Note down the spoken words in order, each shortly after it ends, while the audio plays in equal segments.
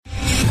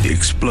the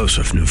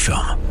explosive new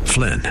film,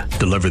 Flynn,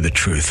 Deliver the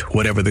Truth,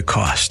 Whatever the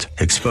Cost,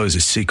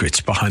 exposes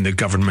secrets behind the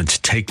government's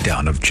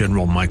takedown of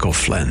General Michael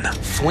Flynn.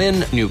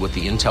 Flynn knew what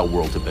the intel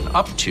world had been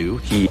up to.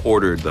 He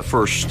ordered the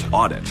first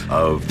audit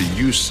of the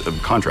use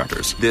of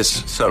contractors.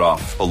 This set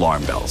off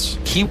alarm bells.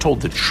 He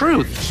told the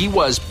truth. He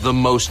was the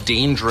most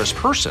dangerous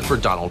person for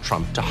Donald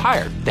Trump to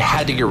hire. They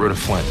had to get rid of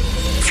Flynn.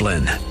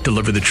 Flynn,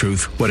 Deliver the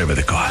Truth, Whatever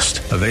the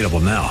Cost. Available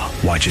now.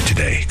 Watch it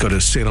today. Go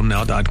to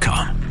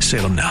salemnow.com.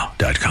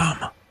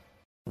 salemnow.com.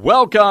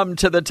 Welcome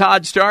to the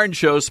Todd Starnes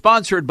Show,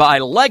 sponsored by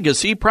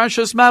Legacy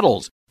Precious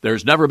Metals.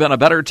 There's never been a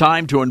better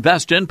time to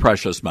invest in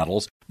precious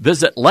metals.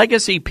 Visit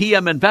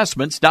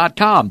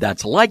LegacyPMInvestments.com.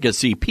 That's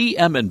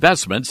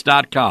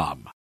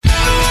LegacyPMInvestments.com.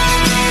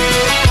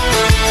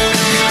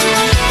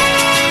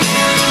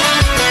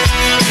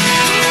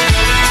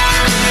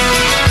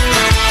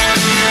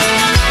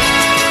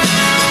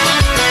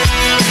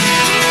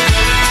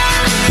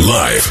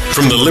 Live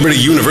from the Liberty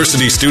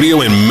University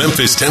studio in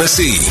Memphis,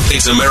 Tennessee,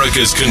 it's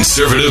America's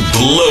conservative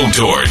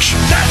blowtorch.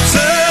 That's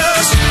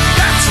us.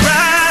 That's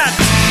right.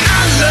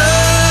 I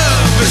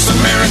love this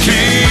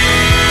American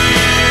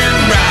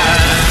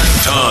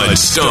ride. Todd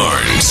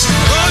Starnes.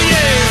 Oh,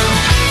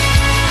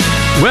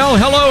 yeah. Well,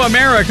 hello,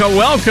 America.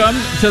 Welcome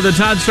to the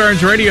Todd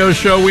Starnes Radio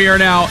Show. We are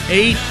now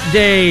 8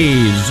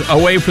 days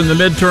away from the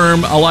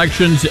midterm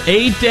elections.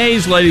 8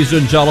 days, ladies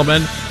and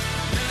gentlemen,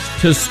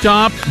 to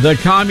stop the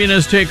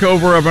communist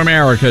takeover of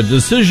America.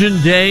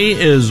 Decision day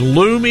is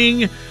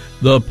looming.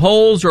 The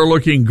polls are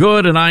looking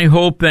good, and I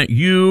hope that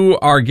you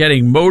are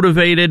getting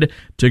motivated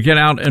to get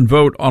out and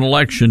vote on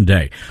Election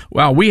Day.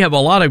 Well, we have a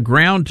lot of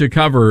ground to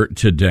cover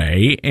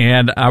today,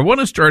 and I want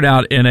to start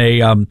out in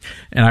and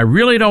I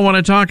really don't want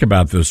to talk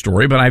about this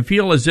story, but I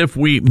feel as if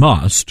we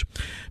must,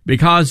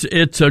 because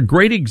it's a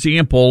great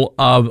example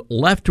of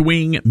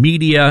left-wing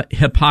media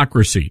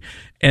hypocrisy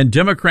and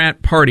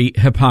Democrat Party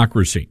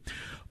hypocrisy.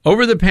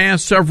 Over the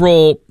past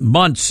several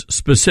months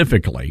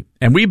specifically,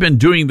 and we've been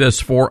doing this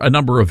for a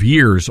number of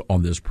years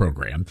on this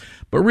program,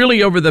 but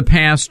really over the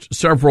past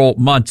several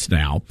months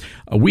now,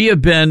 we have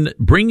been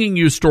bringing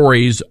you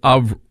stories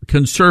of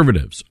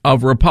conservatives,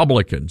 of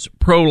Republicans,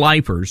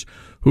 pro-lifers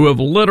who have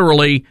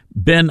literally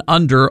been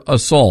under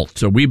assault.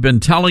 So we've been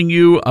telling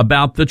you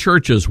about the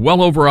churches,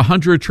 well over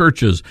 100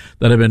 churches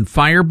that have been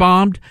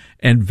firebombed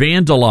and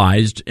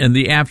vandalized in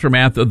the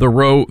aftermath of the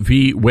Roe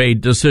v. Wade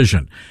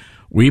decision.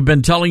 We've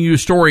been telling you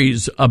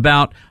stories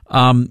about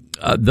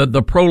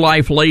the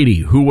pro-life lady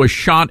who was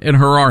shot in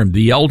her arm,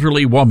 the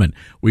elderly woman.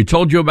 We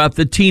told you about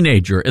the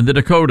teenager in the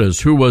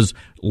Dakotas who was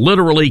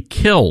literally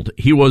killed.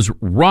 He was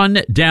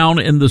run down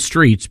in the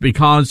streets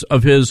because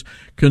of his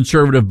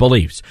conservative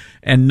beliefs.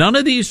 And none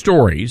of these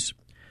stories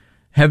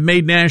have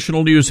made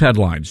national news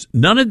headlines.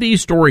 None of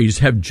these stories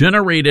have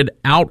generated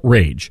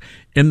outrage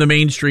in the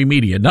mainstream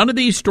media. None of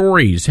these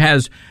stories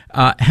has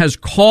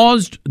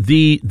caused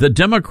the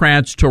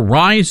Democrats to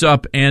rise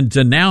up and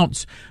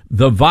denounce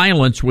the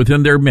violence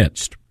within their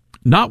midst.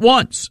 Not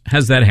once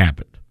has that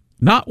happened.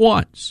 Not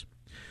once.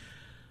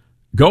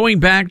 Going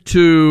back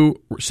to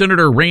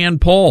Senator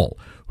Rand Paul,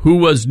 who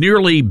was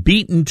nearly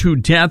beaten to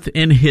death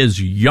in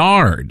his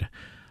yard.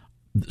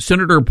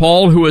 Senator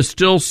Paul, who is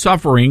still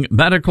suffering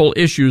medical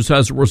issues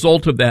as a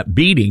result of that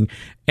beating,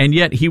 and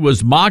yet he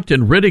was mocked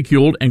and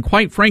ridiculed, and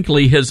quite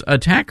frankly, his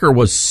attacker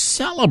was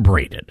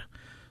celebrated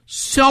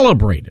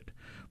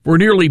for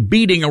nearly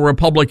beating a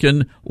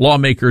Republican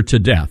lawmaker to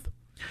death.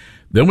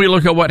 Then we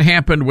look at what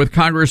happened with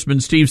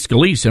Congressman Steve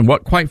Scalise and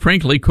what, quite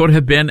frankly, could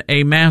have been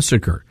a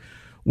massacre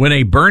when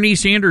a Bernie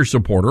Sanders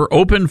supporter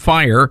opened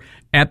fire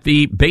at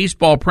the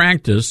baseball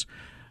practice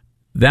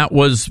that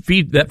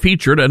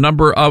featured a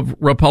number of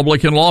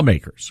Republican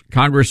lawmakers.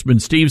 Congressman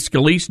Steve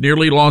Scalise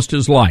nearly lost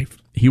his life.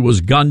 He was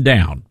gunned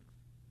down.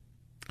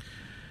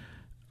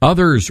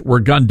 Others were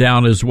gunned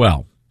down as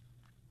well.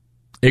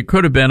 It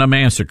could have been a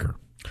massacre.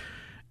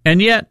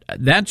 And yet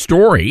that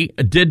story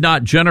did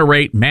not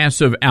generate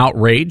massive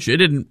outrage. It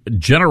didn't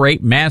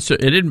generate massive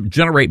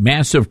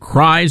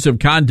cries of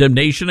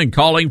condemnation and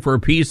calling for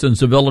peace and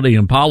civility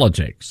in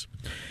politics.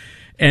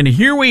 And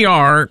here we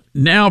are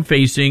now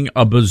facing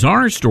a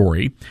bizarre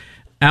story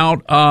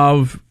out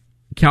of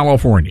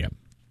California,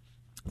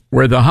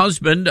 where the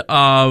husband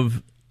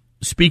of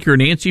Speaker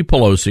Nancy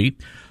Pelosi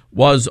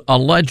was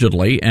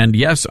allegedly, and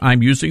yes,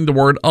 I'm using the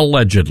word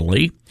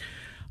allegedly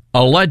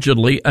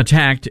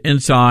attacked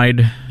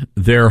inside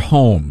their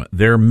home,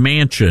 their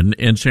mansion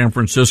in San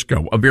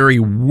Francisco, a very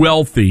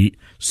wealthy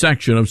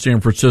section of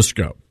San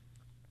Francisco.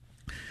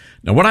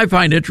 Now, what I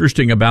find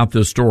interesting about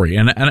this story,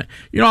 and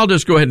I'll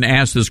just go ahead and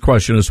ask this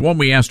question. It's one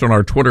we asked on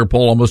our Twitter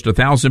poll. Almost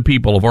 1,000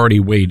 people have already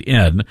weighed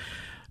in.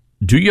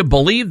 Do you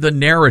believe the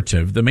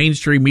narrative the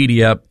mainstream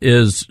media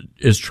is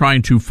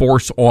trying to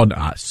force on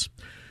us?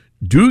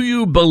 Do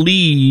you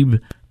believe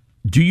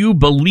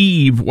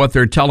what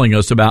they're telling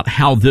us about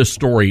how this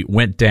story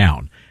went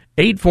down?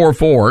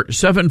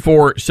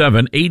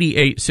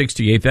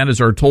 844-747-8868. That is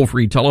our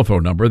toll-free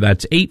telephone number.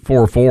 That's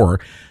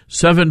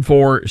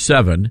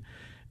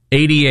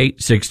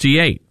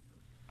 844-747-8868.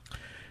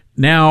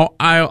 Now,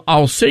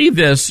 I'll say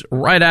this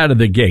right out of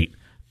the gate.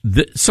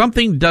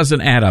 Something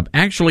doesn't add up.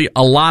 Actually,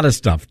 a lot of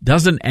stuff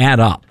doesn't add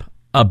up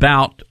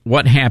about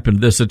what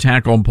happened, this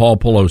attack on Paul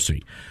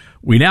Pelosi.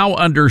 We now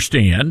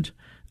understand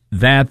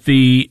that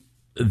the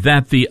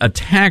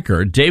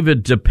attacker,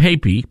 David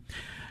DePape,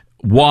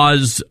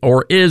 was,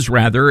 or is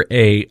rather,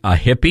 a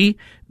hippie.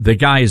 The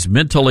guy is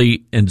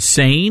mentally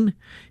insane.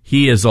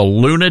 He is a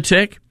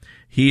lunatic.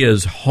 He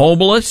is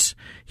homeless.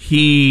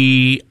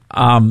 He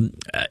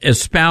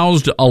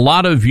espoused a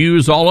lot of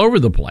views all over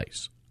the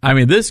place. I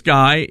mean, this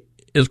guy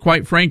is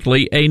quite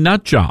frankly a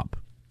nut job.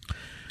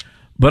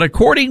 But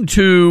according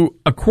to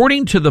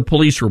the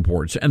police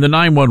reports and the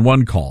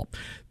 911 call,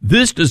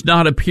 this does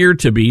not appear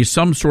to be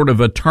some sort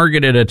of a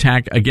targeted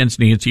attack against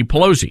Nancy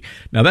Pelosi.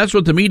 Now, that's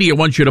what the media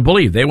wants you to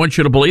believe. They want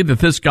you to believe that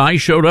this guy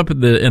showed up in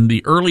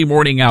the early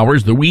morning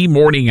hours, the wee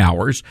morning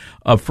hours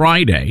of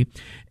Friday,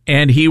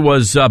 and he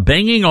was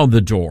banging on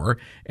the door,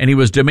 and he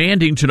was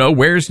demanding to know,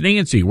 where's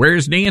Nancy?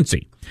 Where's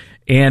Nancy?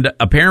 And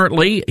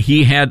apparently,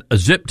 he had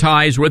zip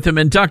ties with him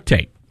and duct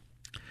tape.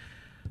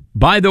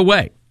 By the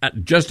way,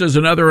 just as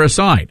another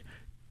aside,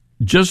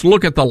 just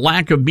look at the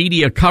lack of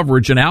media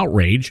coverage and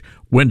outrage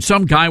when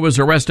some guy was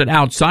arrested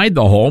outside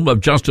the home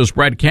of Justice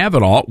Brett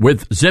Kavanaugh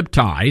with zip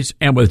ties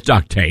and with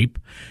duct tape,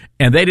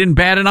 and they didn't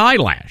bat an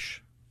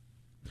eyelash.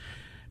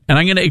 And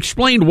I'm going to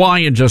explain why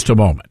in just a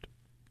moment.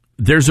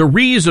 There's a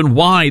reason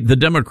why the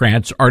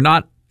Democrats are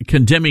not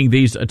condemning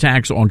these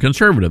attacks on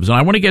conservatives, and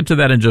I want to get to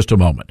that in just a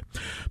moment.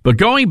 But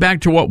going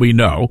back to what we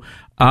know,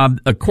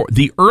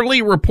 the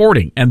early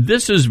reporting, and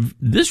this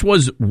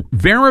was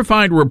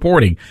verified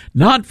reporting,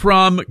 not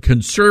from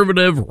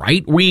conservative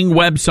right-wing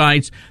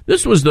websites.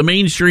 This was the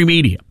mainstream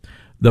media.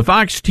 The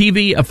Fox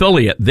TV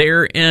affiliate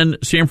there in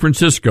San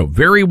Francisco,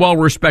 very well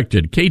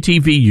respected,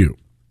 KTVU.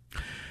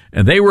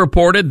 And they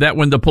reported that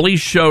when the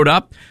police showed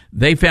up,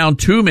 they found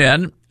two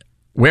men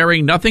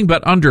wearing nothing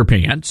but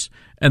underpants,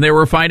 and they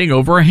were fighting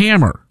over a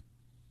hammer.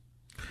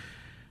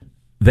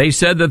 They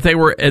said that they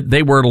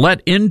were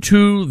let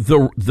into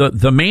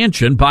the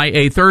mansion by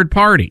a third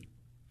party.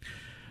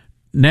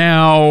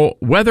 Now,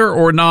 whether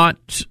or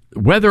not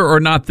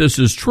this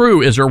is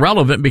true is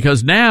irrelevant,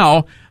 because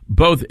now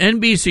both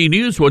NBC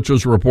News, which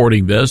was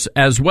reporting this,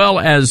 as well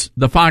as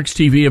the Fox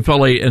TV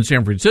affiliate in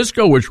San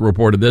Francisco, which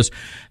reported this,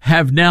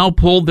 have now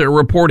pulled their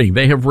reporting.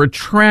 They have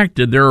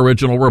retracted their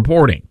original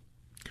reporting.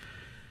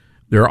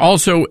 There are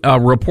also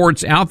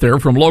reports out there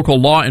from local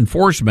law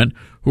enforcement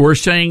who are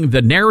saying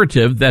the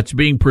narrative that's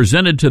being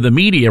presented to the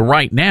media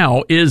right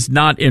now is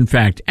not, in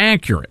fact,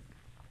 accurate.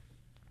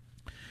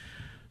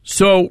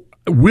 So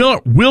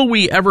will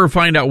we ever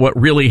find out what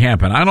really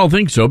happened? I don't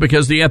think so,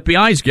 because the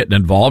FBI is getting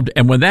involved,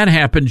 and when that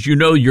happens, you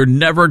know you're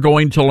never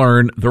going to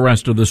learn the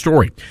rest of the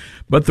story.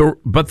 But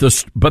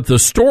the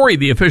story,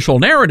 the official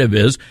narrative,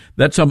 is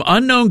that some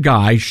unknown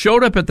guy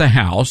showed up at the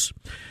house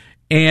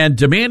and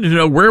demanded to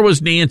know where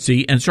was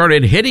Nancy and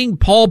started hitting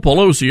Paul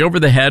Pelosi over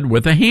the head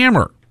with a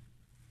hammer.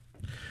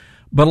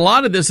 But a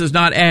lot of this is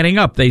not adding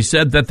up. They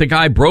said that the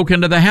guy broke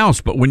into the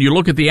house, but when you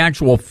look at the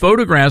actual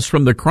photographs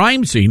from the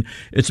crime scene,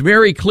 it's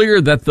very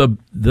clear that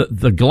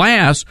the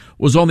glass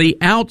was on the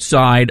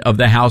outside of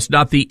the house,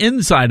 not the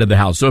inside of the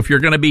house. So if you're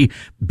going to be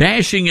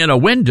bashing in a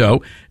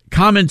window,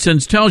 common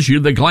sense tells you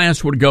the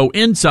glass would go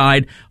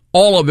inside.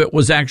 All of it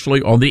was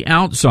actually on the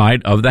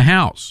outside of the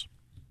house.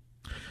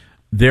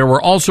 There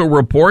were also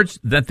reports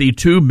that the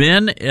two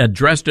men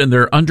dressed in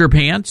their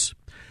underpants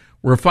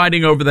were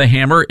fighting over the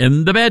hammer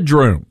in the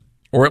bedroom,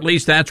 or at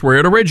least that's where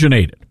it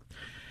originated.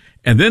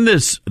 And then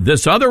this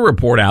other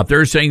report out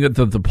there saying that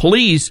the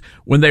police,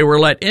 when they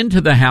were let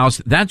into the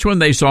house, that's when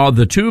they saw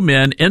the two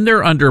men in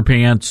their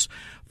underpants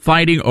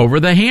fighting over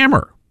the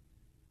hammer.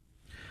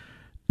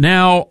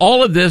 Now,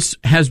 all of this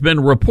has been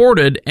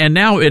reported, and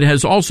now it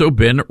has also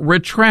been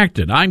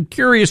retracted. I'm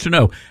curious to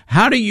know,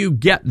 how do you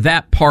get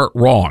that part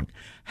wrong?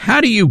 How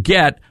do you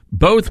get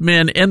both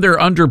men in their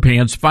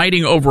underpants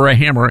fighting over a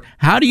hammer?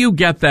 How do you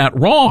get that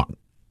wrong?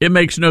 It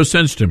makes no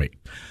sense to me,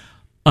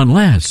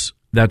 unless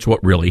that's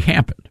what really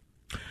happened.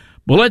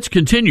 Well, let's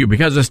continue,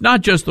 because it's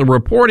not just the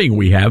reporting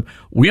we have.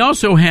 We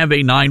also have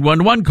a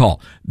 911 call.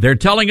 They're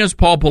telling us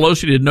Paul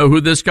Pelosi didn't know who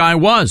this guy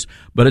was,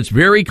 but it's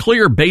very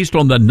clear based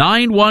on the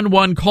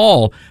 911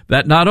 call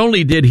that not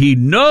only did he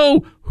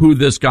know who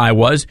this guy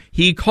was,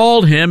 he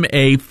called him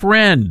a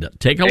friend.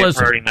 Take a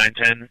listen. Priority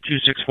 910,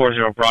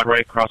 2640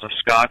 Broadway, cross of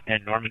Scott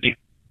and Normandy.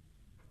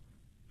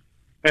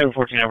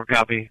 14-hour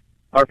copy.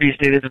 RP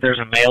stated that there's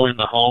a male in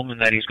the home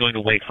and that he's going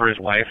to wait for his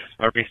wife.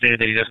 RP stated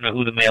that he doesn't know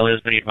who the male is,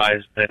 but he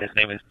advised that his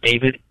name is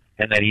David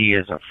and that he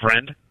is a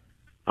friend.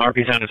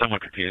 RP sounded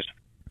somewhat confused.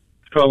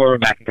 12 over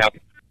back and copy.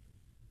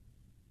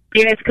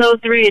 Units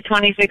code 3 at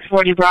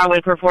 2640 Broadway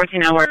per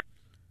 14-hour.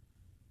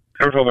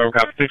 Cover 12 over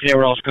copy.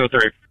 15-hour also code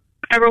 3.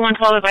 Cover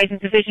 112 advice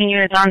insufficient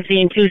units on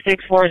scene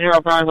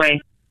 2640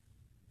 Broadway.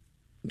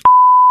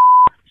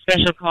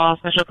 Special call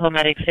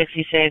medic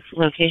 66,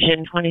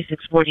 location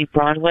 2640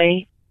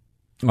 Broadway.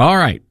 All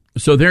right.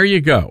 So there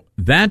you go.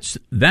 That's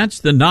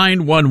the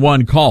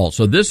 911 call.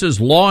 So this is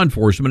law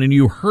enforcement, and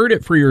you heard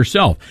it for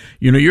yourself.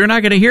 You know, you're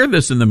not going to hear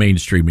this in the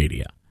mainstream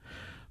media.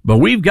 But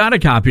we've got a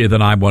copy of the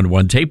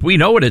 911 tape. We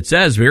know what it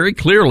says very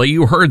clearly.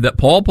 You heard that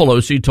Paul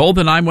Pelosi told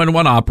the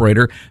 911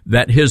 operator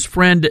that his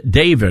friend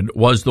David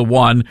was the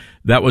one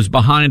that was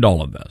behind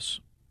all of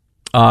this.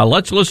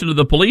 Let's listen to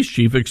the police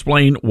chief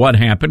explain what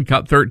happened.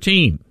 Cut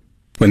 13.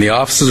 When the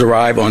officers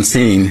arrived on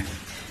scene,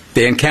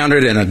 they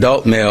encountered an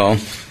adult male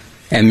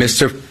and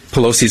Mr.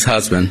 Pelosi's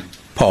husband,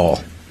 Paul.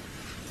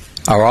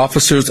 Our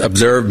officers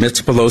observed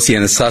Mr. Pelosi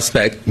and the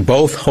suspect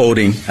both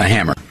holding a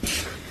hammer.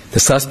 The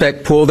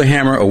suspect pulled the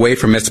hammer away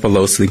from Mr.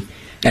 Pelosi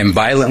and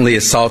violently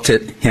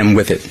assaulted him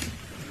with it.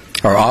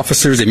 Our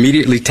officers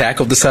immediately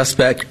tackled the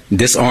suspect,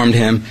 disarmed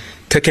him,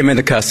 took him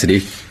into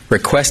custody,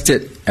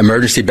 requested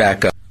emergency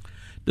backup.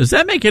 Does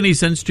that make any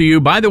sense to you?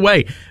 By the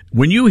way,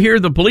 when you hear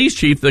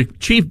the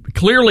chief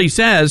clearly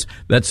says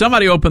that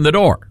somebody opened the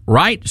door,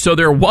 right? So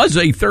there was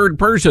a third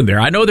person there.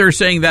 I know they're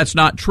saying that's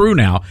not true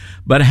now,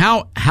 but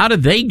how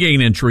did they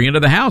gain entry into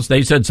the house?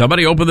 They said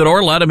somebody opened the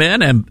door, let them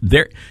in, and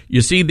there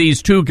you see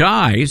these two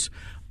guys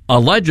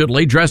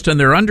allegedly dressed in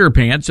their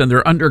underpants and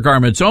their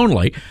undergarments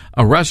only,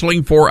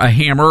 wrestling for a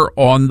hammer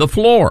on the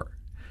floor.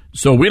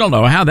 So we don't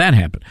know how that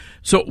happened.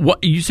 So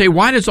what you say,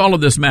 why does all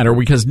of this matter?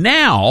 Because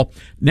now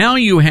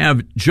you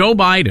have Joe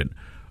Biden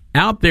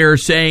out there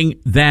saying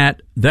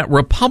that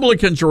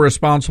Republicans are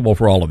responsible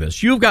for all of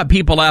this. You've got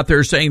people out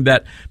there saying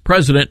that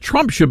President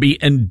Trump should be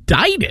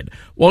indicted.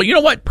 Well, you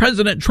know what?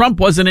 President Trump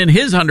wasn't in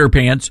his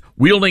underpants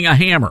wielding a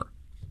hammer.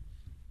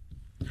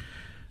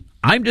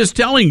 I'm just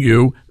telling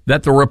you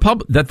that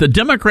the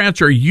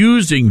Democrats are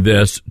using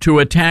this to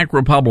attack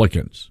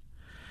Republicans.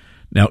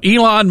 Now,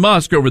 Elon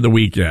Musk over the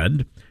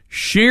weekend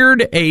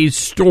shared a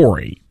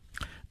story,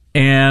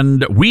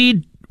 and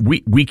we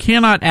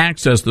cannot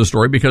access the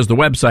story because the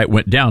website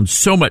went down.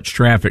 So much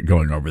traffic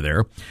going over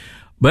there.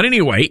 But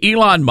anyway,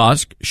 Elon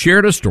Musk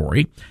shared a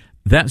story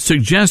that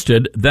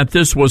suggested that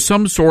this was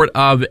some sort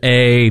of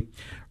a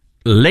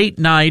late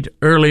night,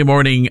 early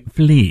morning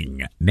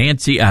fling.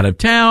 Nancy out of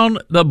town,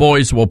 the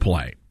boys will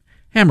play.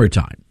 Hammer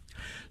time.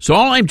 So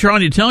all I'm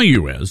trying to tell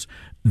you is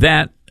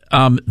that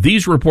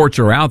these reports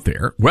are out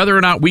there. Whether or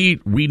not we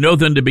know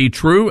them to be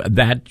true,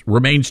 that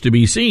remains to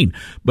be seen.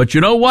 But you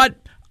know what?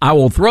 I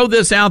will throw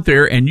this out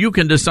there, and you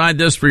can decide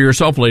this for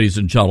yourself, ladies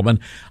and gentlemen.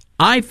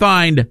 I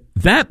find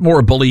that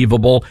more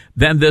believable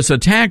than this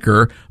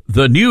attacker,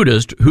 the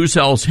nudist who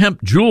sells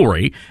hemp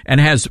jewelry and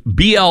has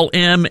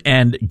BLM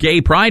and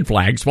gay pride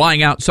flags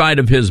flying outside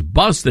of his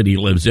bus that he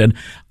lives in.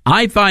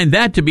 I find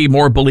that to be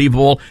more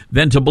believable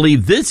than to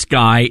believe this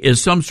guy is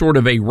some sort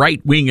of a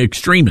right-wing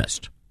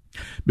extremist.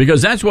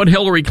 Because that's what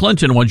Hillary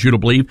Clinton wants you to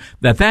believe,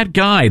 that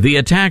guy, the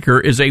attacker,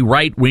 is a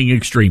right-wing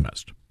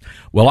extremist.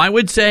 Well, I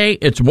would say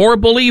it's more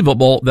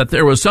believable that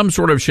there was some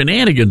sort of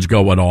shenanigans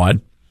going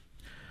on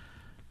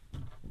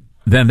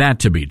than that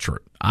to be true.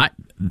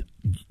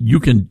 You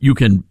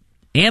can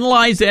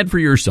analyze that for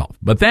yourself,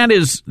 but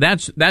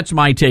that's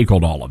my take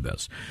on all of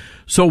this.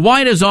 So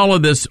why does all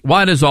of this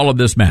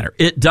matter?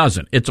 It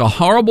doesn't. It's a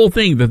horrible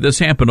thing that this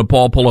happened to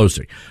Paul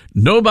Pelosi.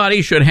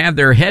 Nobody should have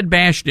their head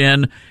bashed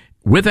in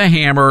with a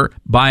hammer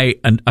by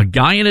a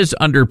guy in his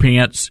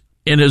underpants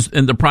in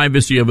the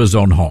privacy of his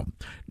own home.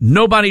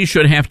 Nobody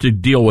should have to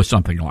deal with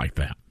something like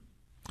that.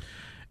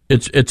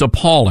 It's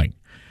appalling.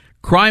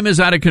 Crime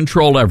is out of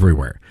control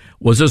everywhere.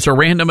 Was this a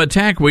random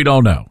attack? We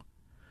don't know.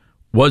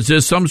 Was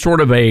this some sort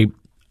of an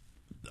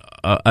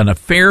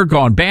affair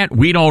gone bad?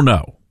 We don't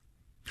know.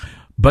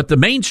 But the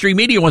mainstream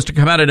media wants to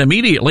come out and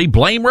immediately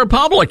blame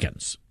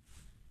Republicans.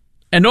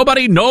 And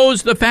nobody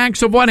knows the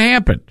facts of what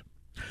happened.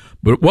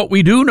 But what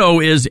we do know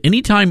is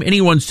anytime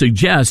anyone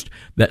suggests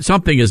that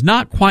something is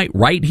not quite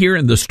right here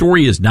and the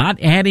story is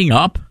not adding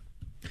up,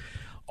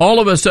 all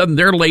of a sudden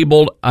they're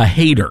labeled a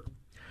hater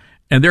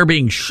and they're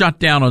being shut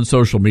down on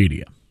social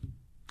media.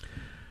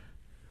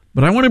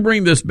 But I want to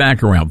bring this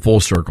back around full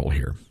circle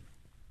here.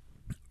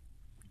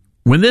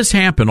 When this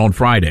happened on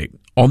Friday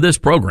on this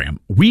program,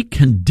 we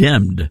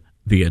condemned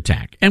the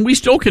attack, and we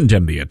still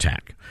condemn the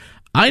attack.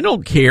 I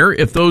don't care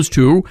if those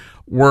two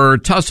were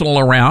tussling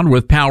around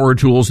with power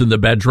tools in the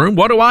bedroom.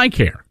 What do I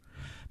care?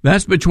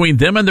 That's between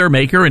them and their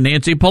maker and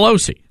Nancy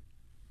Pelosi.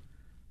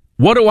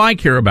 What do I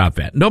care about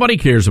that? Nobody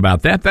cares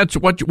about that. That's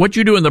what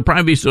you do in the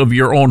privacy of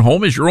your own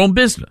home is your own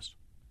business.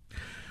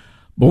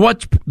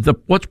 But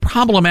what's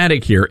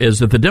problematic here is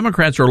that the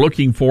Democrats are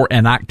looking for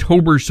an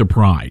October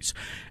surprise.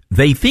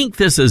 They think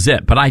this is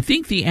it, but I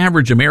think the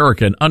average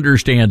American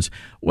understands,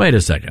 wait a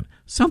second,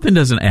 something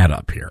doesn't add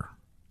up here.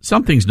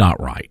 Something's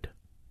not right.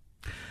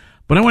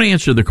 But I want to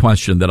answer the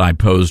question that I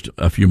posed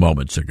a few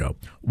moments ago.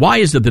 Why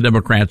is it the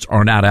Democrats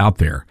are not out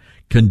there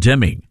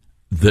condemning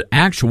the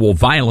actual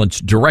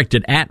violence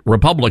directed at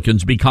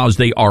Republicans because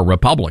they are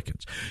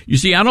Republicans? You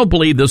see, I don't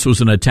believe this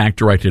was an attack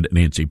directed at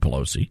Nancy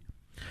Pelosi.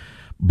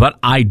 But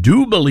I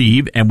do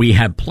believe, and we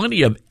have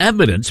plenty of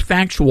evidence,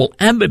 factual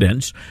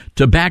evidence,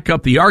 to back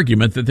up the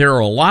argument that there are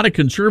a lot of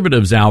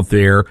conservatives out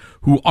there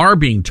who are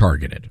being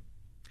targeted.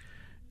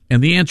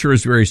 And the answer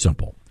is very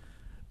simple.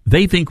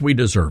 They think we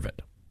deserve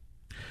it.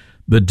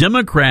 The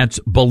Democrats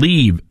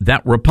believe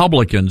that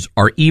Republicans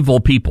are evil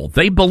people.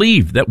 They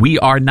believe that we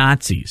are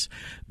Nazis.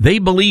 They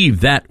believe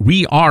that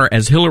we are,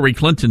 as Hillary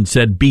Clinton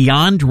said,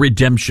 beyond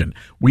redemption.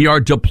 We are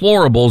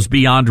deplorables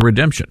beyond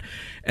redemption.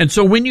 And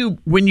so when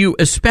you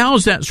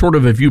espouse that sort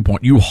of a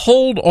viewpoint, you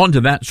hold on to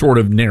that sort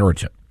of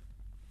narrative,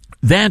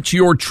 that's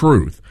your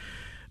truth,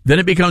 then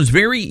it becomes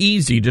very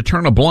easy to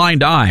turn a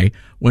blind eye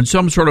when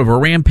some sort of a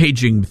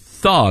rampaging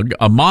thug,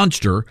 a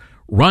monster,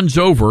 runs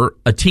over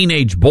a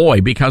teenage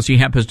boy because he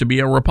happens to be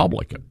a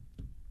Republican.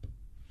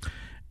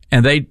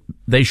 And they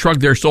shrug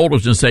their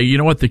shoulders and say, you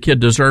know what, the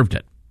kid deserved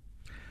it.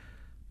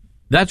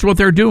 That's what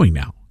they're doing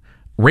now.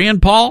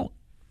 Rand Paul,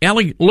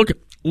 Ellie,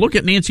 look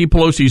at Nancy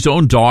Pelosi's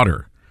own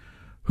daughter,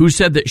 who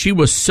said that she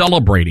was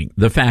celebrating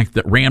the fact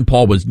that Rand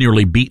Paul was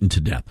nearly beaten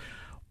to death.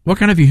 What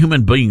kind of a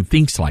human being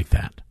thinks like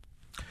that?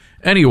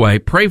 Anyway,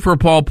 pray for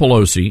Paul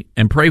Pelosi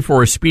and pray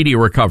for a speedy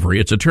recovery.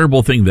 It's a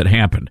terrible thing that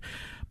happened.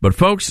 But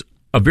folks,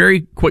 a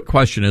very quick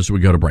question as we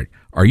go to break.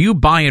 Are you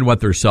buying what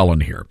they're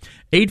selling here?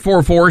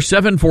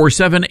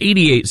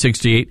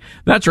 844-747-8868.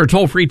 That's our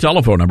toll-free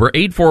telephone number,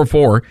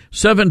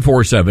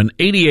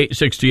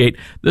 844-747-8868.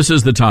 This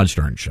is the Todd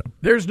Stern Show.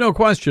 There's no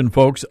question,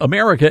 folks,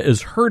 America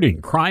is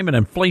hurting. Crime and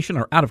inflation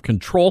are out of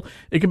control.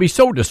 It can be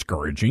so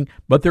discouraging,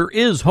 but there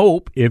is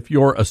hope. If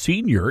you're a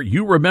senior,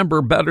 you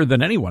remember better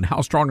than anyone how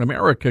strong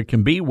America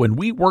can be when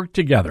we work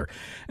together.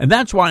 And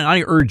that's why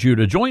I urge you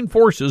to join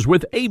forces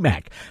with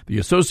AMAC, the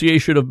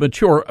Association of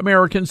Mature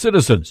American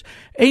Citizens.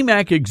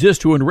 AMAC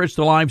exists to enrich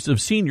the lives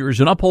of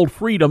seniors and uphold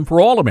freedom for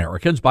all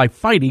Americans by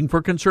fighting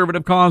for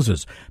conservative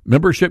causes.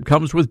 Membership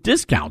comes with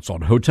discounts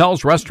on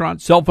hotels,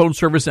 restaurants, cell phone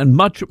service, and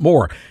much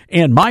more.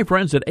 And my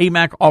friends at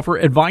AMAC offer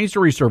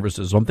advisory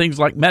services on things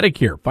like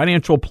Medicare,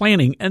 financial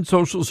planning, and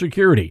Social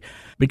Security.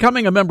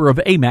 Becoming a member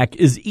of AMAC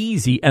is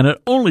easy, and it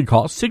only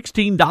costs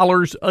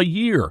 $16 a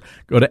year.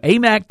 Go to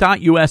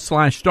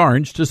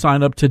amac.us/Starnes to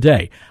sign up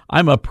today.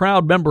 I'm a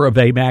proud member of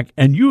AMAC,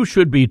 and you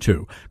should be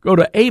too. Go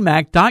to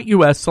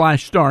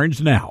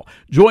amac.us/Starnes now.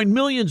 Join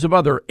millions of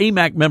other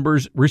AMAC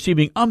members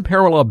receiving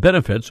unparalleled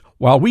benefits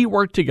while we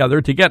work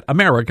together to get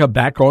America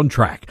back on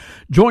track.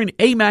 Join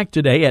AMAC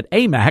today at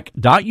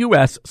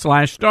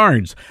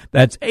amac.us/Starnes.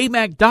 That's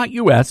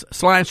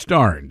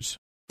amac.us/Starnes.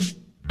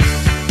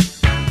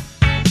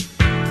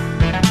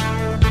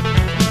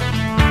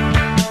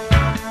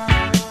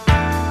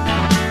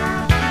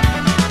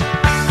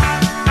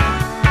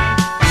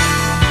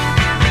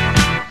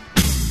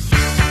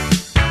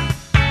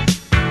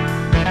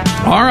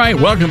 All right,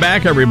 welcome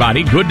back,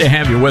 everybody. Good to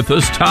have you with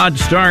us. Todd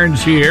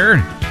Starnes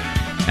here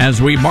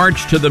as we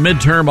march to the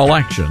midterm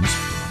elections.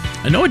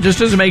 I know it just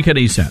doesn't make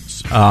any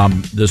sense,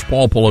 this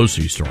Paul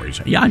Pelosi story.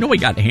 Yeah, I know he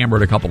got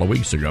hammered a couple of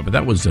weeks ago, but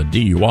that was a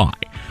DUI.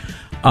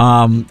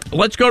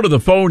 Let's go to the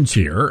phones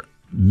here.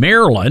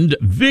 Maryland,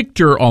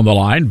 Victor on the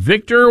line.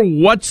 Victor,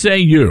 what say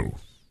you?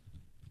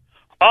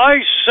 I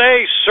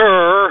say,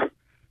 sir,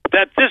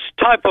 that this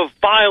type of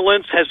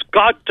violence has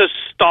got to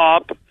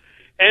stop,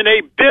 and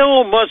a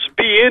bill must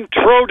be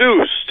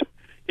introduced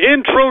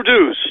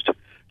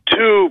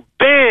to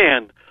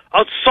ban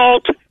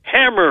assault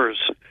hammers.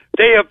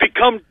 They have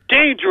become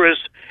dangerous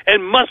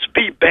and must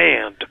be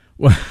banned.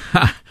 Well,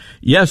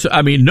 yes,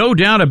 I mean, no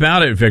doubt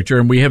about it, Victor,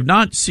 and we have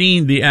not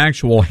seen the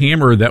actual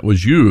hammer that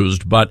was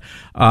used, but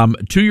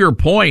to your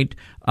point,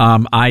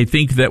 I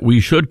think that we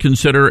should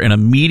consider an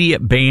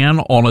immediate ban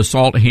on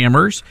assault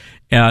hammers,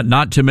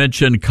 not to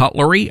mention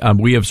cutlery.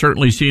 We have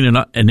certainly seen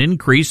an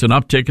increase, an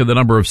uptick in the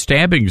number of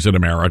stabbings in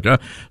America.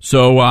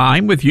 So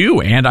I'm with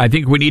you, and I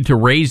think we need to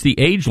raise the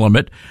age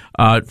limit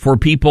for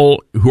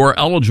people who are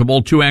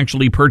eligible to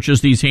actually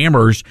purchase these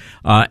hammers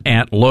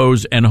at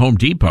Lowe's and Home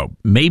Depot.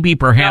 Maybe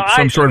perhaps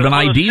some sort of an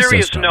ID system. On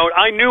a serious note,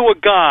 I knew a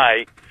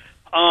guy,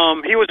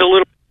 he was a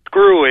little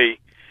screwy,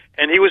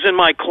 and he was in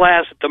my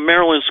class at the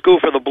Maryland School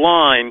for the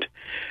Blind,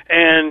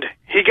 and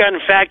he got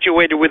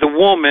infatuated with a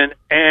woman,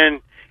 and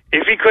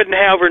if he couldn't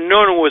have her, no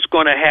one was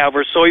going to have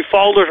her, so he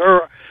followed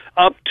her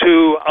up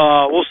to,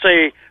 we'll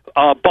say,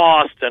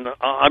 Boston.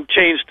 I'm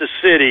changed the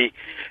city,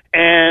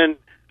 and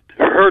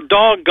her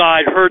dog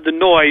guide heard the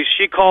noise.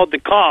 She called the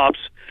cops.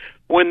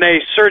 When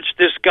they searched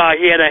this guy,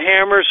 he had a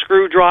hammer,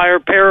 screwdriver,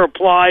 pair of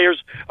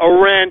pliers, a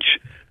wrench,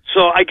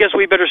 so I guess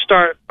we better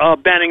start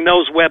banning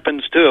those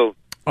weapons, too.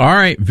 All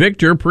right,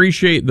 Victor,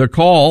 appreciate the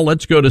call.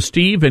 Let's go to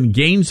Steve in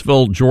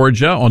Gainesville,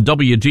 Georgia on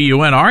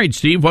WGUN. All right,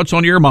 Steve, what's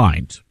on your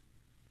mind?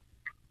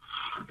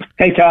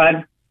 Hey,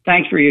 Todd.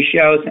 Thanks for your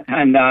show.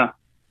 And,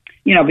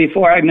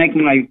 before I make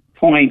my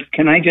point,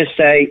 can I just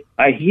say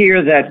I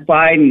hear that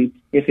Biden,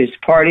 if his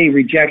party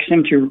rejects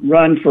him to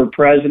run for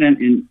president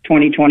in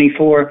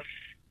 2024,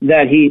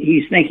 that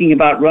he's thinking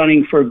about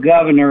running for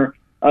governor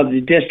of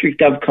the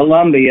District of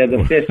Columbia, the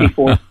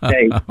 54th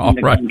state. All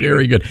right, country.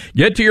 Very good.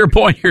 Get to your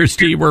point here,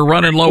 Steve. We're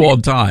running low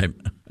on time.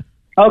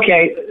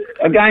 Okay,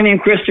 a guy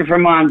named Christopher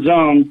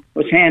Monzon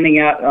was handing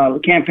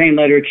out campaign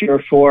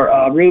literature for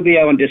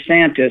Rubio and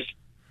DeSantis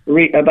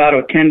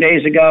about 10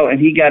 days ago,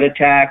 and he got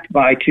attacked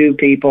by two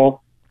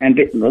people and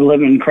the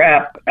living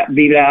crap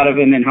beat out of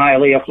him in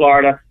Hialeah,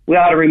 Florida. We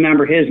ought to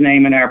remember his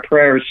name in our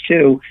prayers,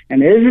 too.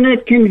 And isn't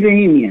it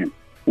convenient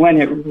when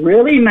it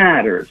really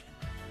matters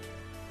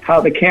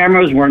how the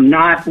cameras were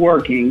not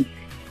working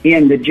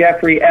in the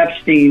Jeffrey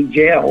Epstein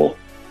jail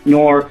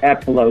nor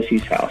at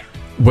Pelosi's house?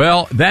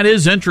 Well, that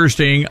is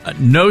interesting.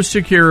 No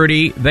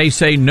security. They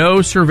say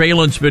no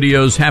surveillance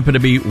videos happen to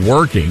be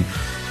working.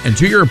 And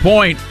to your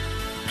point,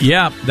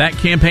 yeah, that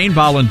campaign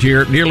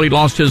volunteer nearly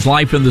lost his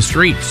life in the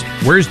streets.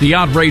 Where's the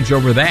outrage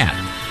over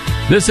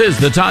that? This is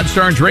the Todd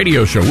Starnes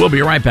Radio Show. We'll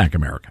be right back,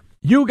 America.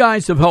 You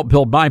guys have helped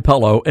build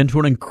MyPillow into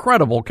an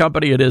incredible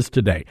company it is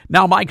today.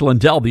 Now, Mike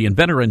Lindell, the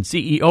inventor and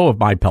CEO of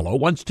MyPillow,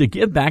 wants to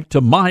give back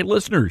to my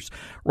listeners.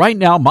 Right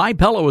now,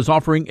 MyPillow is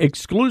offering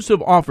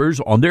exclusive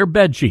offers on their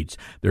bed sheets,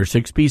 their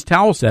 6-piece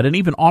towel set, and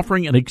even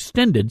offering an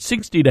extended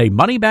 60-day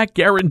money-back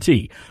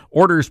guarantee.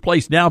 Orders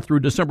placed now through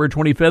December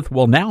 25th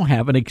will now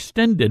have an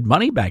extended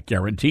money-back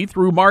guarantee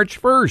through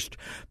March 1st.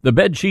 The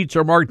bed sheets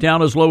are marked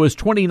down as low as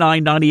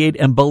 $29.98,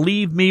 and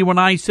believe me when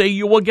I say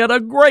you will get a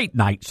great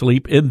night's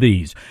sleep in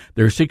these.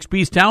 Their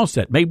 6-piece towel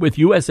set made with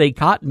USA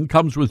cotton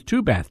comes with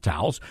 2 bath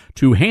towels,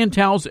 2 hand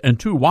towels, and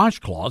 2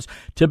 washcloths,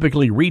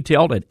 typically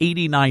retailed at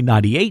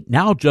 $89.98,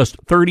 now just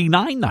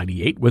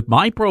 $39.98 with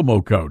my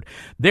promo code.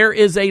 There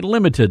is a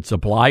limited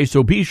supply,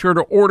 so be sure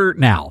to order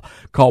now.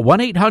 Call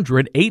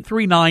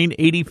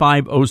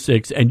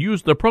 1-800-839-8506 and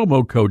use the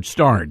promo code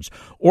STARNS,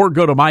 or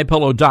go to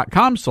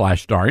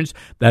MyPillow.com/Starnes.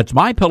 That's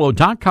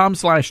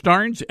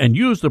MyPillow.com/Starnes and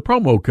use the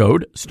promo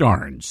code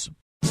STARNS.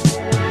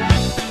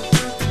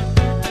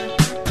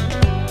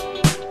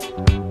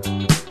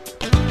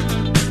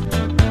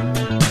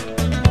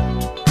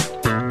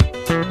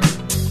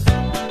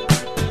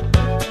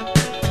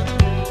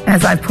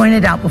 As I've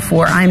pointed out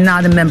before, I'm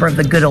not a member of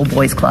the Good Old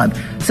Boys Club.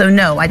 So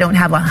no, I don't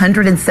have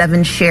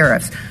 107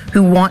 sheriffs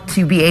who want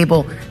to be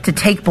able to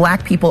take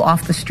black people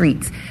off the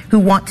streets, who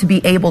want to be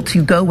able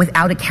to go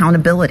without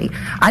accountability.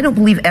 I don't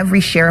believe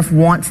every sheriff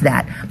wants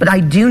that, but I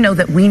do know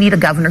that we need a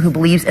governor who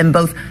believes in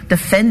both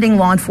defending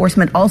law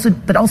enforcement,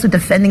 but also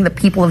defending the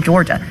people of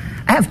Georgia.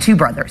 I have 2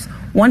 brothers,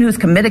 one who's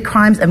committed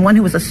crimes and one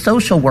who is a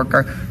social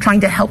worker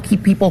trying to help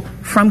keep people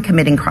from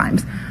committing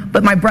crimes.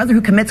 But my brother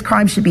who commits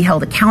crimes should be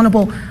held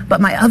accountable, but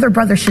my other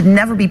brother should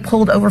never be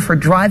pulled over for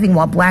driving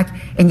while black,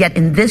 and yet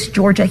in this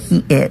Georgia,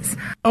 he is.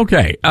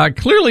 Okay,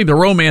 clearly the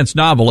romance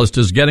novelist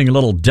is getting a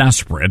little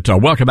desperate.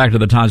 Welcome back to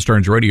the Todd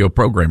Starnes radio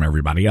program,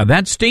 everybody.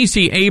 That's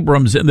Stacey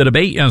Abrams in the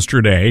debate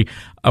yesterday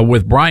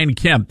with Brian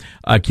Kemp.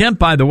 Kemp,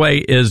 by the way,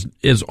 is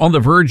on the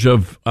verge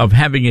of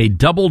having a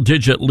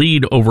double-digit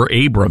lead over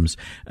Abrams,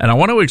 and I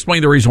want to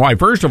explain the reason why.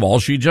 First of all,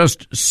 she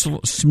just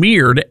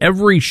smeared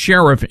every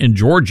sheriff in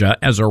Georgia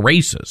as a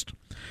racist,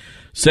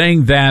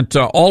 saying that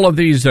all of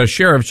these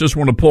sheriffs just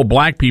want to pull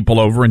black people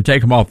over and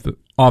take them off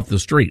the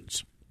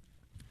streets.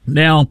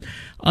 Now,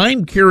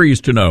 I'm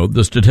curious to know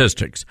the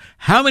statistics.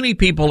 How many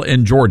people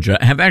in Georgia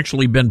have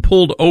actually been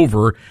pulled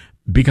over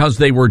because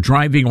they were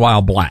driving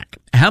while black?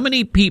 How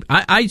many people?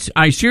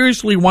 I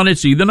seriously want to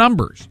see the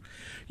numbers.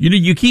 You know,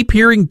 you keep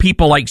hearing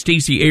people like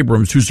Stacey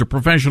Abrams, who's a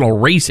professional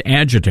race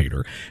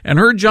agitator, and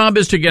her job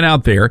is to get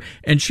out there,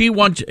 and she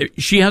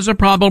has a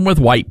problem with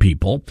white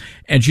people,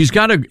 and she's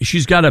got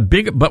a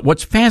big, but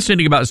what's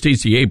fascinating about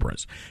Stacey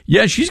Abrams,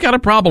 yeah, she's got a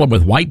problem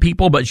with white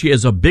people, but she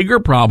has a bigger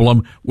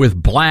problem with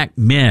black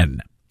men.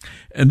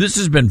 And this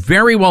has been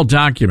very well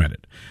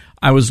documented.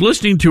 I was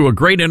listening to a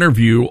great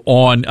interview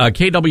on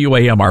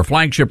KWAM, our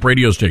flagship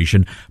radio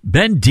station.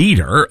 Ben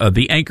Dieter,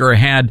 the anchor,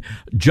 had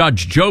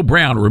Judge Joe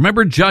Brown.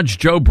 Remember Judge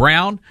Joe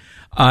Brown?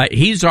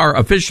 He's our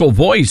official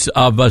voice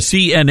of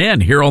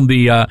CNN here on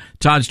the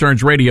Todd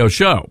Starnes radio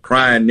show.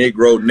 Crying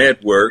Negro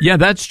Network. Yeah,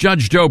 that's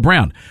Judge Joe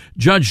Brown.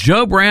 Judge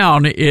Joe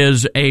Brown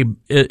is a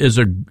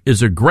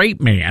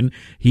great man.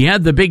 He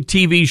had the big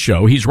TV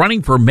show. He's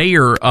running for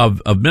mayor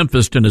of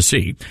Memphis,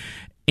 Tennessee.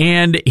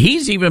 And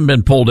he's even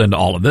been pulled into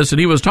all of this. And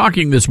he was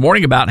talking this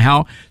morning about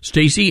how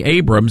Stacey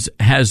Abrams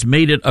has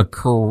made it a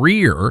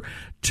career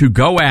to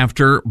go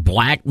after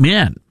black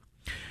men.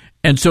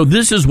 And so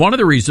this is one of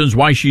the reasons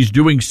why she's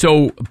doing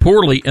so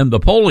poorly in the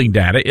polling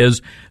data,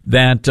 is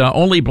that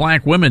only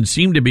black women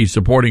seem to be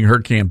supporting her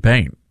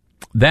campaign.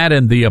 That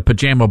and the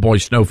Pajama Boy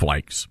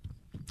snowflakes.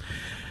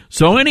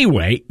 So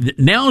anyway,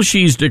 now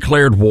she's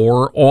declared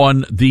war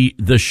on the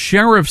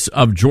sheriffs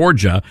of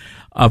Georgia.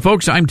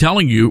 Folks, I'm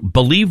telling you,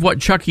 believe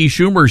what Chucky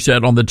Schumer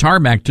said on the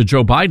tarmac to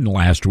Joe Biden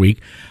last week.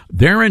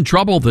 They're in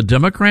trouble. The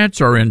Democrats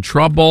are in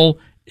trouble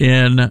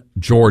in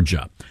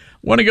Georgia.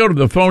 Want to go to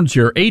the phones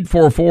here,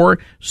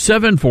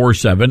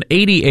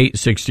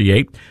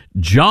 844-747-8868.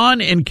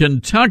 John in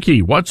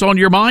Kentucky, what's on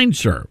your mind,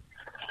 sir?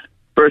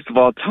 First of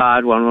all,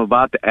 Todd, what I'm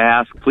about to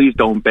ask, please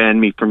don't ban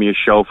me from your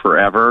show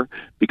forever,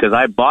 because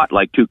I bought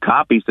like 2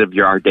 copies of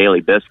your Our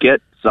Daily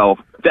Biscuit. So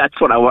that's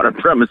what I want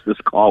to premise this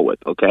call with,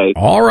 okay?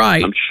 All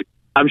right.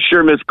 I'm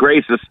sure Miss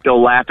Grace is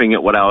still laughing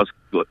at what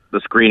the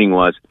screening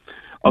was.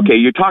 Okay,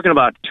 you're talking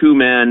about 2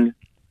 men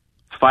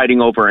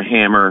fighting over a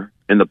hammer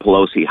in the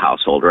Pelosi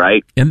household,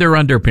 right? In their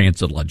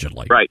underpants,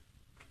 allegedly. Right.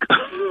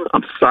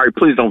 I'm sorry,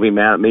 please don't be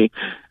mad at me.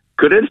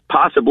 Could it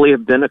possibly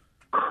have been a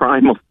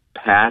crime of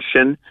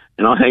passion?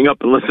 And I'll hang up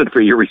and listen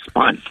for your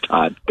response,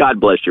 Todd. God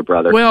bless you,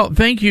 brother. Well,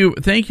 thank you,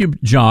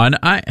 John.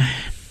 I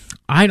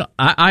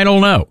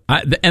don't know,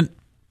 and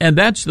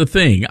that's the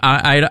thing.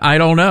 I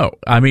don't know.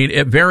 I mean,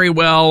 it very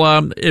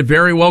well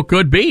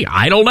could be.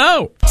 I don't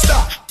know.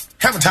 Stop.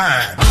 Have a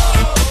time.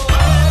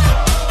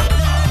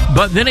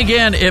 But then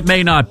again, it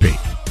may not be.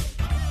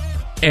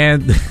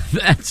 And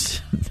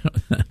that's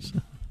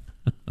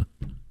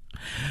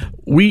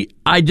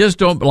I just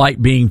don't like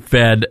being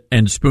fed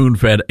and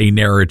spoon-fed a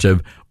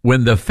narrative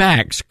when the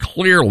facts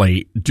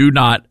clearly do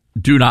not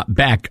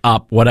back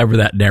up whatever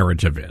that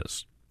narrative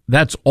is.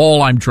 That's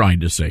all I'm trying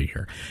to say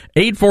here.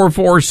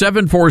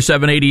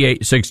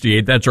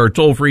 844-747-8868. That's our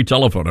toll-free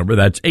telephone number.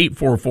 That's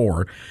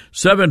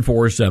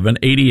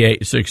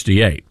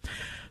 844-747-8868.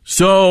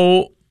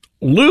 So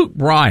Luke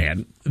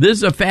Bryan, this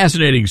is a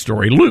fascinating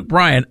story. Luke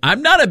Bryan,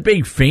 I'm not a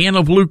big fan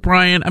of Luke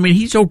Bryan. I mean,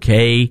 he's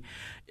okay.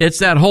 It's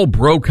that whole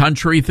bro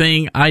country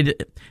thing.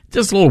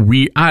 Just a little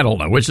weird. I don't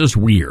know. It's just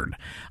weird.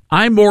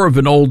 I'm more of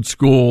an old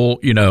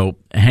school,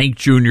 Hank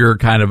Jr.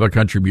 kind of a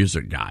country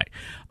music guy.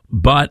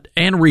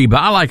 And Reba.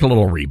 I like a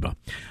little Reba.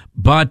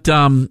 But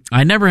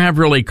I never have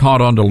really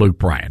caught on to Luke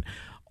Bryan.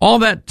 All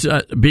that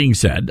being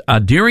said,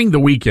 during the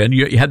weekend,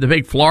 you had the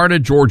big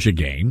Florida-Georgia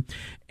game,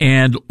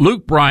 and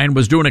Luke Bryan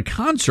was doing a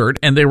concert,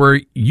 and they were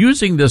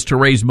using this to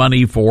raise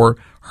money for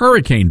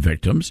hurricane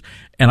victims.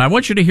 And I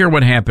want you to hear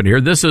what happened here.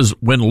 This is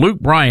when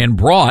Luke Bryan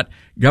brought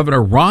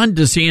Governor Ron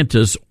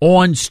DeSantis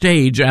on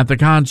stage at the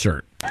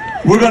concert.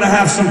 We're going to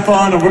have some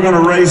fun, and we're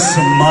going to raise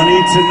some money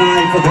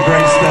tonight for the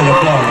great state of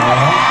Florida, all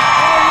right?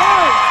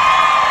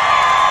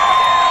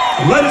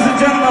 Ladies and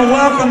gentlemen,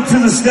 welcome to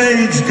the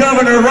stage,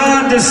 Governor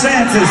Ron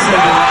DeSantis.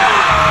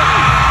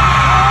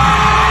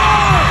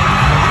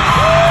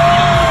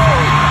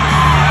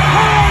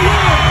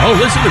 Oh,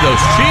 listen to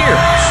those cheers.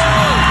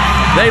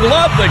 They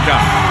love the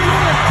guy.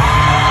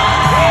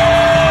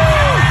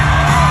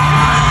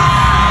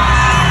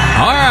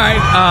 All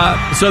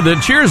right, so the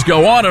cheers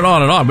go on and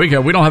on and on. We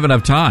don't have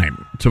enough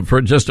time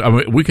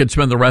we could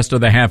spend the rest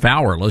of the half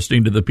hour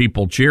listening to the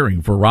people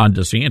cheering for Ron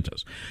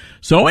DeSantis.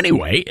 So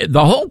anyway,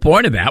 the whole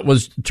point of that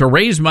was to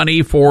raise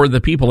money for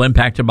the people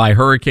impacted by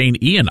Hurricane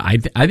Ian. I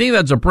think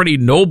that's a pretty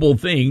noble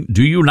thing.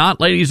 Do you not,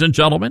 ladies and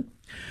gentlemen?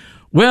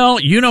 Well,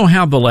 you know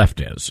how the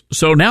left is.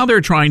 So now they're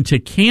trying to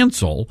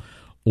cancel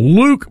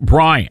Luke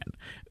Bryan.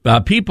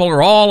 People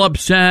are all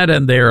upset,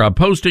 and they're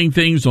posting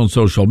things on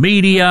social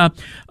media.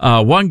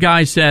 One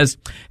guy says,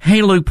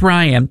 "Hey, Luke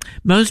Bryan,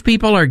 most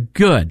people are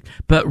good,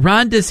 but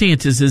Ron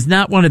DeSantis is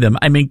not one of them.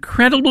 I'm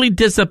incredibly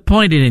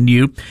disappointed in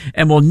you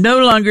and will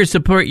no longer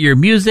support your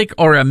music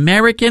or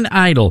American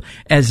Idol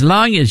as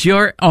long as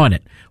you're on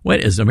it."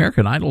 Wait, is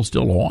American Idol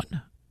still on?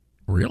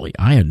 Really?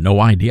 I had no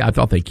idea. I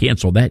thought they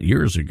canceled that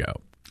years ago.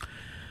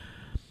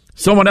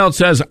 Someone else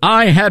says,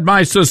 "I had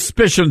my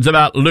suspicions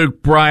about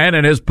Luke Bryan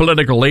and his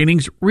political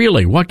leanings."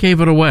 Really? What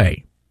gave it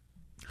away?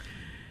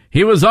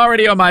 "He was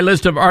already on my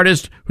list of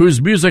artists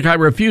whose music I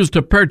refused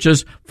to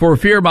purchase for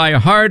fear my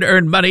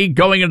hard-earned money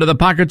going into the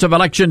pockets of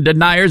election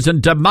deniers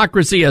and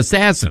democracy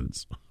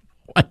assassins."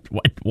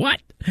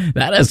 What?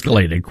 That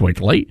escalated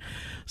quickly.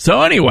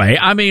 So anyway,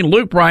 I mean,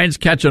 Luke Bryan's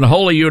catching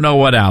holy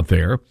you-know-what out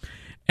there.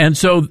 And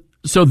so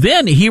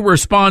then he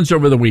responds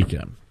over the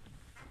weekend.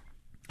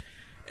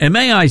 And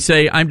may I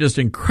say, I'm just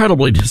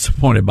incredibly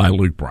disappointed by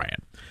Luke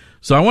Bryan.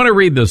 So I want to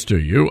read this to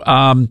you.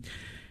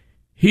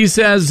 He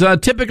says,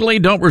 "Typically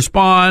don't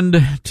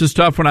respond to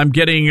stuff when I'm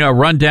getting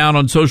run down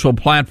on social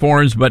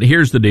platforms, but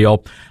here's the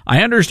deal.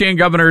 I understand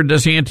Governor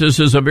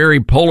DeSantis is a very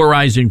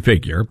polarizing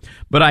figure,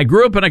 but I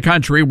grew up in a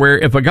country where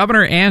if a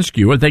governor asks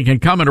you if they can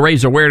come and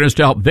raise awareness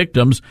to help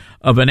victims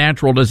of a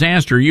natural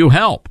disaster, you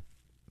help."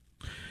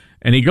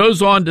 And he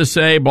goes on to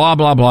say, blah,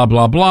 blah, blah,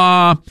 blah,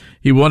 blah.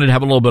 He wanted to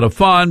have a little bit of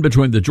fun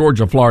between the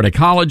Georgia-Florida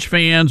College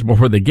fans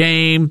before the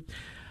game.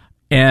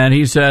 And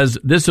he says,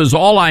 "This is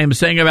all I am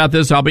saying about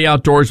this. I'll be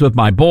outdoors with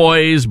my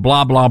boys,"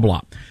 blah, blah,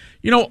 blah.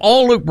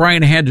 All Luke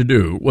Bryan had to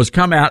do was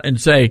come out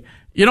and say,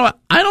 "You know what?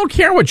 I don't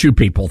care what you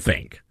people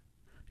think.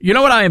 You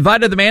know what? I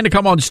invited the man to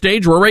come on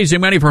stage. We're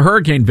raising money for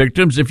hurricane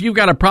victims. If you've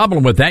got a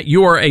problem with that,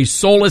 you are a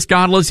soulless,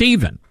 godless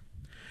heathen.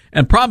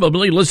 And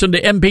probably listen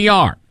to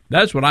NPR."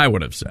 That's what I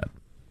would have said.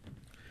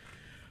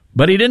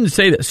 But he didn't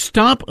say that.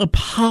 Stop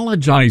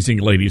apologizing,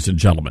 ladies and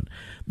gentlemen.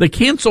 The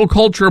cancel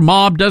culture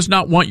mob does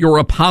not want your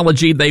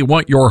apology. They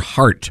want your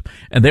heart.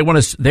 And they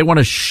want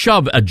to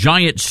shove a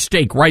giant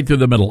stake right through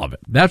the middle of it.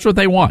 That's what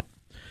they want.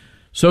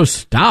 So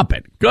stop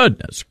it.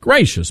 Goodness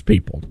gracious,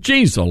 people.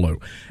 Jeez, Lou.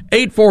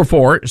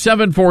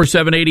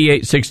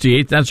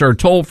 844-747-8868. That's our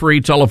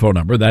toll-free telephone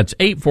number. That's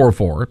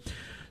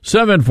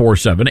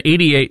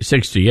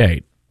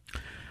 844-747-8868.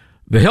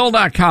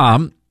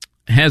 TheHill.com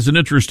has an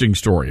interesting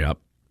story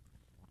up.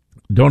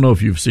 Don't know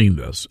if you've seen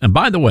this. And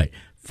by the way,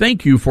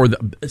 Thank you for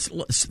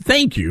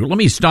thank you. Let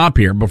me stop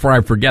here before I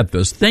forget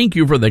this. Thank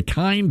you for the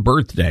kind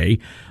birthday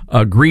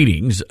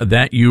greetings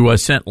that you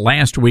sent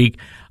last week.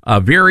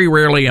 Very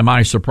rarely am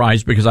I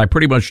surprised because I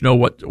pretty much know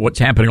what's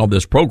happening on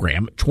this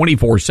program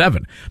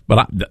 24/7.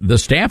 But the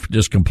staff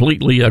just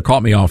completely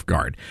caught me off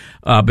guard.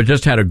 But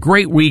just had a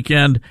great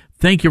weekend.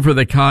 Thank you for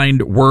the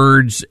kind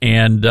words,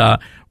 and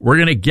we're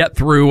going to get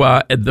through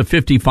the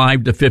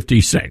 55 to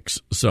 56.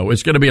 So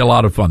it's going to be a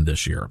lot of fun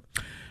this year.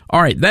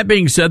 All right, that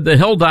being said,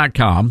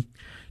 thehill.com,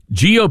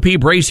 GOP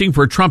bracing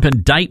for Trump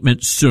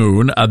indictment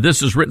soon.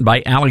 This is written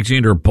by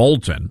Alexander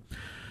Bolton.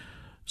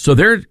 So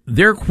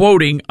they're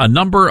quoting a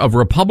number of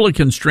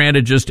Republican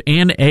strategists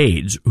and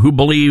aides who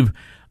believe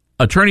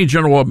Attorney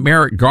General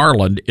Merrick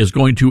Garland is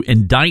going to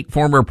indict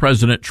former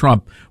President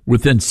Trump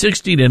within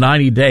 60 to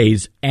 90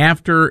 days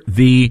after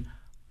the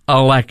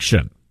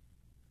election.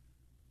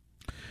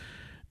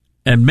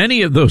 And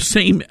many of those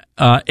same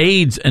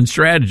aides and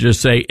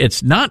strategists say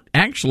it's not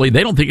actually,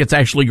 they don't think it's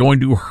actually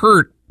going to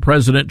hurt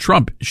President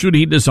Trump should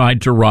he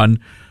decide to run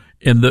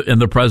in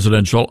the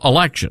presidential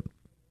election.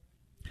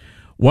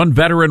 One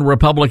veteran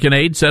Republican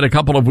aide said a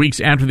couple of weeks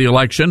after the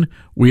election,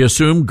 we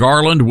assume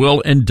Garland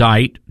will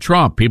indict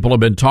Trump. People have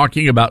been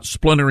talking about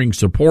splintering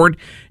support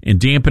and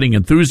dampening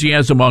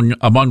enthusiasm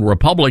among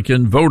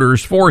Republican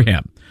voters for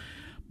him.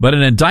 But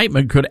an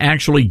indictment could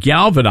actually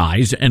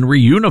galvanize and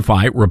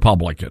reunify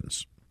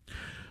Republicans.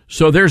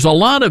 So there's a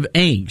lot of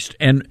angst.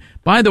 And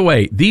by the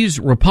way, these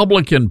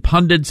Republican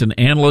pundits and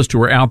analysts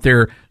who are out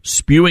there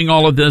spewing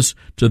all of this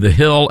to The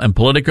Hill and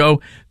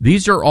Politico,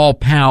 these are all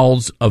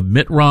pals of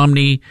Mitt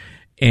Romney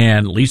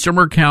and Lisa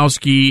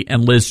Murkowski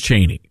and Liz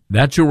Cheney.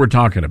 That's who we're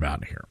talking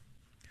about here.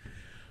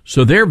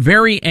 So they're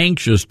very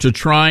anxious to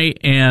try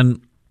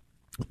and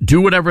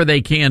do whatever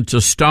they can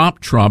to stop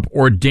Trump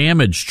or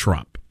damage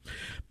Trump.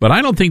 But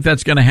I don't think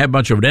that's going to have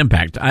much of an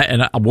impact.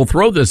 And I will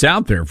throw this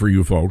out there for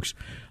you folks.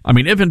 I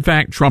mean, if in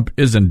fact Trump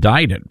is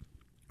indicted,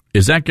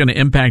 is that going to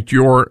impact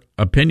your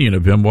opinion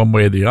of him one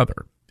way or the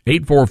other?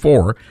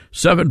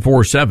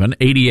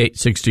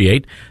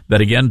 844-747-8868. That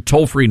again,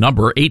 toll-free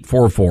number,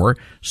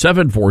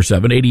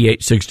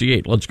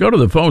 844-747-8868. Let's go to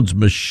the phones.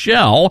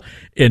 Michelle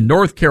in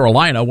North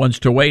Carolina wants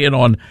to weigh in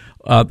on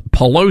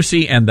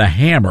Pelosi and the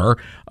hammer.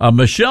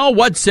 Michelle,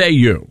 what say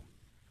you?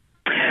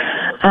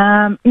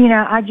 I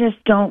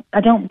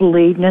don't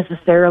believe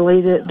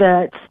necessarily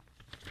that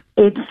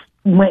it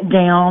went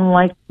down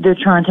like they're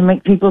trying to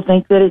make people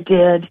think that it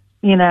did.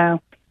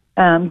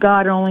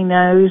 God only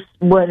knows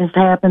what has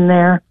happened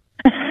there,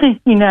 but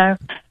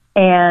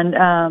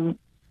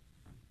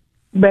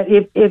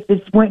if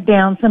it's went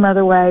down some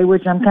other way,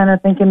 which I'm kind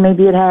of thinking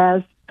maybe it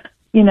has,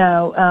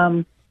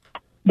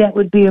 that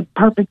would be a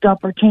perfect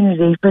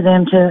opportunity for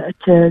them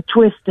to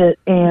twist it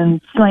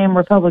and slam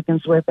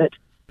Republicans with it,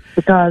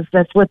 because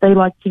that's what they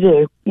like to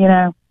do,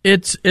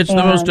 It's the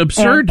most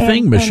absurd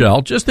thing,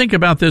 Michelle. Just think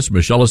about this,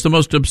 Michelle. It's the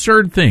most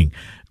absurd thing.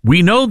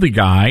 We know the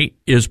guy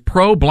is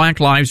pro Black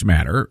Lives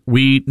Matter.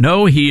 We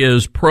know he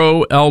is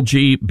pro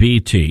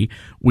LGBT.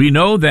 We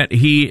know that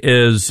he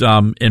is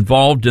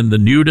involved in the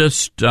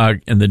nudist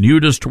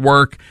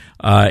work.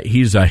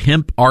 He's a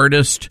hemp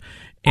artist.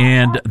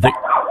 And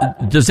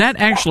does that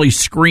actually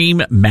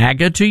scream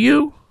MAGA to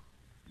you?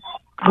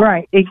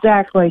 Right,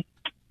 exactly.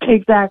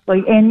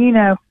 And,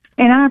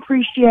 and I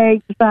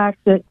appreciate the fact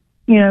that,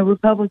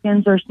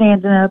 Republicans are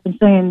standing up and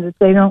saying that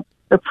they don't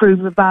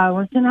approve of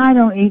violence, and I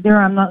don't either.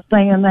 I'm not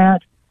saying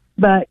that.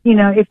 But,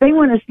 if they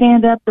want to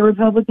stand up, the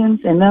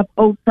Republicans, and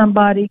uphold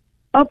somebody,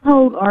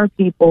 uphold our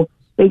people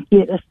that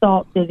get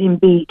assaulted and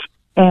beat,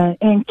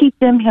 and keep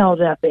them held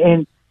up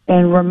and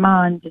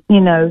remind,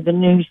 the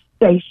news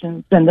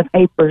stations and the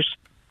papers,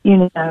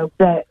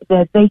 that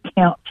they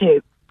count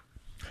too.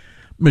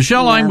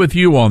 Michelle, yeah. I'm with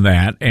you on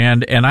that,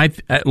 and I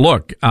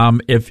look.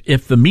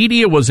 If the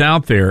media was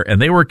out there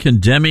and they were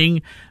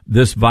condemning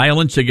this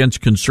violence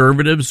against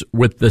conservatives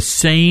with the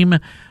same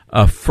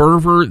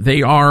fervor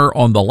they are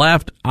on the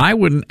left, I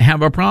wouldn't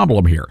have a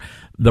problem here.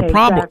 The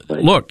problem,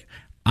 look,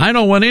 I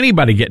don't want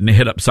anybody getting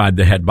hit upside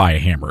the head by a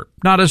hammer.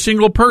 Not a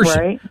single person.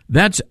 Right.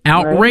 That's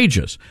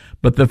outrageous. Right.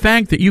 But the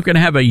fact that you can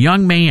have a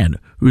young man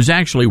who's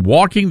actually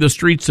walking the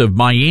streets of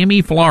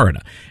Miami,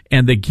 Florida,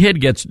 and the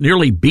kid gets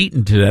nearly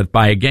beaten to death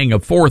by a gang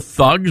of 4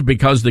 thugs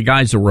because the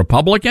guy's a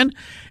Republican,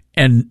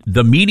 and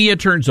the media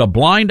turns a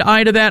blind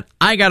eye to that,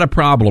 I got a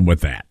problem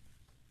with that.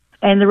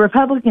 And the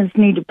Republicans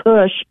need to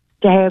push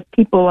to have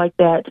people like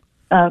that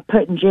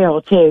put in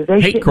jail, too.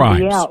 They shouldn't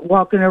be out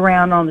walking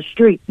around on the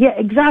street. Yeah,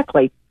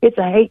 exactly. It's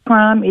a hate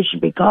crime. It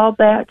should be called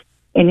that,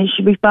 and it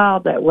should be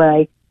filed that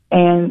way.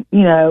 And,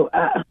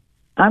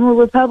 I'm a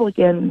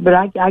Republican, but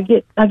I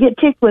get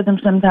ticked with them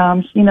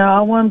sometimes.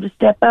 I want them to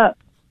step up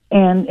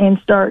and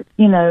start,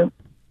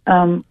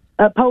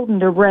 upholding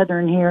their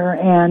brethren here,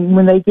 and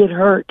when they get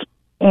hurt,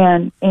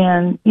 and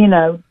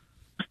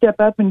step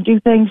up and do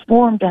things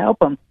for them to help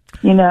them.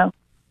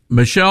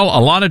 Michelle,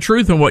 a lot of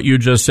truth in what you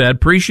just said.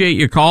 Appreciate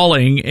you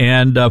calling,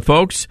 and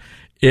folks,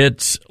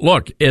 it's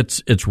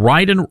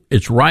right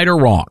or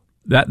wrong.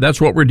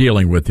 That's what we're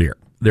dealing with here.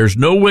 There's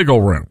no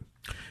wiggle room.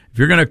 If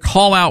you're going to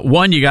call out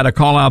one, you got to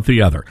call out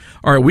the other.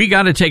 All right, we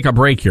got to take a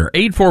break here.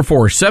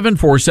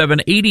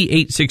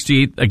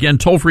 844-747-8868. Again,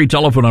 toll-free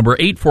telephone number,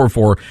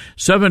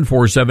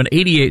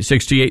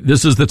 844-747-8868.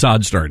 This is the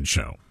Todd Starnes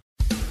Show.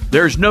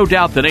 There's no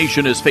doubt the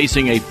nation is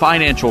facing a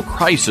financial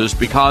crisis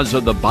because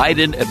of the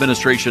Biden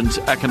administration's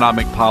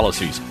economic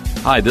policies.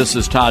 Hi, this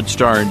is Todd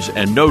Starnes,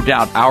 and no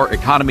doubt our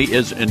economy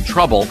is in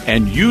trouble,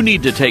 and you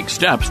need to take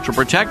steps to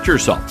protect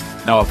yourself.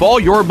 Now, if all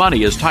your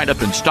money is tied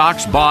up in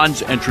stocks,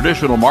 bonds, and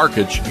traditional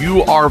markets,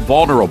 you are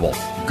vulnerable.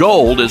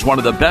 Gold is one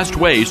of the best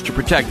ways to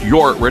protect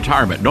your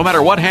retirement. No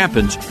matter what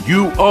happens,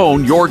 you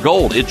own your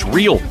gold. It's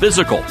real,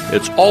 physical.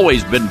 It's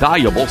always been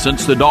valuable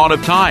since the dawn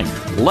of time.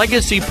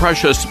 Legacy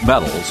Precious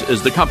Metals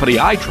is the company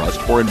I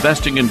trust for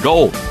investing in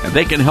gold, and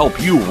they can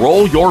help you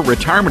roll your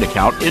retirement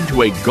account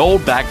into a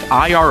gold-backed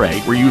IRA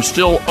where you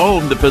still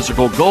own the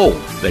physical gold.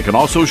 They can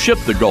also ship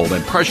the gold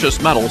and precious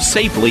metals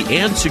safely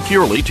and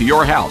securely to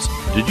your house.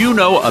 Did you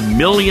know $1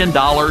 million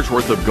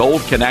worth of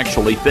gold can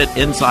actually fit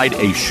inside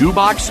a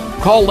shoebox?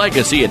 Call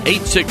Legacy at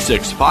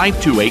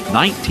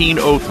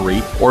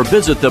 866-528-1903 or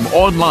visit them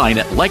online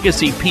at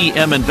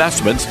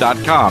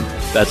legacypminvestments.com.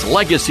 That's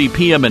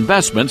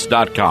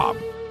legacypminvestments.com.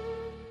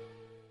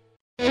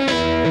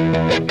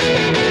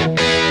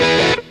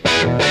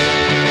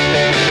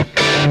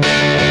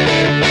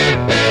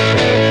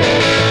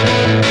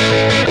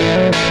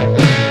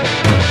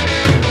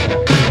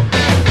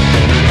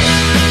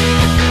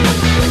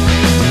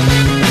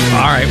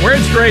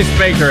 Where's Grace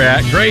Baker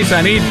at? Grace,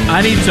 I need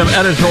some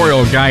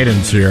editorial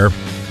guidance here.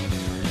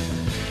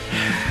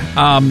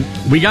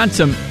 We got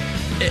some.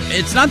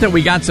 It's not that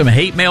we got some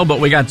hate mail, but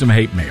we got some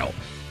hate mail.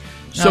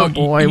 So, oh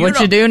boy, what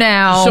you do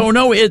now? So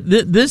no,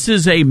 this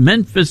is a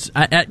Memphis.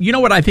 You know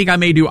what I think I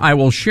may do? I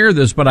will share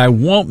this, but I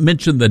won't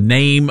mention the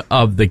name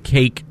of the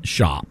cake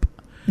shop.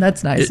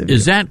 That's nice of you.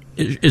 Is that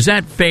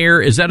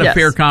fair? Is that a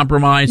fair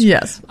compromise?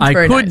 Yes, I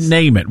could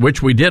name it,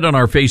 which we did on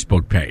our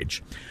Facebook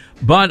page.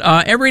 But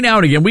every now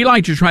and again, we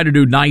like to try to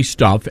do nice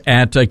stuff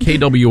at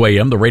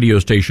KWAM, the radio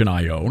station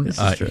I own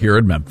here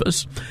in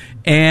Memphis.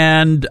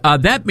 And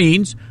that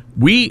means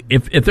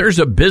if there's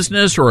a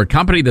business or a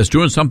company that's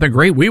doing something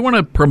great, we want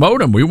to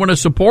promote them. We want to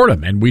support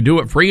them. And we do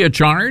it free of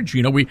charge.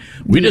 You know, we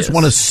just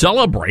want to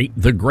celebrate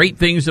the great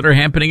things that are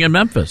happening in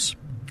Memphis.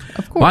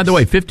 Of course. By the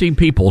way, 15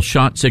 people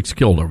shot, 6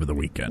 killed over the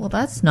weekend. Well,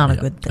 that's not a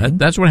good thing.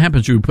 That's what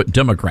happens when you put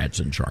Democrats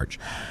in charge.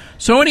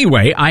 So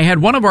anyway, I had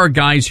one of our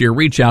guys here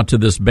reach out to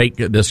this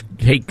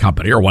cake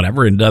company or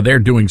whatever, and they're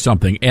doing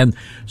something. And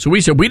so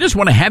we said, we just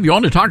want to have you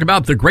on to talk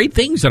about the great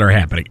things that are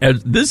happening.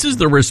 This is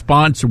the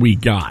response we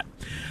got.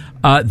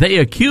 They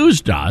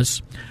accused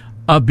us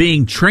of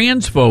being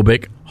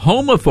transphobic,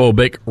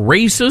 homophobic,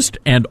 racist,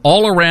 and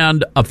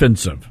all-around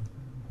offensive.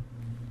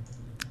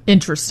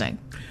 Interesting.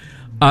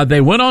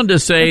 They went on to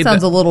say that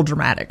sounds a little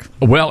dramatic.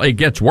 Well, it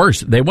gets worse.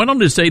 They went on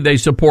to say they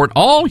support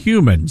all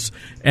humans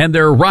and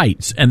their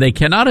rights, and they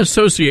cannot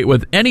associate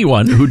with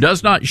anyone who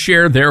does not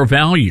share their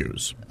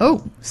values.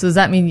 Oh, so does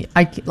that mean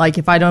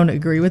if I don't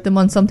agree with them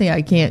on something,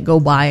 I can't go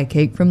buy a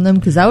cake from them?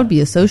 Because that would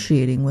be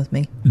associating with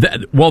me.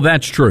 Well,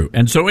 that's true.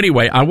 And so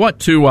anyway, I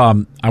want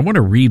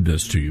to read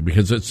this to you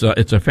because it's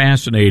a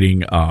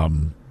fascinating.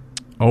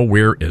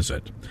 Where is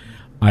it?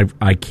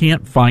 I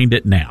can't find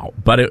it now,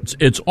 but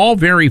it's all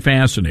very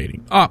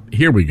fascinating.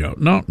 Here we go.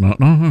 No.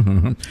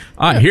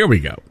 Here we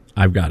go.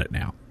 I've got it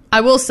now.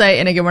 I will say,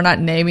 and again, we're not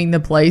naming the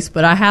place,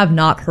 but I have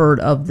not heard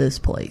of this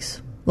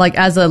place. Like,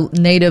 as a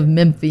native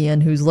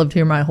Memphian who's lived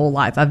here my whole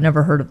life, I've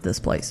never heard of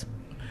this place.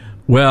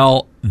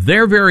 Well,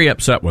 they're very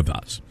upset with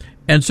us.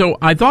 And so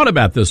I thought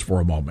about this for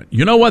a moment.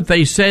 You know what?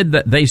 They said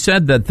that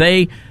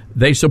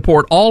they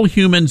support all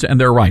humans and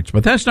their rights,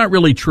 but that's not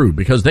really true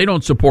because they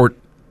don't support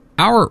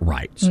our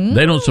rights.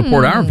 They don't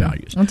support our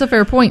values. That's a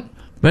fair point.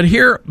 But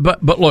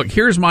look,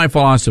 here's my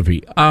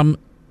philosophy.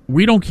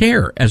 We don't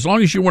care as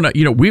long as you want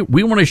to.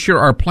 We want to share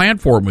our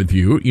platform with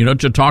you.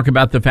 To talk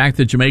about the fact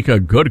that you make a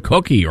good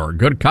cookie or a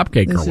good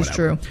cupcake or whatever. This is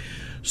true.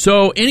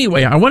 So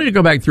anyway, I wanted to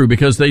go back through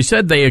because they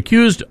said they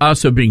accused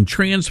us of being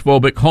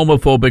transphobic,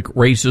 homophobic,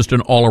 racist,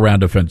 and all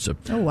around offensive.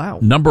 Oh wow!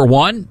 Number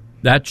one,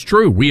 that's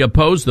true. We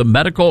oppose the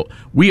medical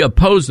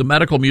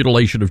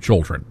mutilation of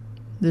children.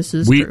 This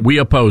is true. We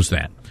oppose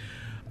that.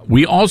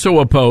 We also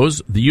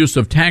oppose the use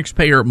of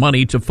taxpayer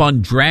money to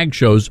fund drag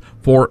shows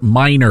for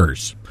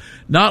minors.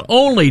 Not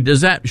only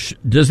does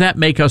that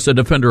make us a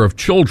defender of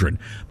children,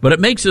 but it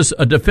makes us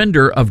a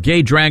defender of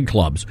gay drag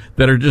clubs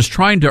that are just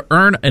trying to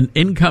earn an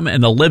income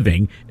and a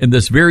living in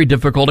this very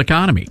difficult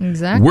economy.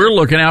 Exactly. We're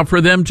looking out for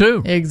them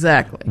too.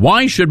 Exactly.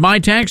 Why should my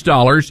tax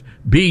dollars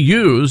be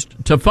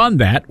used to fund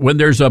that when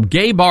there's a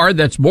gay bar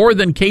that's more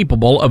than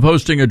capable of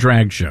hosting a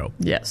drag show?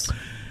 Yes.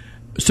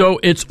 So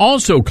it's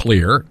also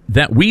clear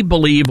that we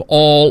believe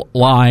all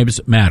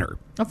lives matter.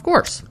 Of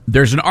course.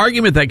 There's an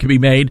argument that can be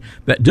made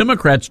that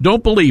Democrats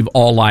don't believe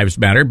all lives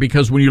matter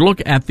because when you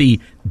look at the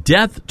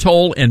death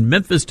toll in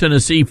Memphis,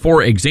 Tennessee,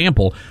 for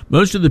example,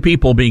 most of the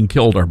people being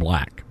killed are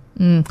black.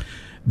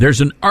 There's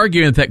an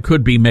argument that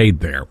could be made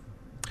there.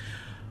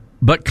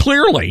 But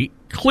clearly,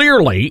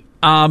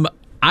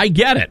 I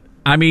get it.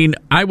 I mean,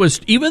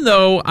 even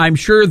though I'm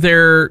sure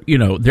they're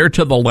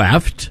to the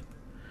left,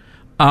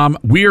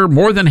 we are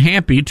more than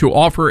happy to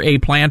offer a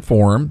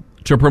platform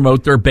to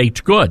promote their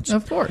baked goods.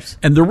 Of course.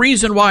 And the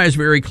reason why is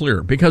very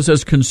clear, because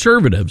as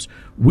conservatives,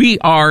 we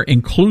are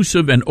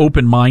inclusive and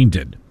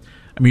open-minded.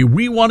 I mean,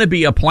 we want to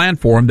be a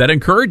platform that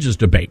encourages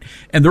debate.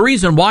 And the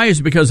reason why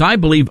is because I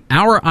believe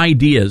our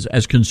ideas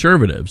as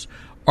conservatives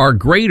are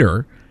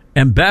greater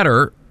and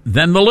better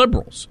than the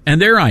liberals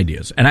and their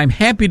ideas. And I'm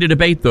happy to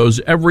debate those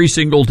every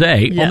single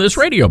day on this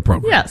radio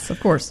program. Yes, of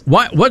course.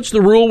 What's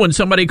the rule when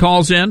somebody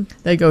calls in?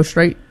 They go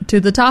straight to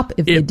the top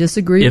if they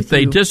disagree with you. If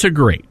they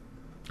disagree.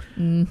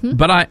 Mm-hmm.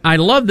 But I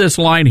love this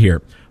line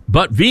here.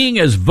 But being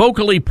as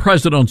vocally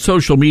present on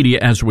social media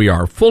as we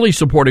are, fully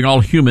supporting all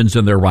humans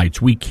and their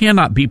rights, we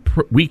cannot be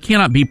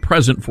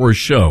present for a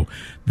show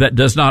that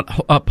does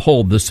not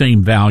uphold the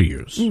same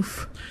values.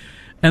 Oof.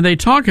 And they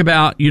talk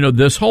about,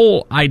 this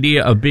whole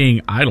idea of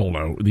being,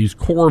 these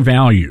core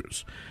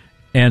values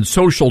and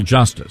social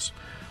justice.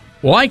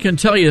 Well, I can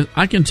tell you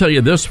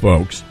this,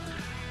 folks.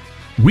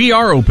 We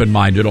are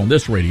open-minded on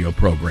this radio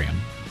program.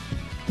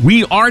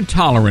 We are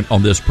tolerant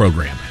on this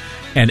program.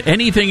 And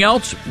anything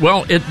else,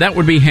 well, that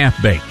would be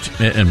half-baked,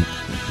 in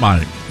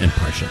my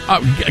impression.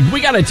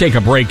 We got to take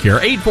a break here.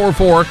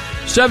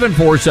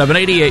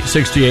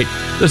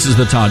 844-747-8868. This is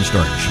the Todd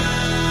Starnes Show.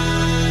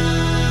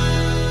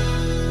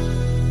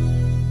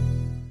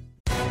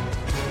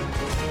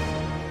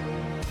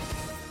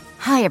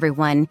 Hi,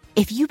 everyone.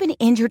 If you've been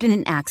injured in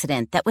an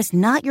accident that was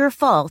not your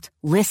fault,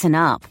 listen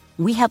up.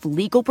 We have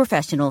legal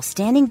professionals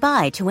standing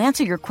by to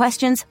answer your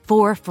questions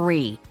for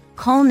free.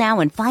 Call now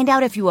and find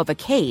out if you have a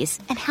case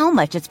and how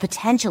much it's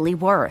potentially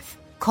worth.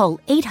 Call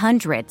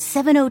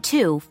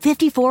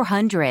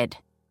 800-702-5400.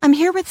 I'm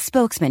here with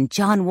spokesman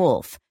John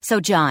Wolf. So,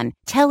 John,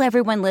 tell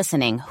everyone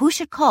listening who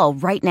should call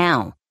right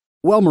now.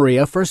 Well,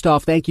 Maria, first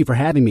off, thank you for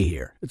having me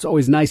here. It's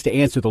always nice to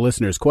answer the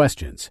listeners'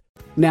 questions.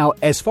 Now,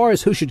 as far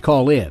as who should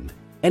call in,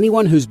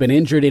 anyone who's been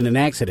injured in an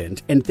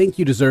accident and think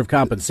you deserve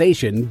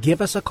compensation,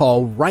 give us a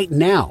call right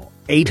now.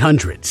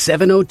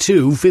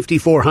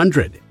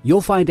 800-702-5400.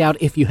 You'll find out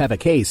if you have a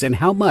case and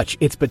how much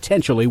it's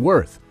potentially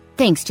worth.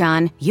 Thanks,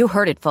 John. You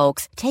heard it,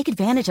 folks. Take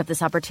advantage of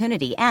this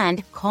opportunity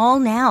and call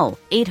now.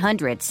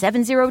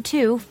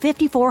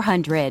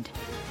 800-702-5400.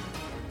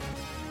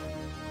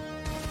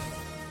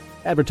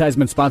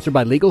 Advertisement sponsored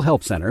by Legal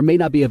Help Center. May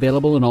not be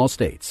available in all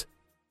states.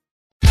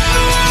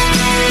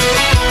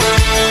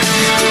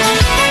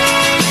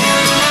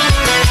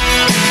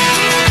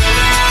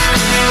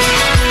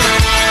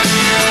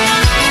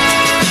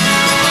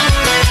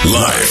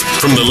 Live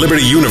from the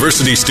Liberty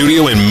University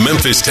studio in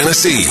Memphis,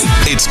 Tennessee,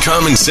 it's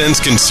Common Sense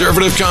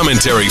Conservative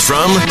Commentary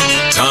from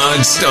Todd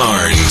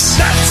Starnes.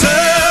 That's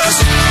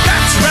us.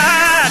 That's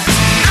right.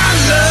 I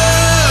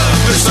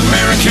love this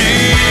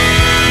American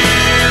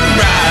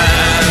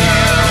ride.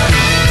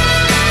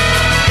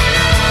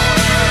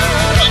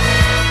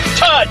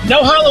 Todd,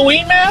 no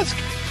Halloween mask?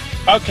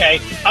 Okay,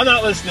 I'm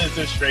not listening to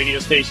this radio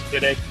station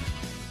today.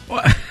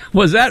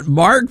 Was that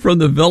Mark from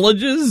the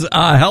Villages?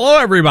 Hello,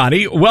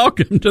 everybody.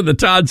 Welcome to the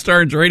Todd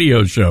Starnes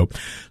Radio Show.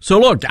 So,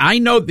 look, I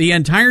know the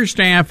entire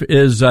staff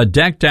is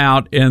decked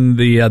out in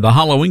the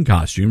Halloween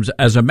costumes.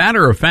 As a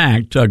matter of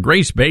fact,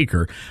 Grace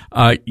Baker,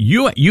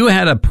 you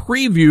had a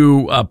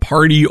preview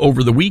party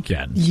over the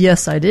weekend.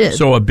 Yes, I did.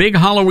 So, a big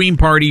Halloween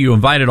party. You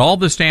invited all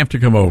the staff to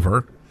come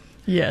over.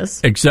 Yes.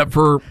 Except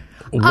for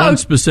one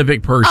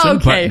specific person.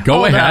 Okay, but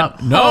go ahead.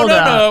 Up, No.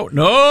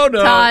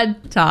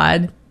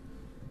 Todd.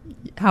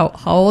 How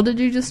old did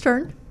you just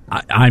turn?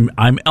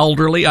 I'm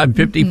elderly. I'm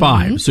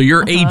 55. Mm-hmm. So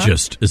you're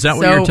ageist. Is that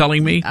what you're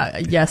telling me?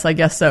 Yes, I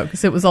guess so,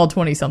 because it was all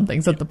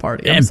 20-somethings at the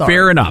party. I'm sorry.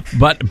 Fair enough.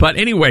 But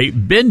anyway,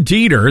 Ben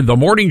Dieter, the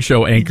morning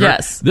show anchor.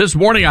 Yes. This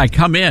morning I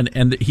come in,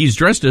 and he's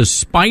dressed as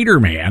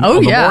Spider-Man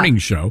on the morning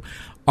show.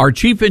 Our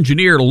chief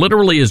engineer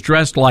literally is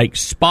dressed like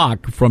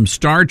Spock from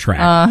Star Trek.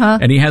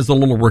 And he has the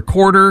little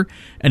recorder,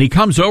 and he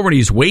comes over and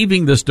he's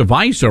waving this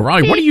device over.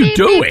 Like, what are you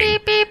doing?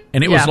 Beep, beep.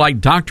 And it was like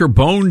Dr.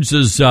 Bones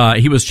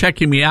he was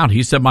checking me out.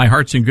 He said, my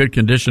heart's in good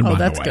condition, by the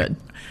way. Oh, that's good.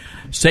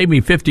 Saved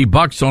me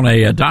 $50 on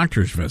a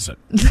doctor's visit.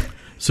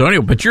 So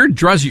anyway, but you're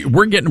dressed.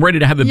 We're getting ready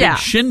to have a big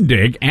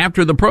shindig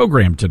after the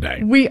program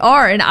today. We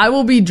are, and I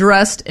will be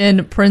dressed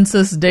in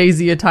Princess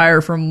Daisy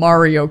attire from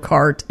Mario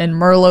Kart, and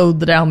Merlo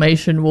the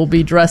Dalmatian will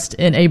be dressed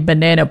in a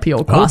banana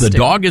peel costume. Oh, the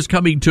dog is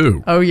coming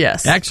too. Oh,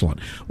 yes. Excellent.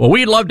 Well,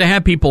 we'd love to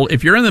have people.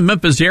 If you're in the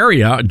Memphis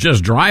area,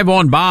 just drive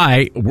on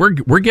by.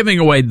 We're giving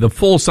away the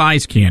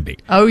full-size candy.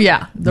 Oh,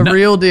 yeah, the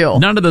real deal.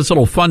 None of this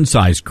little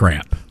fun-size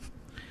crap.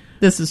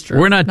 This is true.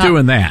 We're not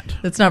doing that.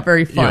 It's not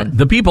very fun.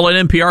 The people at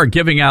NPR are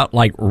giving out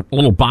like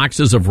little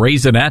boxes of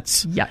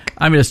Raisinets. Yuck.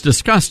 I mean, it's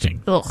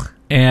disgusting. Ugh.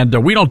 And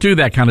we don't do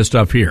that kind of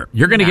stuff here.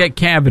 You're going to get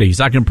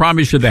cavities. I can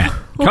promise you that.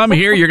 Come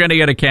here, you're going to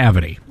get a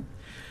cavity.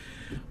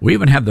 We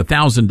even have the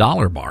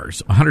 $1,000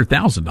 bars,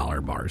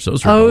 $100,000 bars.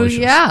 Those are delicious.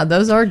 Yeah,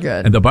 those are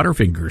good. And the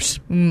Butterfingers.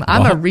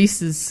 I'm a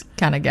Reese's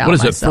kind of gal. What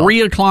is myself. it?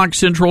 3 o'clock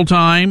Central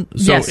Time.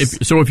 So Yes.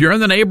 if you're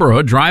in the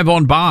neighborhood, drive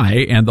on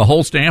by, and the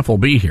whole staff will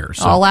be here.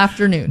 So. All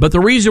afternoon. But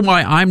the reason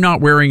why I'm not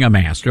wearing a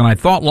mask, and I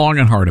thought long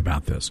and hard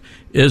about this,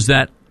 is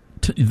that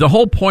the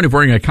whole point of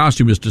wearing a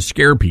costume is to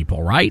scare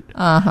people, right?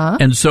 Uh-huh.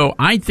 And so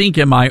I think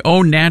in my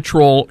own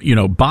natural,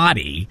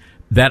 body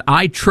that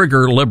I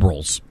trigger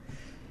liberals.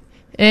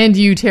 And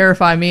you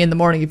terrify me in the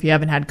morning if you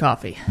haven't had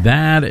coffee.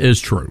 That is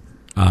true.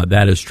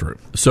 That is true.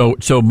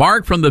 So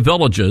Mark from the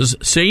Villages,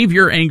 save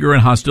your anger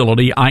and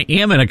hostility. I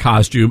am in a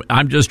costume.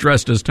 I'm just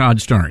dressed as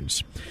Todd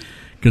Stearns,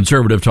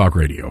 conservative talk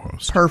radio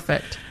host.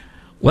 Perfect.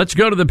 Let's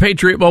go to the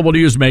Patriot Mobile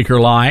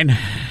Newsmaker line.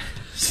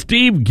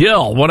 Steve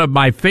Gill, one of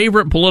my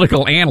favorite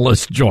political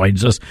analysts,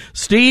 joins us.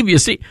 Steve, you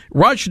see,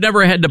 Rush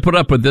never had to put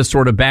up with this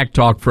sort of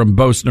backtalk from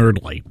Bo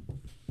Snerdley.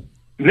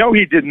 No,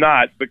 he did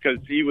not, because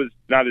he was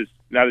not as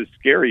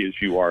scary as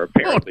you are,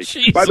 apparently.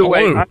 Oh, by the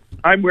way,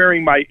 I'm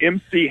wearing my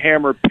MC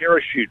Hammer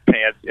parachute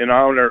pants in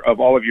honor of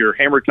all of your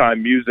Hammer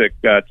Time music,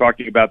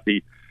 talking about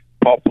the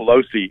Paul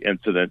Pelosi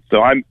incident.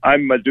 So I'm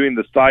doing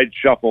the side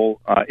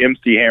shuffle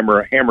MC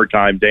Hammer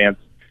Time dance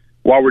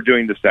while we're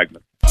doing the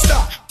segment.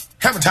 Stop.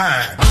 Hammer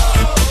Time.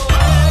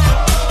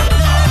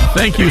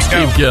 Thank you,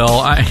 Steve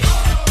Gill.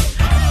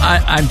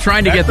 I'm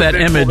trying to get that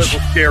image. That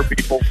will scare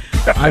people.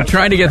 I'm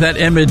trying to get that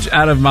image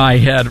out of my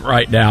head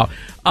right now.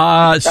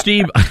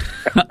 Steve,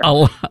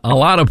 a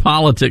lot of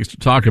politics to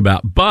talk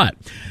about, but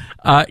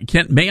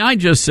may I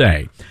just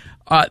say,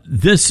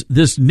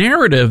 this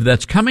narrative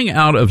that's coming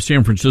out of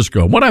San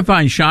Francisco, what I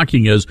find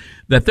shocking is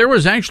that there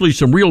was actually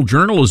some real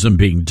journalism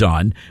being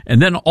done,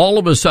 and then all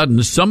of a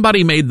sudden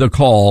somebody made the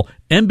call.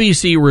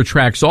 NBC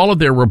retracts all of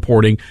their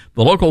reporting.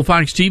 The local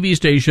Fox TV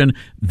station,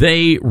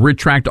 they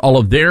retract all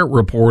of their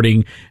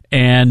reporting,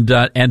 and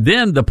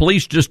then the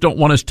police just don't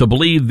want us to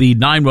believe the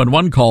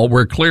 911 call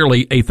where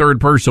clearly a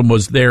third person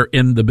was there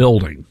in the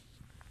building.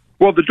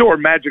 Well, the door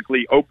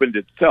magically opened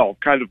itself,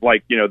 kind of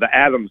like, the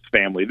Addams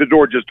family. The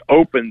door just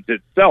opens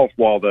itself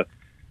while the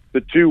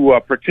two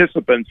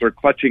participants are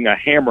clutching a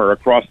hammer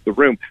across the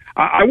room.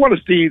 I want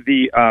to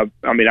see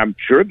I'm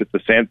sure that the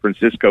San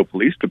Francisco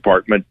Police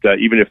Department,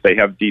 even if they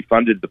have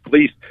defunded the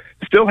police,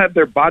 still have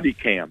their body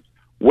cams.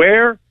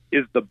 Where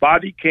is the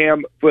body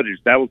cam footage?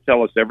 That will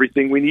tell us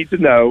everything we need to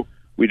know.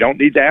 We don't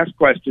need to ask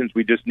questions.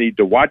 We just need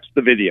to watch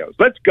the videos.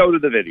 Let's go to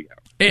the video.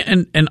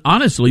 And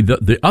honestly,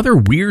 the other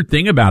weird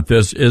thing about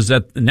this is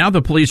that now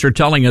the police are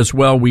telling us,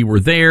 well, we were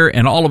there,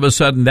 and all of a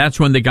sudden that's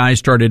when the guy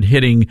started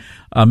hitting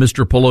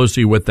Mr.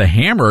 Pelosi with the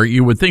hammer.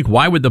 You would think,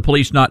 why would the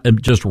police not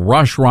just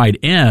rush right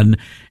in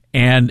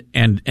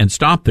and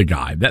stop the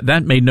guy?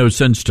 That made no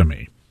sense to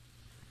me.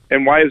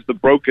 And why is the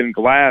broken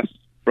glass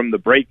from the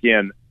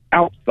break-in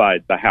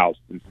outside the house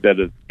instead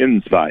of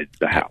inside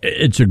the house?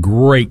 It's a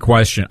great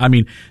question. I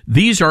mean,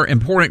 these are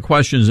important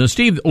questions. And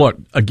Steve, look,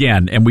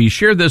 again, and we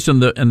shared this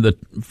in the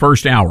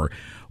first hour.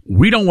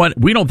 We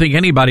don't think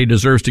anybody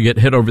deserves to get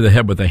hit over the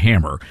head with a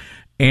hammer.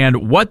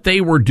 And what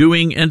they were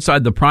doing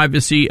inside the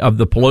privacy of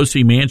the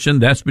Pelosi mansion,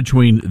 that's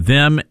between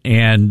them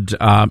and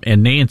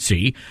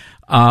Nancy.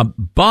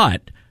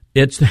 But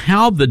it's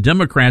how the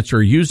Democrats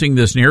are using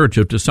this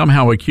narrative to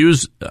somehow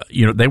accuse,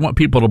 they want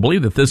people to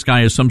believe that this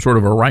guy is some sort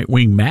of a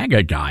right-wing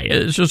MAGA guy.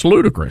 It's just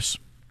ludicrous.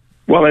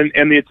 Well,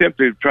 and the attempt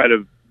to try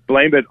to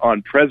blame it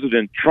on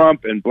President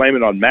Trump and blame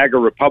it on MAGA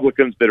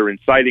Republicans that are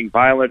inciting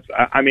violence.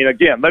 I mean,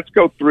 again, let's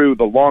go through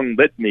the long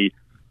litany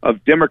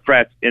of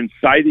Democrats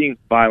inciting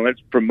violence,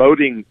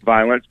 promoting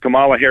violence,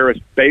 Kamala Harris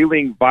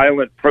bailing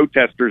violent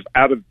protesters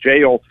out of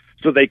jail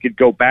so they could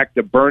go back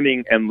to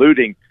burning and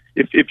looting.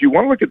 If you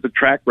want to look at the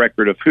track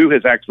record of who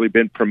has actually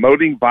been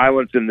promoting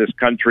violence in this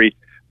country,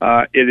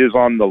 it is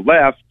on the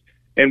left.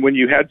 And when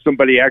you had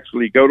somebody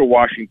actually go to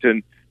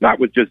Washington, not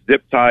with just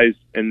zip ties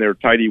and their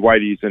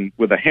tighty-whities and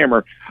with a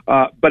hammer,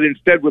 but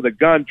instead with a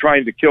gun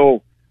trying to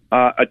kill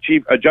a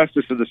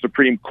justice of the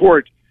Supreme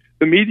Court,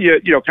 the media,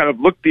 kind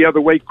of looked the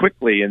other way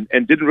quickly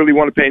and didn't really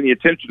want to pay any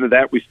attention to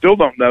that. We still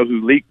don't know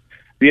who leaked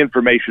the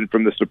information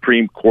from the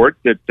Supreme Court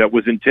that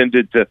was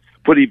intended to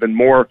put even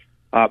more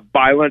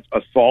violent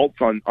assaults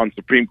on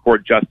Supreme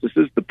Court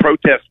justices, the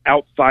protests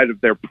outside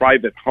of their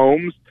private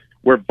homes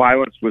where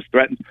violence was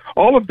threatened.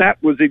 All of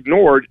that was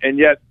ignored, and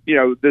yet,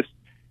 this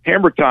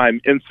Hammer Time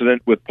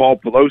incident with Paul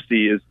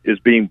Pelosi is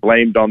being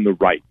blamed on the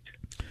right.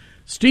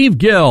 Steve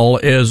Gill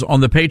is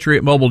on the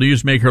Patriot Mobile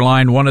Newsmaker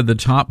line, one of the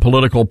top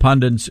political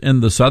pundits in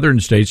the southern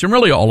states and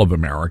really all of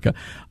America.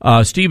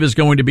 Steve is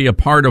going to be a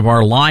part of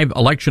our live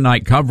election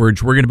night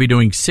coverage. We're going to be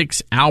doing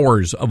 6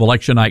 hours of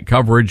election night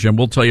coverage, and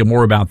we'll tell you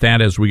more about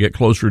that as we get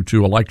closer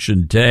to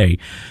Election Day.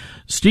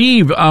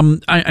 Steve,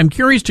 I'm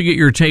curious to get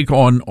your take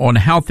on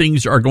how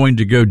things are going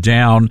to go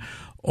down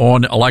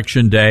on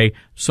Election Day.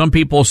 Some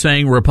people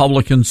saying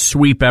Republicans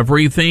sweep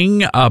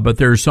everything, but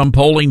there's some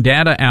polling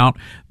data out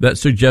that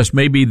suggests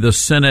maybe the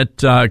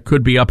Senate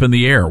could be up in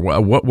the air.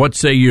 What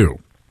say you?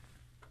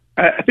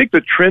 I think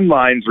the trend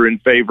lines are in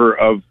favor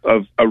of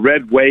a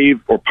red wave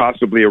or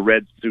possibly a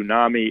red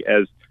tsunami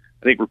as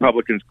I think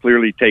Republicans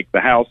clearly take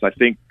the House. I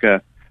think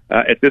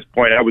at this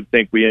point, I would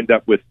think we end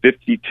up with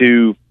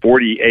 52-48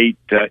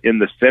 in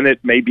the Senate,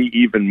 maybe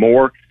even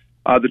more.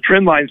 The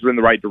trend lines are in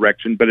the right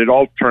direction, but it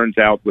all turns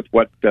out with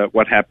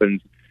what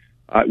happens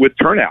with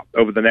turnout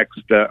over the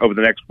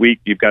next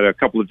week. You've got a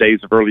couple of days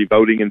of early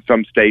voting in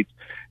some states,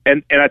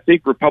 and I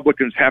think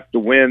Republicans have to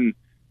win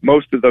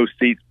most of those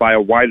seats by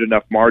a wide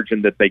enough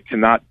margin that they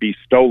cannot be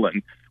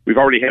stolen. We've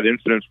already had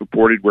incidents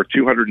reported where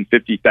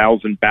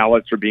 250,000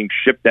 ballots are being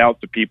shipped out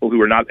to people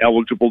who are not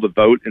eligible to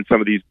vote in some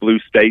of these blue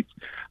states.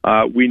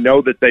 We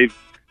know that they've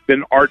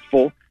been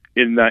artful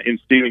in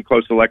stealing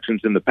close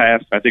elections in the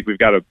past. I think we've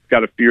got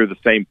to fear the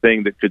same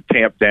thing that could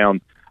tamp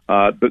down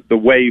the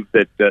wave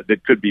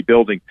that could be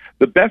building.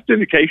 The best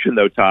indication,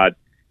 though, Todd,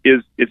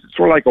 is it's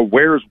sort of like a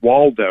Where's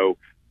Waldo.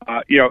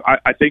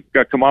 I think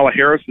Kamala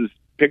Harris's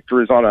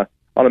picture is on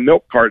a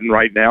milk carton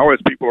right now, as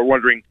people are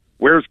wondering,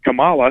 where's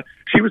Kamala?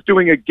 She was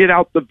doing a Get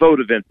Out the Vote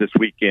event this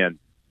weekend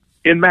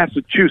in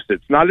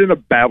Massachusetts, not in a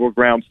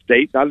battleground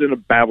state, not in a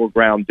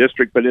battleground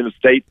district, but in a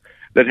state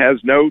that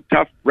has no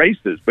tough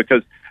races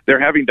because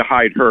they're having to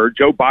hide her.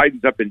 Joe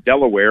Biden's up in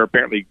Delaware,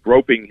 apparently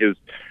groping his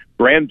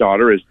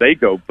granddaughter as they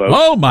go vote.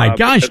 Oh, my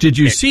gosh. Did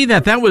you see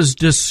that? That was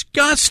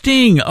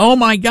disgusting. Oh,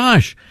 my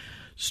gosh.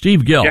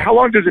 Steve Gill. Yeah, how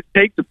long does it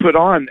take to put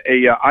on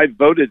a I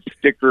voted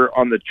sticker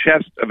on the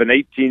chest of an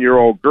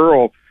 18-year-old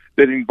girl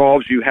that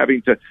involves you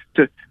having to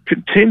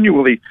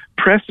continually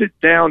press it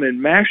down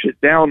and mash it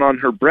down on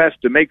her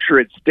breast to make sure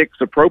it sticks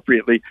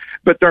appropriately?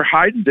 But they're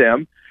hiding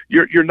them.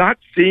 You're not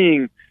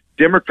seeing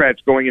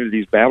Democrats going into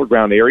these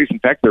battleground areas. In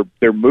fact,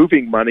 they're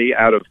moving money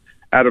out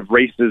of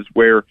races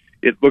where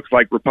it looks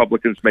like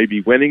Republicans may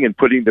be winning and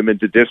putting them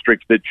into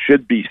districts that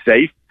should be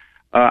safe.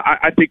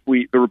 I think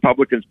the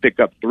Republicans pick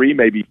up 3,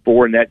 maybe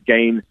 4 net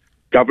gain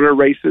governor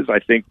races. I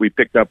think we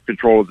picked up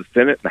control of the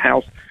Senate and the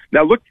House.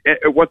 Now look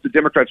at what the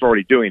Democrats are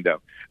already doing,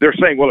 though. They're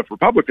saying, well, if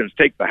Republicans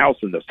take the House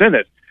and the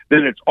Senate, then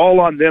it's all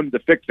on them to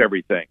fix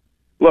everything.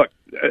 Look,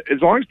 as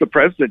long as the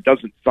president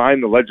doesn't sign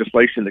the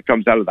legislation that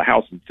comes out of the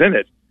House and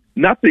Senate,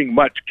 nothing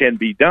much can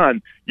be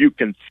done. You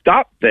can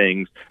stop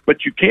things,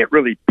 but you can't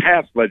really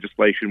pass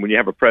legislation when you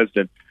have a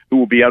president who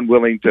will be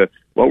unwilling to,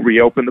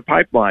 reopen the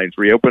pipelines,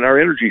 reopen our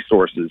energy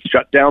sources,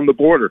 shut down the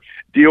border,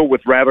 deal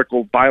with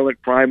radical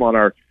violent crime on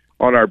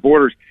our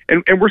borders.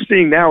 And we're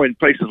seeing now in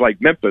places like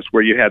Memphis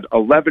where you had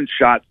 11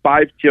 shot,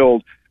 5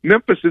 killed.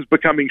 Memphis is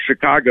becoming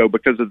Chicago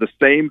because of the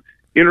same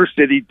inner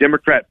city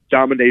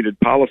Democrat-dominated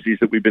policies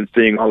that we've been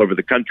seeing all over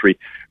the country.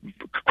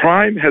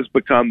 Crime has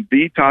become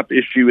the top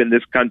issue in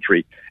this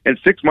country. And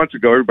 6 months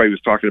ago, everybody was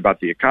talking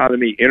about the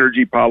economy,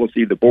 energy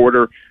policy, the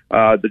border.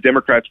 The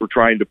Democrats were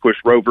trying to push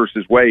Roe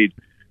versus Wade.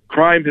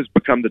 Crime has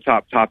become the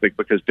top topic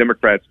because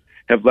Democrats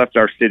have left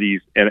our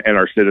cities and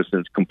our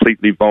citizens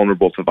completely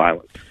vulnerable to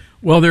violence.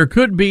 Well, there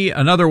could be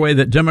another way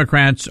that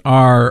Democrats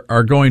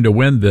are going to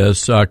win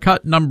this.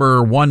 Cut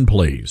number 1,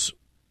 please.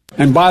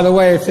 And by the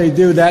way, if they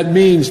do, that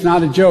means,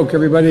 not a joke,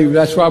 everybody,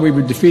 that's why we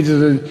were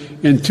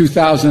defeated in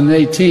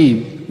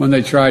 2018 when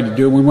they tried to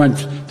do it. We went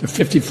to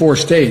 54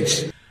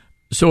 states.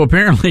 So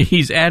apparently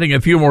he's adding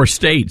a few more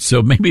states,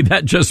 so maybe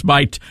that just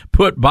might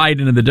put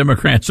Biden and the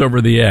Democrats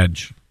over the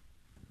edge.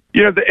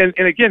 You know,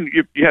 and again,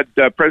 you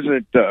had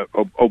President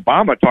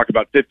Obama talk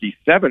about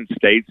 57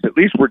 states. At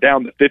least we're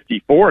down to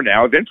 54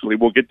 now. Eventually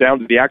we'll get down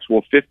to the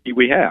actual 50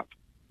 we have.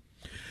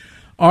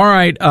 All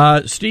right,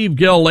 Steve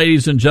Gill,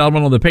 ladies and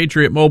gentlemen, on the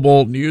Patriot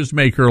Mobile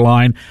Newsmaker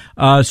line.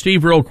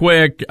 Steve, real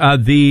quick,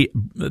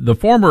 the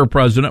former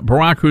president,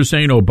 Barack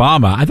Hussein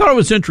Obama, I thought it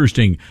was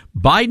interesting.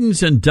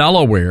 Biden's in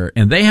Delaware,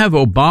 and they have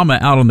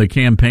Obama out on the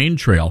campaign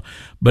trail.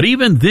 But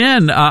even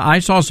then, I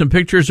saw some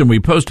pictures, and we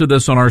posted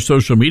this on our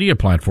social media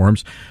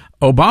platforms.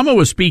 Obama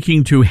was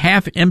speaking to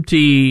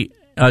half-empty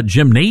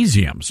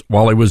gymnasiums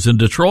while he was in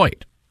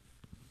Detroit.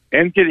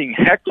 And getting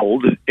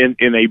heckled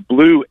in a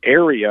blue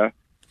area.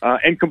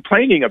 And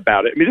complaining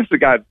about it. I mean, this is a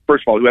guy,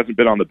 first of all, who hasn't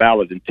been on the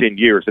ballot in 10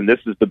 years, and this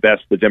is the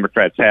best the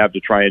Democrats have to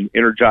try and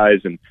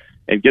energize and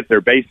get their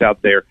base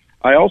out there.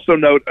 I also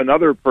note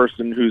another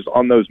person who's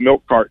on those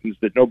milk cartons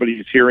that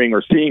nobody's hearing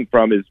or seeing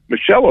from is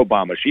Michelle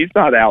Obama. She's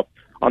not out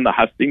on the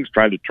hustings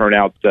trying to turn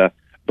out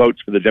votes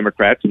for the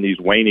Democrats in these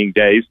waning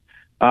days.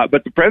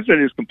 But the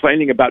president is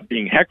complaining about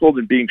being heckled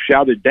and being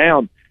shouted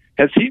down.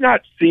 Has he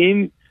not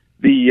seen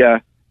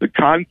the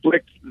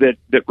conflict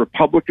that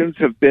Republicans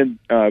have been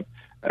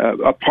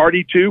a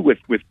party to with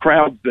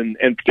crowds and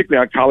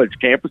particularly on college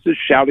campuses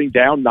shouting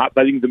down, not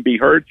letting them be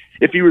heard?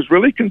 If he was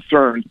really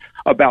concerned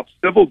about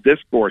civil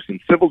discourse and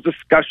civil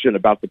discussion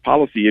about the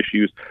policy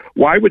issues,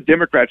 why would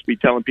Democrats be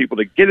telling people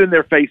to get in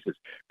their faces,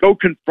 go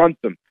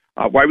confront them?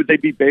 Why would they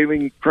be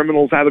bailing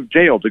criminals out of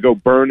jail to go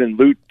burn and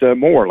loot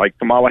more like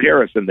Kamala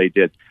Harris and they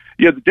did?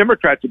 You know, the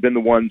Democrats have been the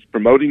ones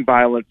promoting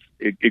violence,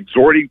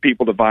 exhorting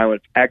people to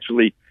violence,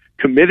 actually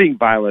committing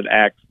violent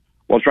acts,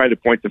 while trying to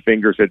point the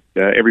fingers at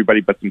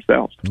everybody but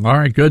themselves. All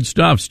right, good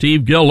stuff.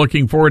 Steve Gill,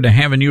 looking forward to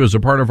having you as a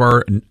part of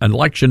our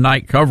election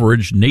night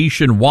coverage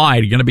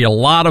nationwide. Going to be a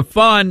lot of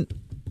fun.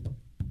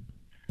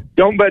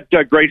 Don't let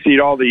Grace eat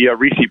all the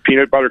Reese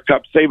peanut butter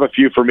cups. Save a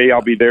few for me.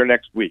 I'll be there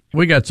next week.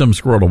 We got some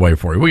squirreled away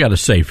for you. We got a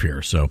safe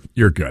here, so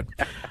you're good.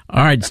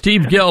 All right,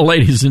 Steve Gill,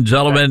 ladies and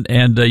gentlemen,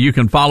 and you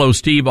can follow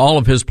Steve. All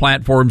of his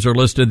platforms are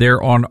listed there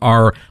on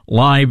our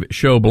live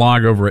show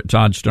blog over at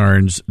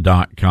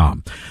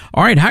ToddStarnes.com.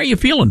 All right, how are you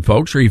feeling,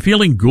 folks? Are you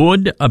feeling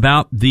good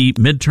about the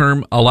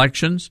midterm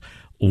elections?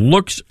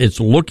 It's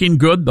looking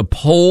good. The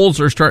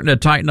polls are starting to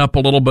tighten up a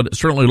little, but it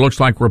certainly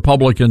looks like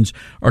Republicans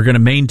are going to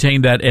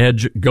maintain that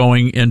edge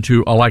going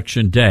into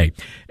Election Day.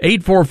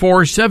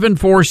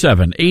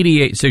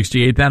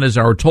 844-747-8868. That is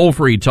our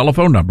toll-free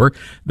telephone number.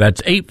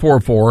 That's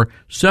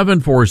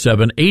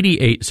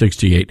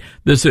 844-747-8868.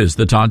 This is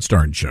the Todd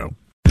Starnes Show.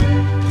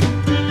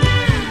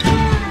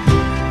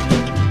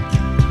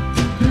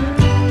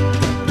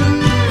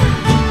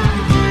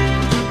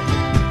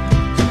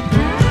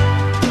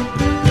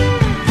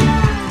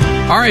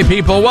 All right,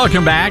 people,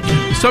 welcome back.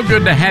 So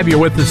good to have you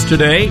with us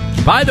today.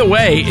 By the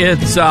way,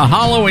 it's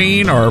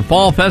Halloween or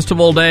Fall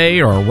Festival Day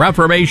or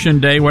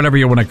Reformation Day, whatever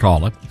you want to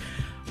call it.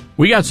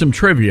 We got some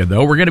trivia,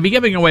 though. We're going to be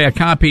giving away a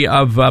copy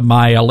of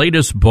my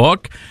latest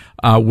book,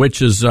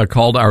 which is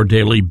called Our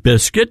Daily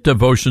Biscuit,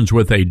 Devotions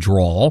with a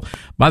Drawl.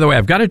 By the way,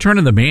 I've got to turn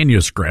in the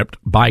manuscript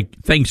by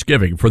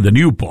Thanksgiving for the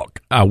new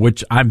book,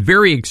 which I'm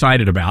very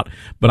excited about,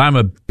 but I'm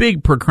a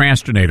big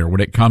procrastinator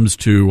when it comes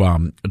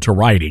to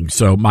writing,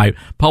 so my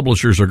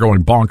publishers are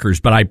going bonkers,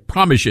 but I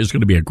promise you it's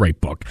going to be a great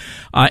book.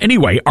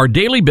 Anyway, Our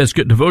Daily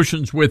Biscuit,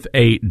 Devotions with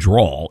a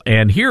Drawl,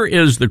 and here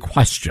is the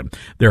question.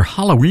 They're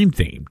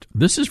Halloween-themed.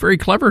 This is very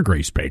clever,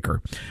 Grace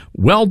Baker.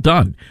 Well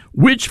done.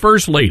 Which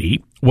First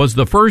Lady was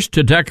the first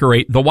to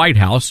decorate the White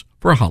House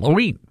for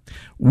Halloween?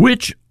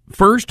 Which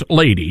First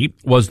Lady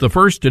was the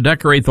first to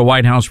decorate the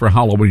White House for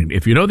Halloween?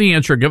 If you know the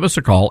answer, give us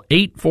a call,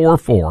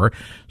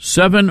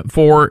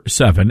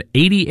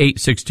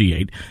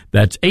 844-747-8868.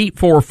 That's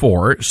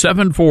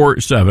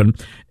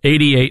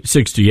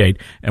 844-747-8868.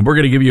 And we're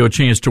going to give you a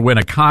chance to win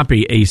a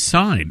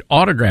signed,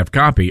 autographed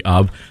copy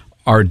of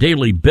Our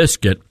Daily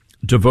Biscuit,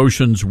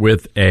 Devotions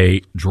with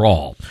a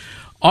Drawl.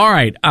 All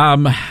right, I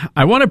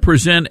want to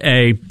present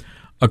a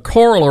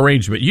choral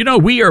arrangement. You know,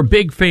 we are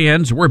big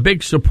fans. We're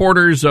big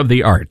supporters of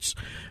the arts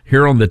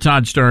here on the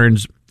Todd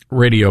Starnes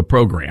radio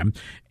program.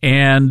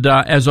 And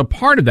as a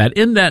part of that,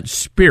 in that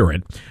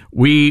spirit,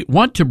 we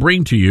want to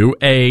bring to you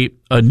a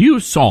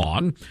new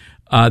song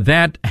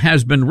that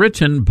has been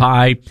written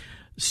by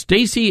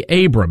Stacey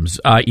Abrams.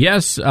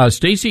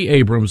 Stacey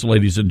Abrams,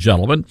 ladies and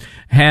gentlemen,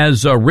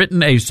 has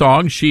written a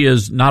song. She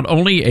is not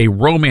only a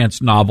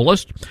romance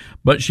novelist,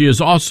 but she is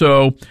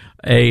also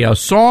a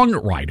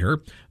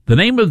songwriter. The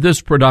name of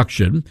this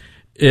production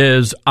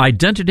is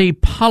Identity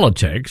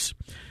Politics.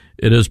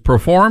 It is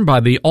performed by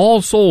the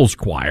All Souls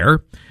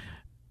Choir.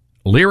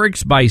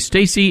 Lyrics by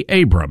Stacey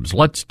Abrams.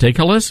 Let's take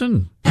a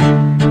listen.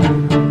 Somewhat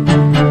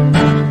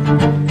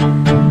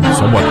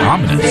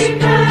ominous.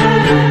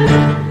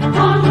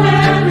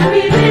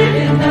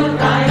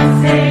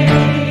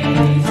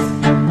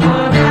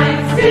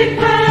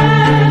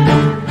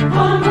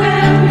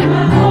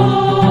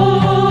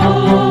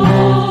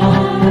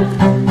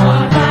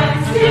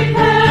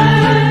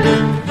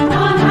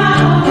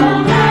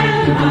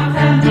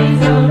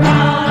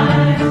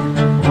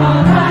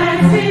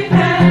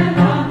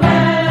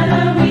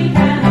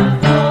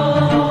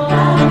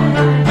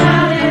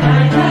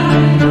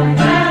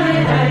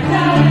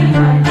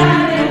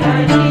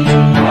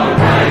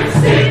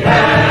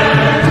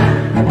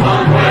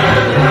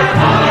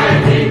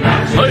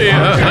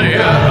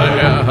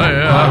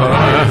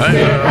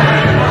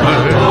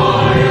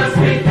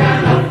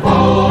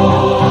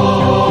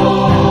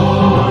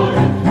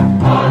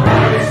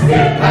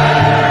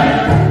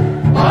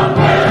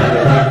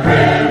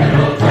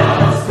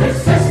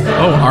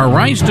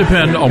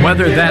 Depend on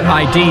whether that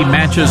ID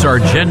matches our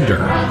gender.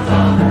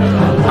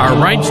 Our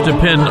rights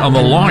depend on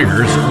the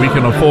lawyers we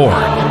can afford.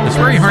 It's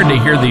very hard to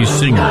hear these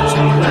singers.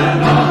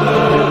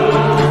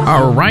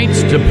 Our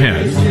rights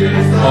depend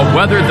on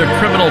whether the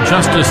criminal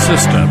justice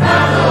system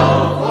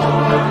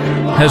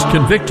has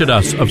convicted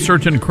us of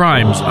certain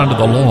crimes under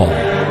the law.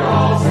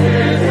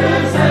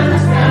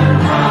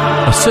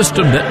 A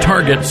system that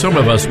targets some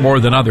of us more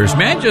than others.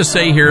 May I just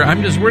say here,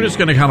 we're just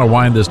going to kind of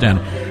wind this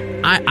down.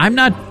 I'm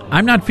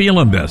not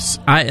feeling this.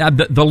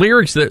 The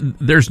lyrics,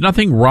 there's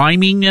nothing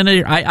rhyming in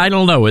it. I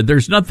don't know.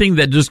 There's nothing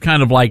that just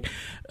kind of like,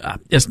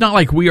 it's not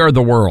like We Are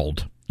the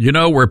World, you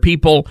know, where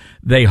people,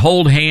 they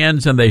hold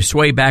hands and they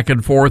sway back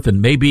and forth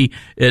and maybe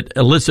it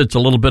elicits a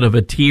little bit of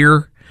a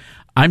tear.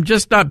 I'm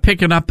just not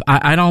picking up.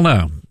 I don't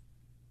know.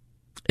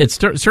 It's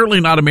certainly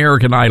not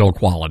American Idol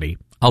quality.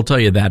 I'll tell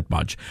you that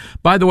much.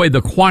 By the way,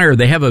 the choir,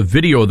 they have a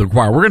video of the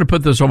choir. We're going to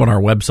put this on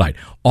our website.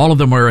 All of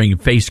them wearing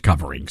face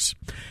coverings.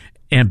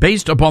 And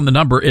based upon the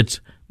number,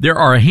 there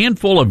are a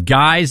handful of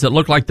guys that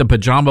look like the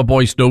Pajama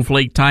Boy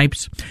snowflake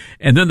types,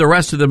 and then the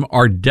rest of them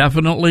are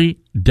definitely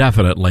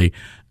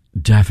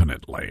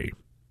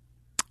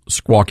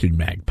squawking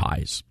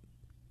magpies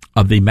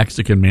of the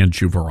Mexican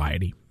Manchu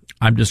variety.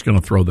 I'm just going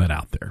to throw that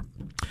out there.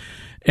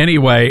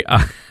 Anyway,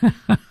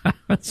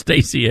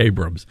 Stacey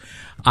Abrams.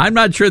 I'm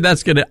not sure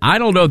that's going to. I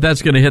don't know if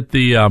that's going to hit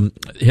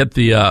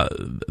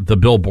the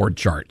Billboard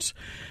charts.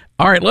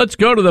 All right, let's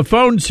go to the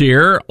phones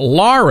here.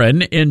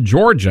 Lauren in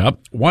Georgia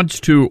wants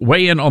to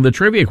weigh in on the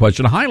trivia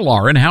question. Hi,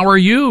 Lauren. How are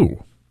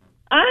you?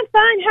 I'm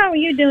fine. How are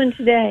you doing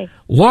today?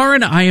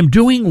 Lauren, I am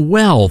doing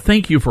well.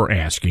 Thank you for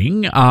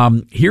asking.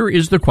 Here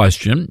is the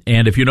question,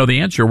 and if you know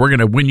the answer, we're going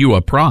to win you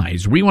a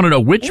prize. We want to know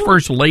which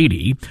first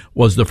lady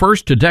was the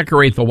first to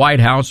decorate the White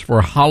House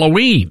for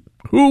Halloween.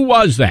 Who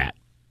was that?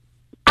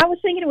 I was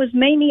thinking it was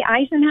Mamie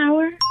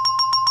Eisenhower.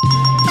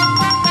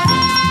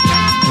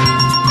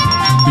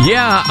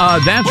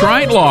 Yeah, that's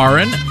right,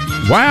 Lauren.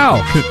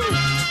 Wow.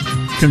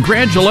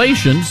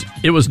 Congratulations.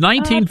 It was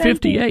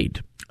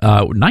 1958.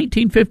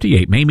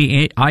 1958,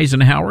 Mamie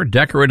Eisenhower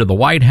decorated the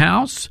White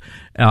House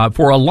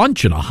for a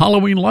luncheon, a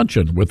Halloween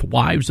luncheon with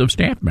wives of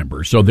staff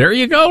members. So there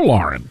you go,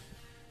 Lauren.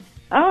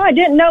 Oh, I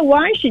didn't know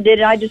why she did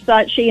it. I just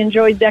thought she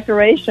enjoyed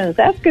decorations.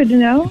 That's good to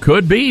know.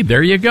 Could be.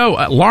 There you go.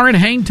 Lauren,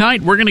 hang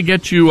tight. We're going to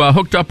get you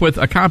hooked up with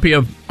a copy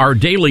of our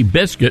daily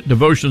biscuit,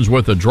 Devotions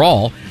with a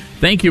Drawl.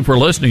 Thank you for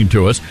listening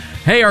to us.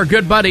 Hey, our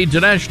good buddy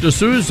Dinesh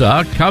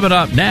D'Souza coming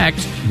up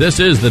next. This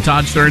is the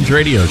Todd Stearns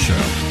Radio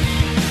Show.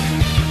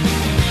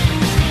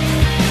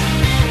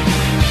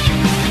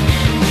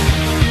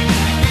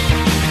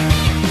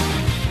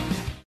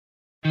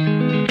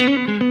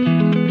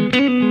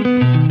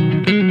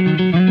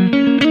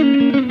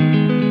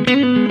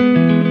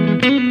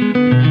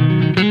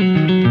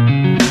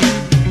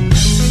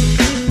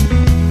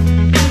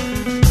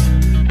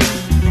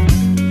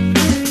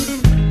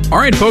 All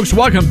right, folks,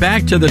 welcome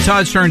back to the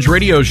Todd Stearns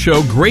Radio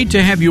Show. Great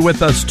to have you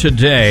with us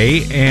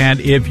today. And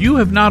if you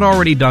have not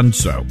already done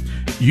so,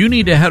 you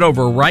need to head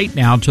over right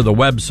now to the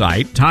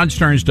website,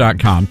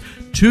 toddstearns.com.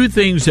 Two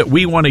things that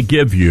we want to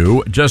give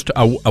you, just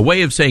a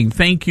way of saying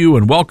thank you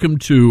and welcome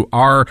to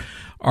our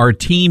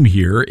team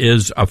here,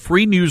 is a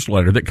free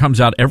newsletter that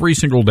comes out every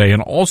single day,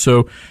 and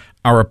also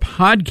our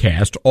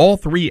podcast, all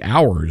 3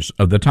 hours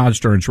of the Todd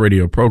Stearns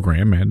radio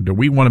program. And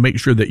we want to make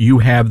sure that you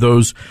have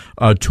those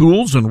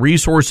tools and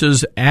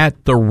resources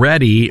at the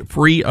ready,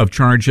 free of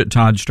charge at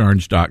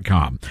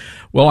toddstearns.com.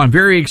 Well, I'm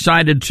very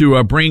excited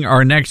to bring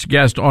our next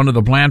guest onto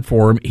the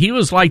platform. He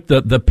was like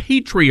the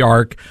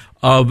patriarch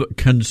of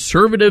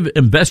conservative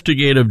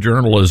investigative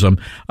journalism.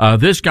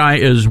 This guy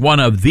is one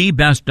of the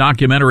best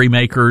documentary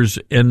makers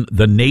in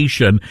the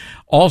nation.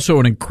 Also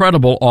an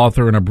incredible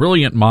author and a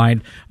brilliant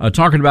mind.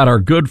 Talking about our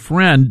good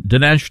friend,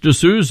 Dinesh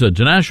D'Souza.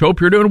 Dinesh,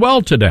 hope you're doing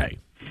well today.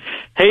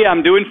 Hey,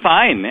 I'm doing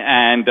fine,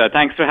 and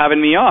thanks for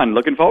having me on.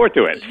 Looking forward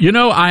to it. You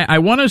know, I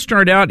want to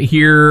start out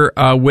here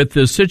with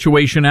this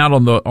situation out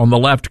on the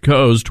left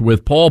coast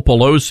with Paul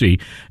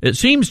Pelosi. It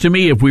seems to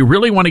me if we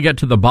really want to get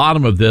to the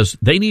bottom of this,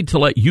 they need to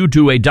let you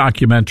do a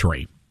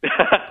documentary.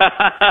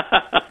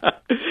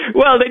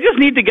 Well, they just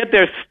need to get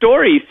their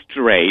story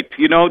straight.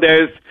 You know,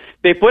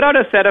 they put out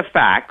a set of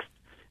facts,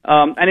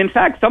 and in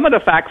fact, some of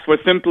the facts were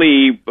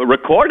simply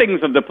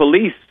recordings of the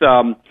police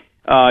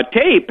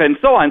tape and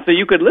so on, so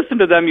you could listen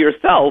to them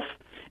yourself,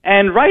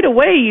 and right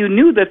away you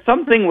knew that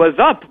something was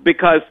up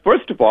because,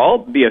 first of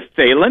all, the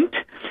assailant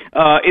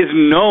is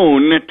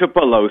known to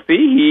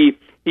Pelosi.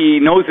 He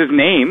knows his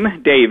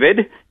name,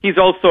 David. He's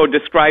also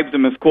describes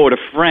him as, quote, a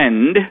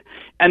friend.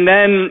 And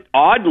then,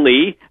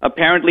 oddly,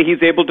 apparently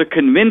he's able to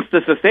convince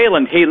this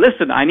assailant, hey,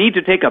 listen, I need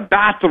to take a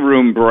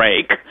bathroom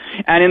break.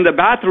 And in the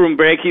bathroom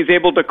break, he's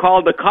able to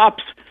call the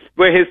cops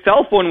where his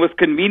cell phone was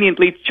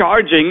conveniently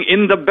charging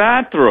in the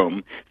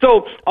bathroom.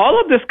 So all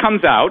of this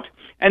comes out,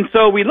 and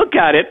so we look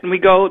at it and we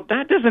go,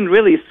 that doesn't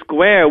really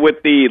square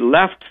with the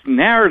left's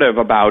narrative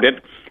about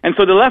it. And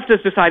so the left has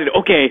decided,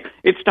 okay,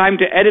 it's time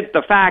to edit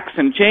the facts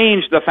and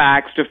change the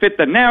facts to fit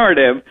the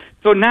narrative.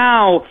 So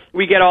now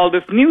we get all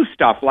this new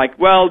stuff like,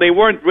 well, they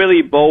weren't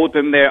really both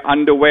in their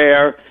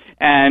underwear,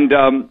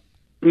 and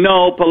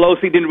no,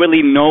 Pelosi didn't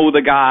really know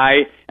the guy,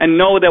 and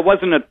no, there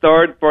wasn't a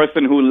third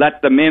person who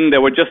let them in. There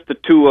were just the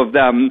two of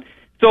them.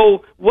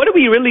 So what do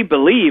we really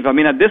believe? I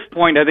mean, at this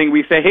point, I think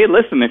we say, hey,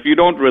 listen, if you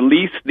don't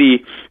release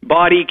the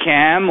body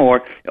cam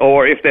or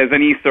if there's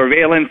any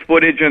surveillance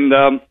footage in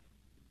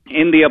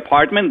the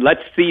apartment,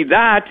 let's see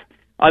that.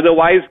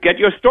 Otherwise, get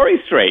your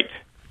story straight.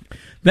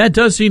 That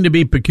does seem to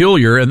be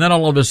peculiar. And then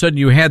all of a sudden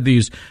you had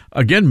these,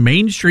 again,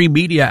 mainstream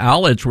media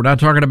outlets. We're not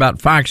talking about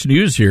Fox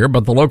News here,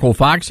 but the local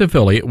Fox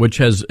affiliate,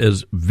 which is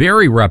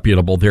very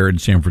reputable there in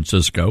San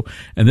Francisco.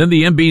 And then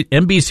the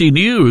NBC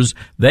News,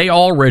 they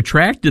all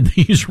retracted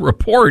these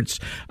reports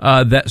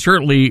that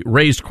certainly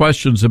raised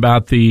questions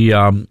about the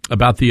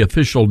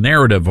official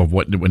narrative of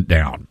what went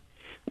down.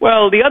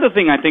 Well, the other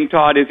thing I think,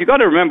 Todd, is you got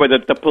to remember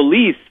that the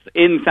police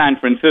in San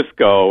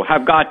Francisco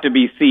have got to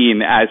be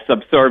seen as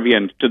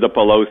subservient to the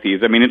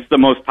Pelosi's. I mean, it's the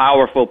most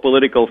powerful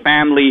political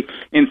family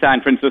in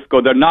San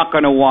Francisco. They're not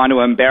going to want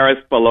to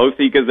embarrass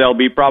Pelosi because they'll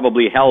be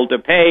probably held to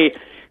pay.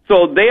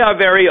 So they are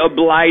very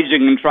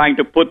obliging in trying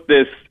to put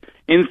this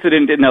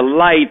incident in a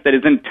light that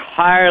is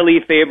entirely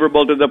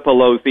favorable to the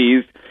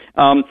Pelosi's.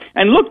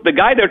 And look, the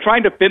guy they're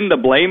trying to pin the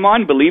blame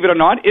on, believe it or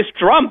not, is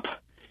Trump.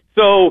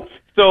 So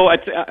So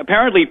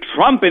apparently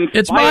Trump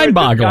inspired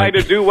this guy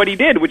to do what he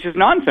did, which is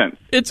nonsense.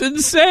 It's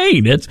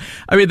insane.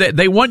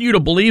 They want you to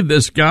believe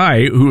this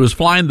guy who is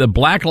flying the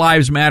Black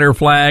Lives Matter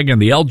flag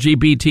and the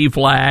LGBT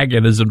flag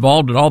and is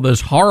involved in all this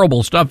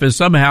horrible stuff is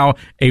somehow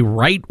a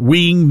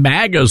right-wing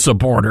MAGA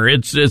supporter.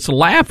 It's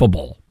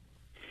laughable.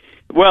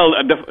 Well,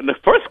 the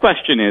first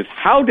question is,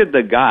 how did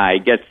the guy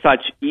get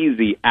such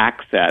easy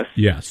access?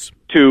 Yes.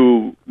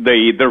 To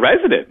the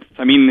residents?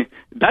 I mean,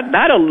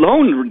 that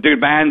alone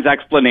demands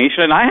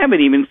explanation, and I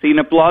haven't even seen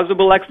a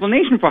plausible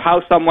explanation for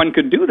how someone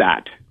could do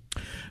that.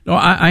 No,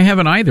 I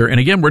haven't either. And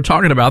again, we're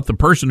talking about the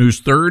person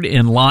who's third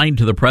in line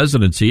to the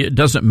presidency. It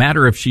doesn't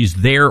matter if she's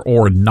there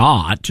or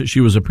not. She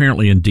was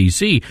apparently in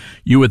D.C.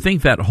 You would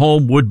think that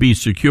home would be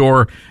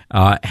secure,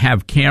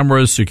 have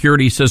cameras,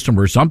 security system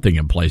or something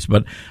in place.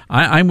 But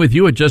I'm with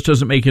you. It just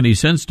doesn't make any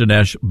sense,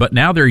 Dinesh. But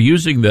now they're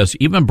using this,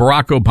 even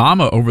Barack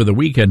Obama over the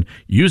weekend,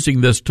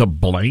 using this to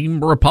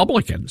blame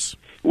Republicans.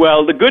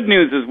 Well, the good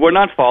news is we're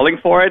not falling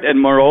for it,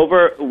 and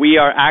moreover, we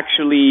are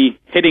actually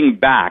hitting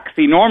back.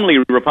 See, normally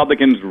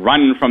Republicans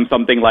run from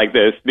something like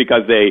this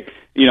because they,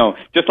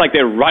 just like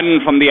they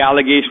run from the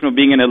allegation of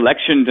being an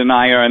election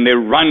denier and they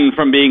run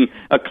from being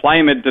a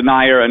climate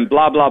denier and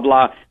blah, blah,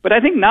 blah. But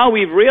I think now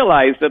we've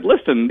realized that,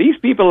 listen, these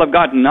people have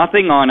got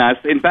nothing on us.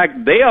 In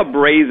fact, they are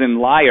brazen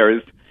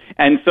liars.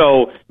 And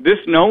so this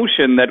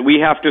notion that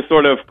we have to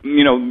sort of,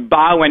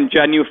 bow and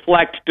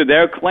genuflect to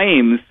their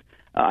claims,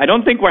 I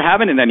don't think we're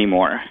having it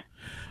anymore.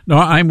 No,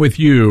 I'm with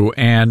you.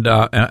 And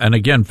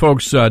again,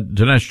 folks,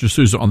 Dinesh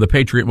D'Souza on the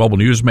Patriot Mobile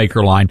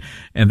Newsmaker line.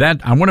 And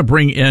that I want to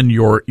bring in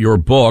your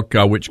book,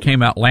 which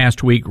came out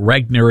last week,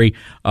 Regnery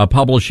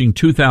Publishing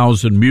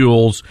 2,000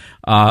 Mules,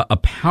 a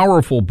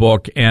powerful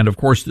book. And of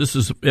course,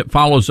 it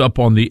follows up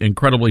on the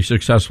incredibly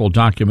successful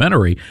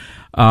documentary.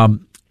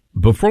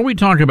 Before we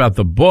talk about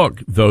the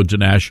book, though,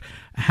 Dinesh,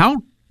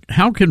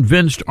 how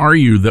convinced are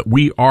you that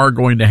we are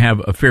going to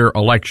have a fair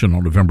election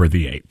on November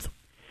the 8th?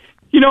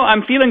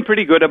 I'm feeling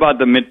pretty good about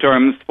the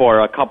midterms for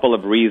a couple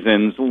of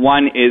reasons.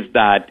 One is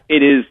that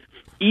it is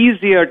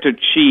easier to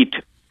cheat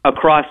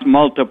across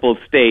multiple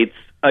states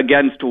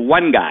against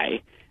one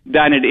guy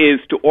than it is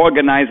to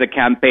organize a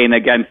campaign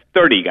against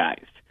 30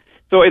 guys.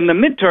 So in the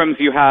midterms,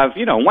 you have,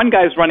 one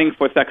guy's running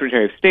for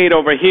Secretary of State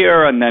over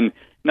here, and then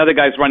another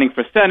guy's running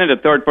for Senate, a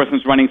third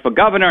person's running for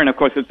governor, and of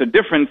course it's a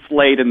different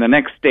slate in the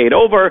next state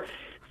over.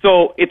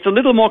 So it's a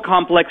little more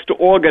complex to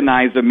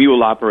organize a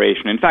mule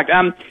operation. In fact,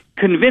 I'm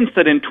convinced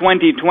that in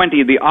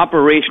 2020, the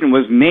operation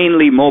was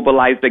mainly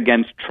mobilized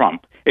against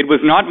Trump. It was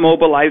not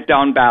mobilized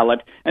down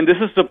ballot, and this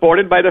is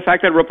supported by the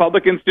fact that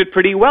Republicans did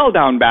pretty well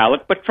down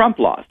ballot, but Trump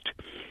lost.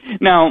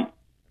 Now,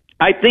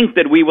 I think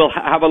that we will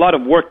have a lot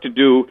of work to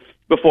do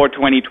before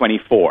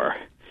 2024.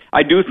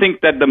 I do think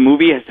that the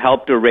movie has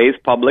helped to raise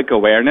public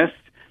awareness.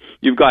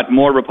 You've got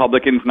more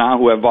Republicans now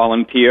who have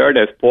volunteered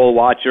as poll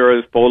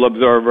watchers, poll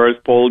observers,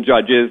 poll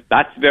judges.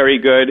 That's very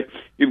good.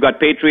 You've got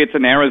patriots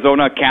in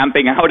Arizona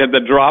camping out at the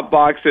drop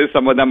boxes.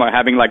 Some of them are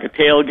having like a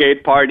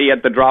tailgate party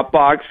at the drop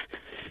box.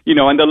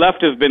 And the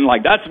left has been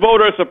like, that's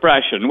voter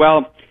suppression.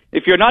 Well,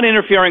 if you're not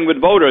interfering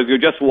with voters, you're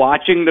just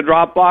watching the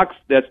drop box,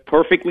 that's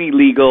perfectly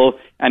legal.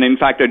 And in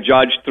fact, a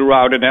judge threw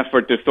out an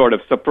effort to sort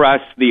of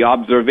suppress the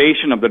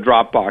observation of the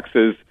drop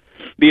boxes.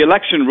 The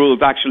election rules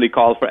actually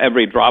call for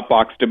every drop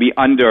box to be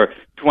under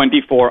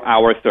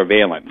 24-hour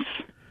surveillance.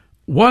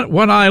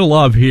 What I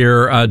love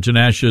here,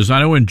 Dinesh, is I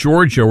know in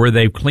Georgia where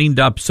they've cleaned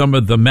up some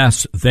of the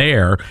mess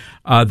there,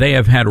 they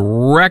have had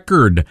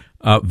record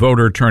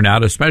voter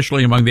turnout,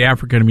 especially among the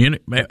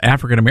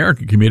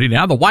African-American community.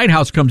 Now the White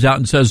House comes out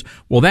and says,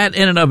 well, that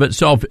in and of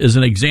itself is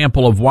an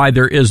example of why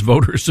there is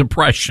voter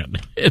suppression.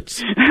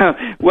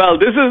 Well,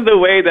 this is the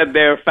way that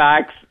their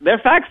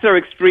facts are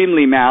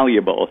extremely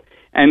malleable.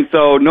 And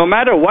so no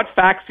matter what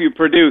facts you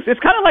produce, it's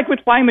kind of like with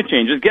climate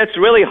change. It gets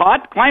really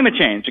hot, climate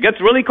change. It gets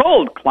really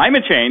cold,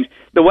 climate change.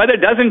 The weather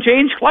doesn't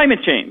change, climate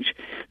change.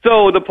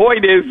 So the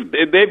point is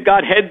they've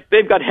got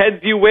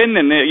heads you win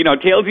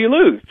and tails you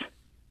lose.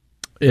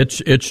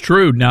 It's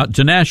true. Now,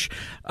 Dinesh,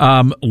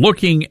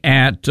 looking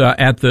at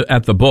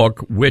the book,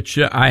 which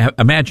I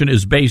imagine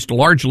is based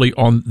largely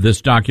on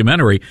this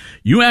documentary,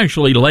 you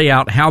actually lay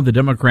out how the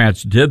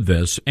Democrats did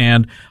this,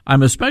 and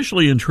I'm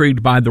especially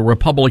intrigued by the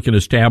Republican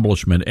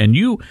establishment. And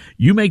you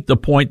make the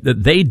point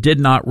that they did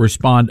not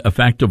respond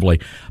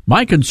effectively.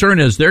 My concern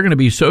is they're going to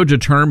be so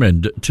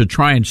determined to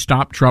try and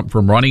stop Trump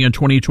from running in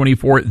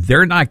 2024.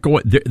 They're not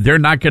going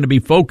to be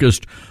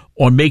focused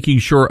on making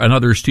sure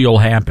another steal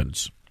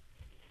happens.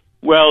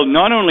 Well,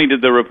 not only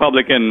did the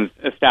Republican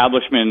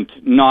establishment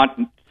not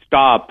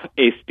stop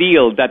a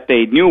steal that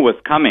they knew was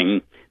coming,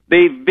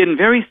 they've been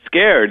very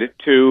scared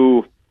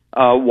to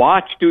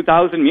watch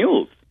 2,000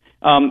 Mules.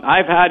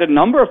 I've had a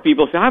number of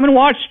people say, I haven't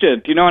watched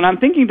it, and I'm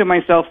thinking to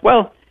myself,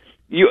 well,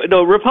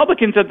 the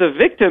Republicans are the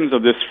victims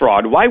of this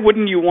fraud. Why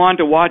wouldn't you want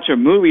to watch a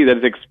movie that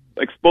is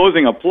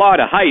exposing a plot,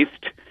 a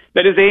heist,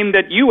 that is aimed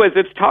at you as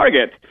its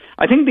target?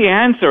 I think the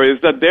answer is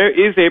that there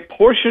is a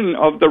portion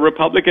of the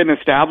Republican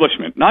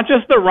establishment, not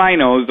just the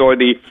rhinos or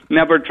the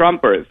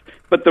never-Trumpers,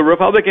 but the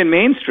Republican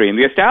mainstream,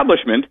 the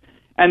establishment,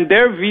 And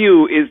their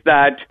view is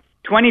that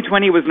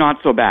 2020 was not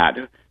so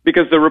bad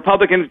because the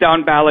Republicans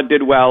down ballot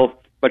did well,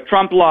 but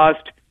Trump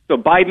lost. So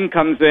Biden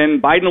comes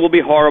in. Biden will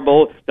be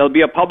horrible. There'll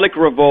be a public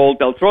revolt.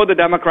 They'll throw the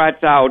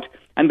Democrats out,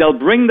 and they'll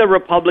bring the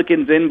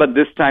Republicans in, but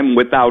this time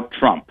without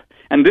Trump.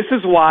 And this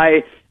is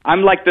why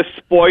I'm like the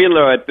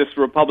spoiler at this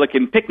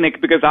Republican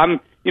picnic, because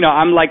I'm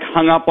like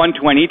hung up on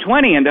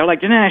 2020, and they're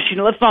like, Dinesh,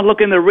 let's not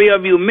look in the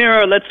rearview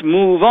mirror. Let's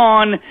move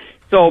on.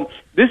 So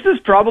this is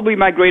probably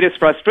my greatest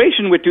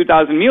frustration with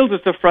 2,000 Mules.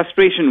 It's a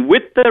frustration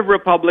with the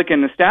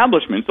Republican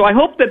establishment. So I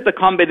hope that the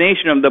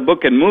combination of the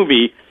book and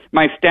movie,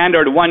 my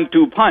standard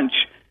 1-2 punch,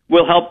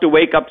 will help to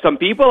wake up some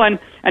people and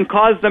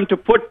cause them to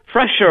put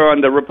pressure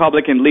on the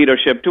Republican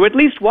leadership to at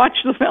least watch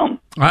the film.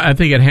 I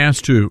think it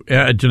has to,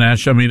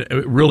 Dinesh. I mean,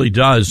 it really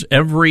does.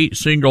 Every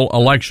single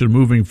election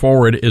moving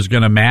forward is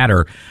going to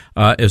matter,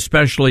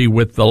 especially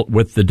with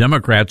the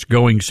Democrats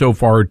going so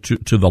far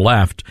to the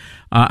left.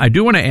 I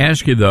do want to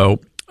ask you,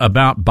 though,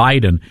 about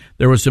Biden.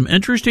 There was some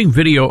interesting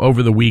video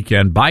over the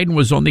weekend. Biden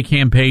was on the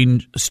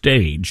campaign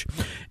stage,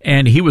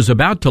 and he was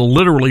about to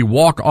literally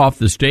walk off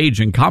the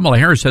stage, and Kamala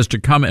Harris has to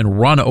come and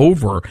run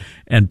over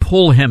and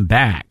pull him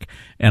back.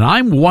 And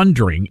I'm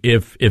wondering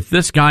if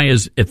this guy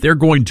if they're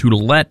going to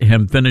let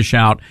him finish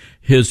out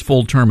his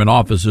full term in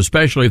office,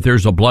 especially if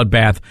there's a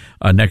bloodbath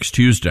next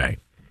Tuesday.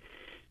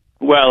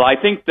 Well, I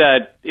think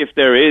that if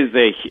there is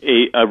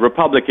a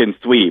Republican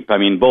sweep, I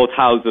mean, both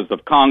houses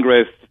of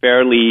Congress,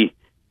 fairly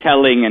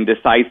telling and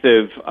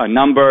decisive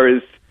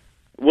numbers,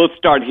 we'll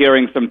start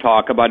hearing some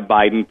talk about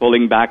Biden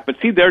pulling back. But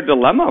see, their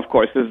dilemma, of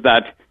course, is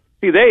that,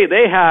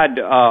 they had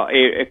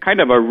a kind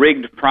of a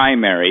rigged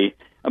primary.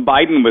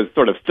 Biden was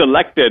sort of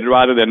selected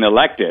rather than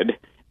elected,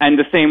 and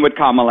the same with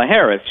Kamala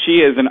Harris. She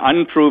is an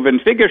unproven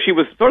figure. She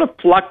was sort of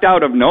plucked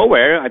out of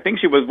nowhere. I think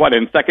she was,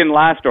 in second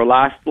last or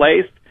last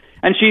place?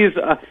 And she's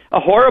a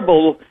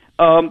horrible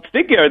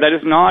figure that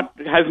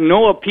has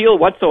no appeal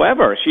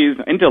whatsoever. She's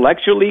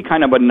intellectually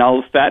kind of a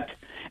null set.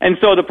 And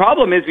so the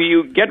problem is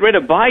you get rid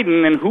of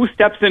Biden, and who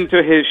steps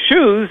into his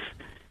shoes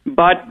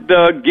but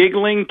the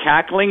giggling,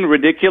 cackling,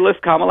 ridiculous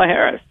Kamala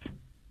Harris?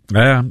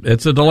 Yeah,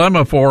 it's a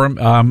dilemma for him.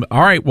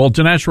 All right, well,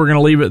 Dinesh, we're going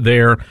to leave it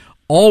there.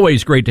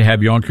 Always great to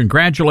have you on.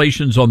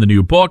 Congratulations on the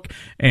new book.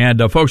 And,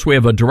 folks, we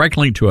have a direct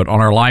link to it on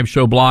our live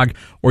show blog,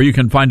 or you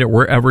can find it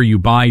wherever you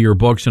buy your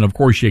books. And, of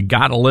course, you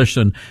got to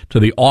listen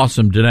to the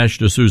awesome Dinesh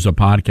D'Souza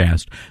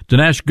podcast.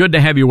 Dinesh, good to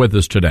have you with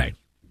us today.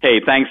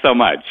 Hey, thanks so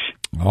much.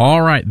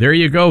 All right, there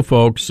you go,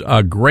 folks.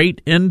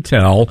 Great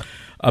intel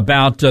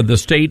about the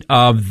state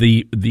of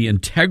the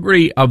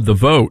integrity of the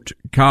vote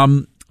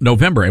come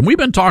November. And we've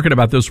been talking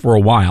about this for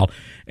a while.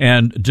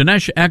 And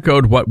Dinesh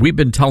echoed what we've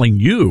been telling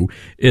you,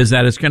 is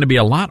that it's going to be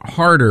a lot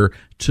harder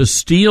to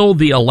steal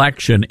the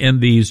election in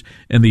these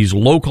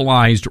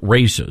localized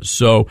races.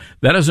 So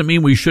that doesn't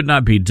mean we should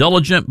not be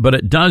diligent, but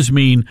it does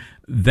mean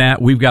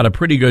that we've got a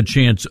pretty good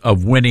chance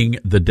of winning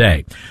the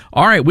day.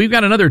 All right, we've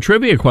got another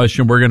trivia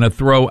question we're going to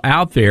throw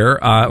out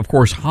there. Of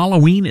course,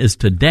 Halloween is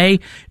today.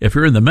 If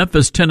you're in the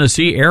Memphis,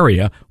 Tennessee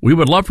area, we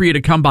would love for you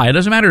to come by. It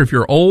doesn't matter if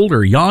you're old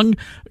or young.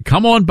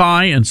 Come on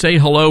by and say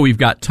hello. We've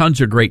got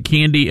tons of great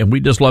candy, and we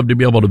just love to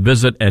be able to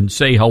visit and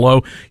say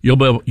hello.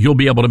 You'll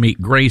be able to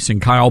meet Grace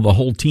and Kyle. The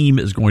whole team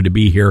is going to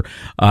be here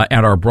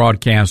at our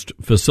broadcast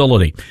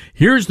facility.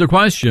 Here's the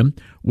question.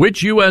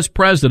 Which U.S.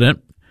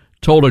 president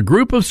told a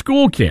group of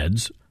school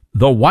kids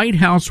the White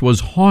House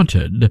was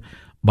haunted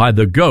by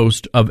the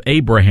ghost of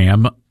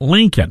Abraham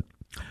Lincoln?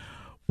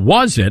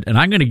 Was it, and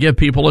I'm going to give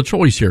people a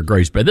choice here,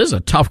 Grace, but this is a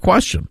tough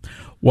question.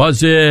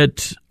 Was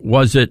it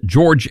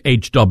George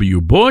H.W.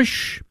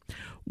 Bush?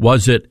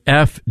 Was it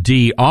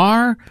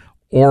FDR?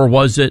 Or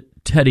was it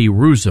Teddy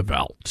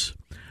Roosevelt?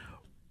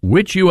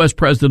 Which U.S.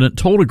 president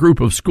told a group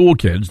of school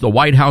kids the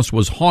White House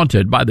was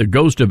haunted by the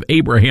ghost of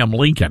Abraham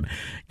Lincoln?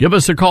 Give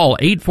us a call,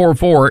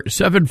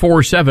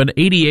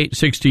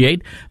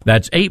 844-747-8868.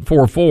 That's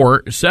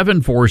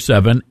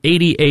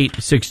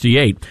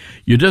 844-747-8868.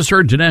 You just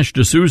heard Dinesh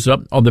D'Souza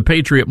on the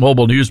Patriot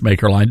Mobile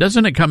Newsmaker line.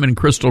 Doesn't it come in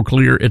crystal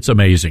clear? It's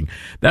amazing.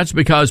 That's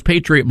because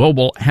Patriot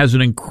Mobile has an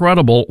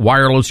incredible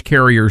wireless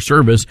carrier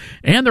service,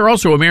 and they're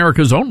also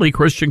America's only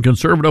Christian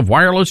conservative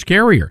wireless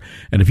carrier.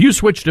 And if you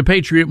switch to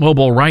Patriot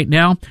Mobile right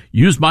now,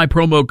 use my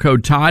promo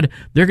code Todd.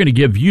 They're going to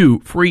give you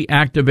free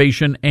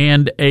activation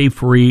and a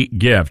free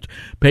gift.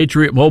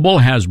 Patriot Mobile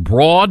has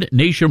broad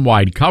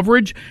nationwide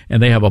coverage,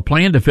 and they have a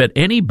plan to fit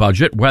any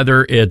budget,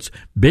 whether it's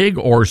big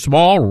or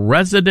small,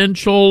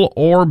 residential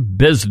or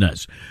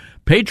business.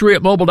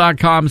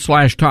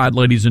 PatriotMobile.com/Todd,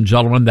 ladies and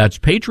gentlemen. That's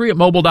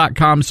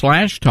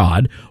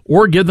PatriotMobile.com/Todd,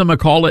 or give them a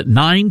call at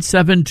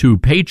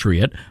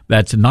 972-PATRIOT.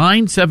 That's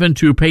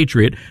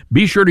 972-PATRIOT.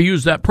 Be sure to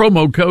use that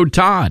promo code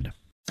Todd.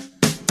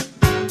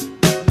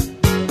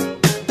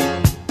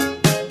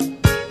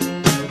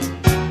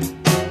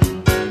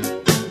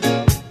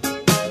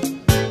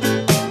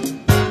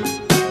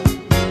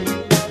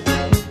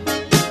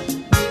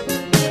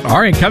 All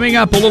right, coming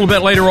up a little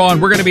bit later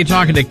on, we're going to be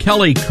talking to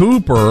Kelly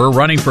Cooper,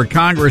 running for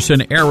Congress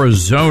in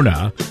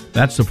Arizona.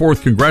 That's the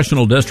 4th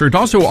Congressional District.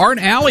 Also, Art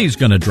Alley's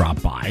going to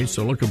drop by,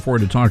 so looking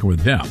forward to talking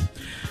with him.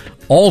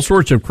 All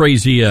sorts of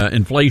crazy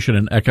inflation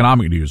and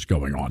economic news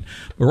going on.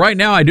 But right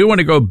now, I do want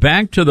to go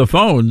back to the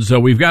phones.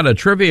 We've got a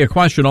trivia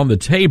question on the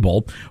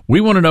table.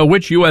 We want to know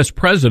which U.S.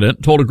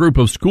 president told a group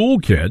of school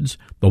kids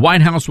the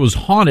White House was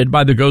haunted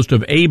by the ghost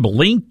of Abe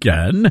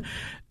Lincoln.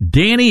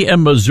 Danny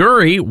in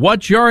Missouri,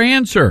 what's your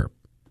answer?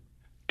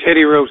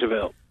 Teddy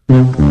Roosevelt.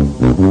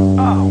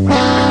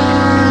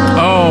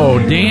 Oh,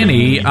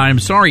 Danny, I'm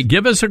sorry.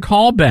 Give us a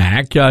call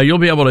back. You'll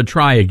be able to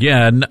try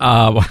again.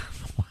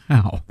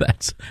 Wow,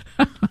 that's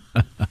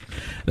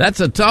that's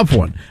a tough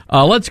one.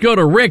 Let's go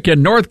to Rick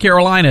in North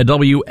Carolina,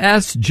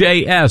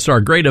 WSJS,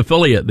 our great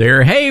affiliate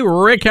there. Hey,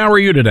 Rick, how are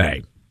you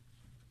today?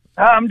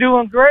 I'm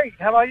doing great.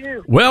 How about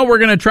you? Well, we're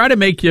going to try to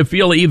make you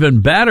feel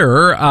even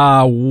better.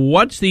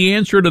 What's the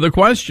answer to the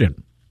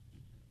question?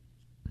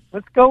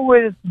 Let's go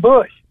with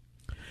Bush.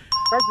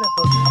 President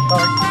Bush. I'm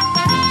sorry.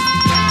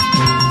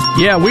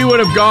 Yeah, we would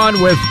have gone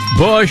with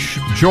Bush,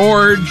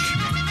 George,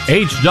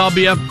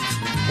 H.W.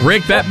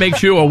 Rick, that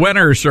makes you a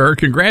winner, sir.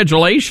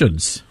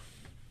 Congratulations.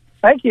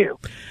 Thank you.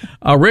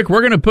 Rick, we're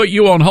going to put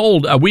you on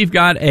hold. We've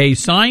got a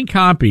signed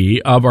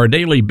copy of our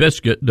Daily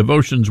Biscuit,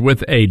 Devotions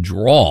with a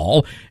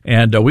Drawl,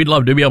 and we'd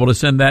love to be able to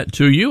send that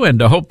to you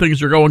and hope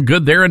things are going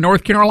good there in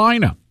North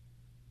Carolina.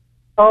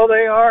 Oh,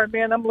 they are,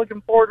 man. I'm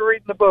looking forward to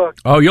reading the book.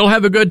 Oh, you'll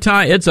have a good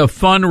time. It's a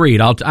fun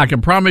read. I can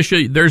promise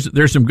you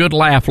there's some good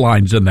laugh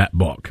lines in that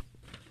book.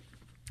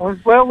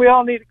 Well, we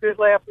all need a good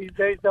laugh these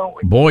days, don't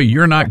we? Boy,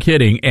 you're not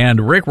kidding.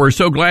 And Rick, we're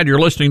so glad you're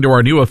listening to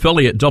our new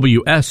affiliate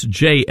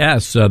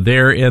WSJS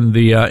there in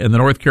the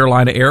North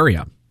Carolina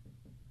area.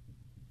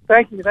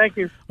 Thank you.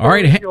 All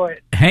right, enjoy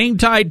it. Hang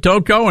tight.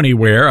 Don't go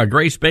anywhere.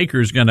 Grace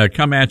Baker's going to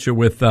come at you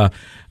with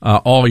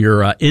all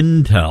your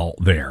intel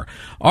there.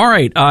 All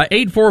right,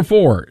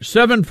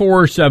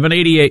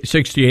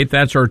 844-747-8868.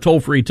 That's our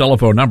toll-free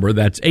telephone number.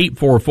 That's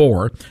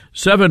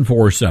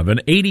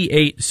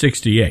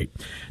 844-747-8868.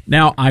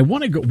 Now, I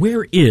want to go.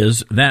 Where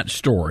is that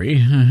story?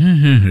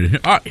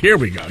 Here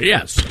we go.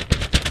 Yes.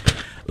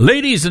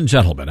 Ladies and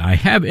gentlemen, I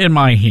have in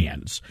my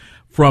hands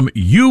from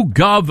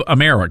YouGov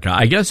America.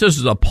 I guess this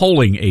is a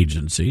polling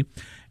agency.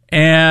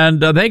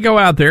 And they go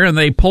out there and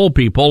they poll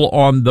people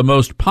on the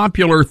most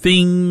popular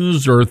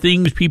things or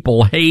things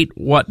people hate,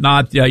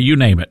 whatnot, you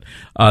name it.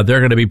 They're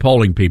going to be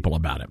polling people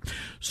about it.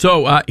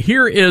 So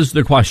here is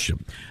the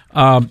question.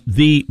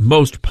 The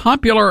most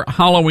popular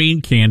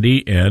Halloween candy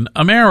in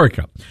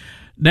America.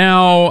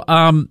 Now,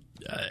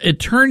 it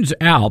turns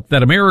out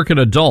that American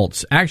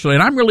adults actually,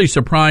 and I'm really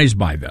surprised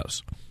by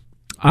this,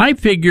 I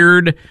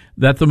figured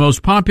that the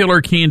most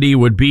popular candy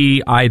would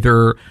be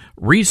either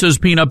Reese's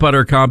Peanut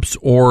Butter Cups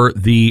or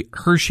the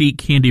Hershey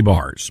candy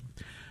bars.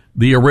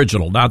 The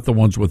original, not the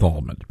ones with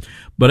almond.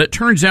 But it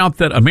turns out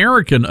that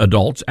American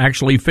adults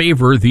actually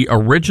favor the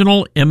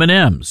original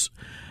M&Ms.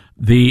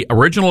 The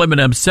original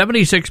M&Ms,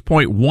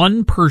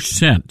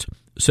 76.1%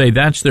 say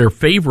that's their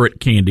favorite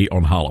candy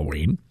on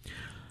Halloween.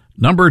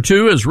 Number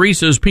 2 is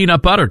Reese's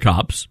Peanut Butter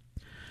Cups.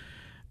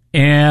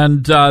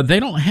 And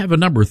they don't have a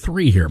number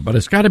 3 here, but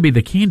it's got to be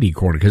the candy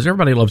corn because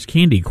everybody loves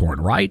candy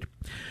corn, right?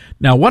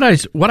 Now, what I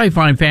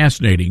find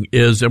fascinating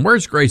is, and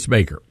where's Grace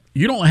Baker?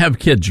 You don't have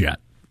kids yet.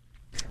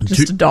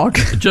 Just a dog.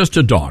 Just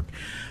a dog.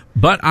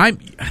 But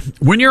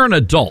when you're an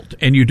adult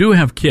and you do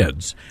have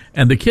kids,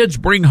 and the kids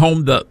bring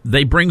home the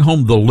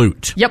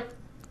loot. Yep.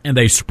 And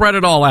they spread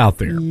it all out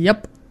there.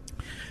 Yep.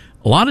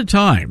 A lot of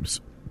times,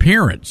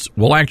 parents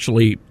will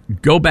actually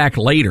go back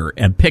later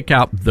and pick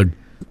out the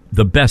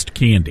best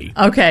candy.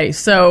 Okay,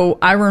 so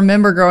I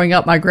remember growing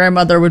up, my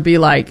grandmother would be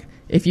like,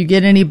 if you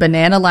get any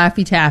banana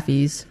Laffy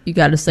Taffies, you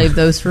got to save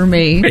those for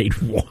me. Wait,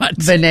 what?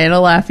 Banana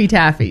Laffy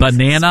Taffies.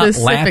 Banana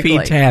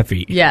Laffy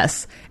Taffy.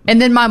 Yes.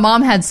 And then my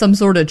mom had some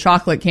sort of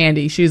chocolate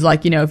candy. She's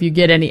like, if you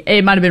get any,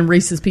 it might have been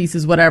Reese's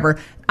Pieces, whatever.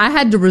 I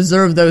had to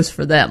reserve those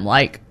for them.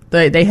 Like,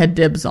 they had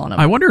dibs on them.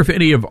 I wonder if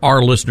any of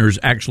our listeners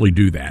actually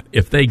do that.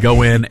 If they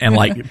go in and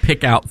like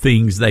pick out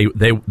things they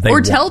or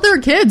want. Tell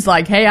their kids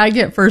like, hey, I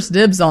get first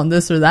dibs on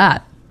this or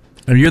that.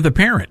 And you're the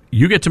parent.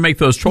 You get to make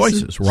those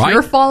choices, right?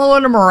 You're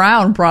following them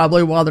around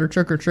probably while they're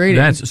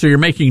trick-or-treating. So you're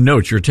making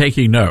notes. You're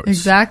taking notes.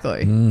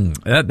 Exactly.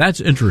 That's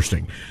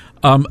interesting.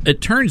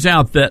 It turns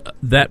out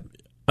that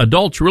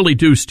adults really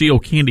do steal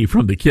candy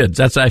from the kids.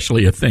 That's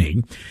actually a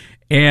thing.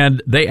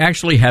 And they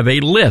actually have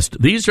a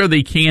list. These are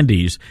the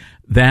candies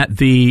that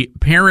the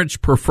parents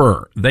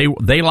prefer.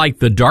 They like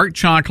the dark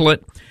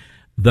chocolate,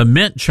 the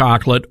mint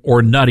chocolate,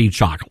 or nutty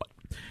chocolate.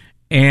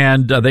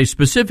 And they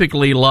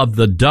specifically love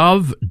the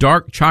Dove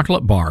dark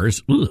chocolate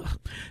bars,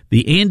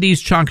 the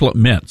Andes chocolate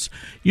mints.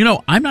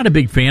 I'm not a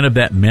big fan of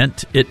that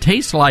mint. It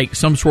tastes like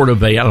some sort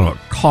of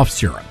cough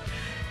syrup.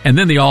 And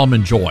then the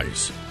Almond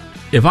Joys.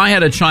 If I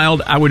had a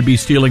child, I would be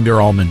stealing their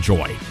Almond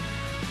Joy.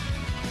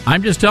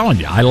 I'm just telling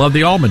you, I love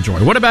the Almond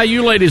Joy. What about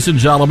you, ladies and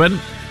gentlemen?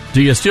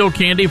 Do you steal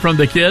candy from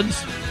the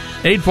kids?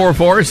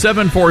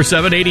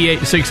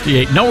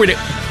 844-747-8868. No, we're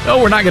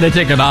not going to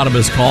take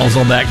anonymous calls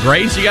on that,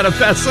 Grace. You got to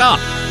fess up.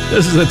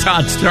 This is the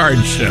Todd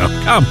Starnes Show.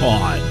 Come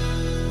on.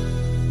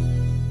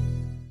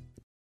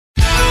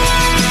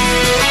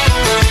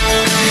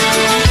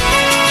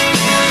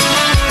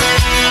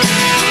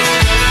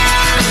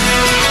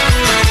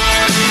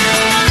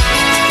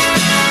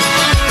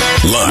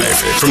 Live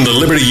from the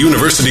Liberty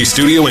University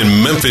studio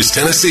in Memphis,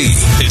 Tennessee,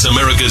 it's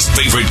America's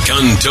favorite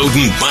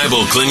gun-toting,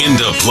 Bible-clinging,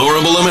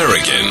 deplorable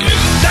American.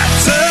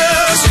 That's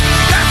us.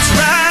 That's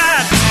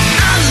right.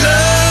 I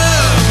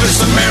love this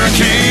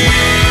American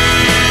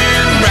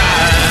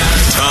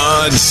ride.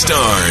 Todd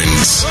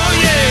Starnes.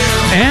 Oh,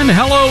 yeah. And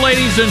hello,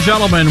 ladies and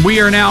gentlemen.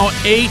 We are now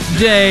 8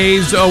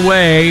 days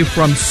away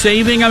from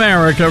saving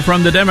America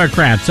from the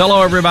Democrats.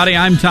 Hello, everybody.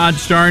 I'm Todd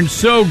Starnes.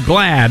 So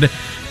glad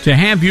to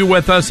have you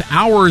with us.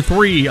 Hour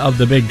 3 of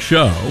the big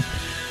show.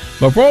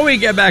 Before we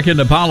get back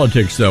into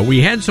politics, though,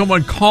 we had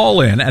someone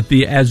call in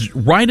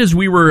right as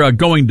we were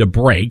going to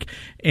break,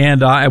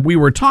 and we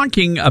were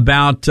talking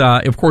about,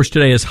 of course,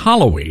 today is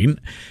Halloween,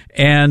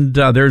 and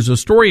there's a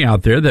story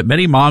out there that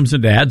many moms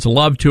and dads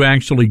love to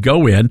actually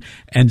go in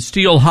and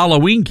steal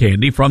Halloween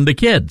candy from the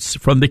kids,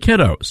 from the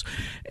kiddos.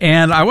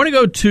 And I want to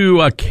go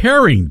to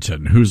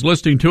Carrington, who's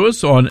listening to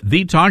us on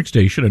the talk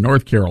station in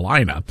North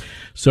Carolina.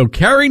 So,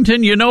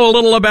 Carrington, you know a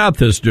little about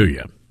this, do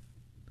you?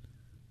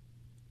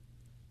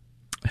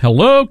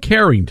 Hello,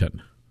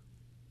 Carrington.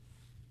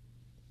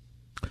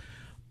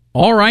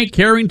 All right,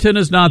 Carrington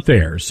is not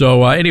there.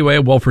 So anyway,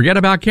 we'll forget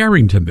about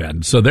Carrington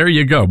then. So there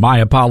you go. My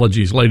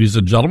apologies, ladies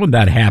and gentlemen.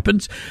 That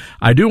happens.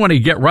 I do want to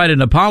get right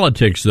into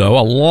politics, though.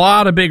 A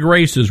lot of big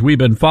races we've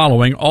been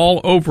following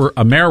all over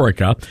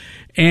America.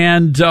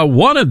 And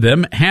one of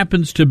them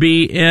happens to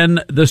be in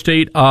the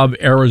state of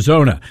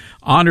Arizona.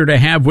 Honored to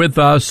have with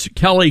us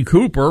Kelly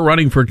Cooper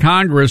running for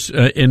Congress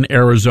in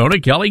Arizona.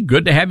 Kelly,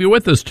 good to have you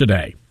with us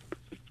today.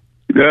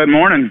 Good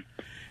morning.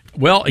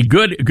 Well,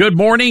 good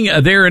morning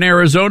there in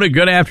Arizona.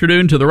 Good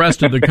afternoon to the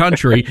rest of the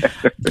country.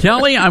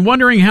 Kelly, I'm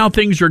wondering how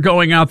things are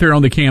going out there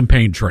on the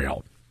campaign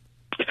trail.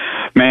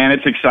 Man,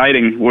 it's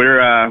exciting.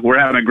 We're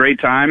having a great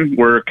time.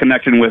 We're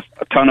connecting with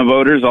a ton of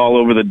voters all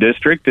over the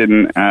district,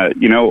 and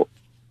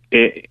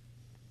it's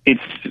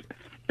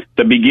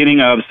the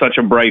beginning of such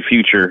a bright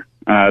future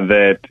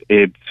that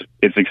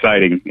it's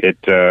exciting.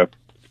 It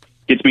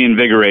gets me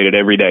invigorated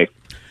every day.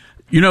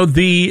 You know,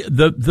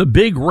 the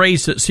big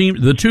race that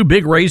the two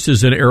big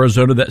races in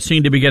Arizona that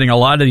seem to be getting a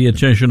lot of the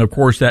attention, of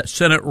course, that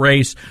Senate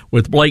race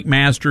with Blake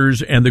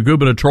Masters and the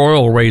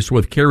gubernatorial race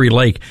with Kari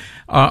Lake.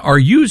 Are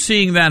you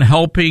seeing that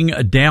helping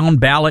down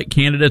ballot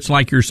candidates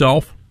like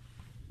yourself?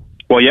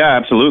 Well, yeah,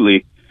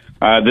 absolutely.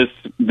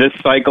 This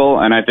cycle,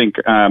 and I think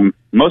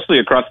mostly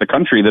across the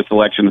country, this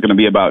election is going to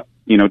be about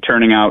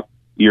turning out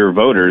your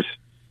voters.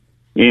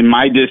 In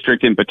my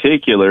district, in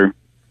particular,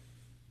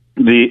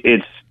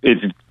 it's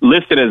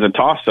listed as a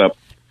toss-up,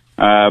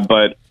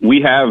 but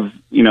we have,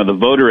 the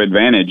voter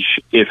advantage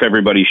if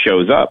everybody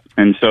shows up.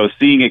 And so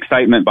seeing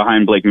excitement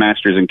behind Blake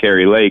Masters and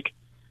Kari Lake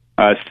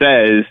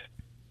says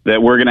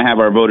that we're going to have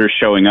our voters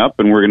showing up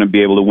and we're going to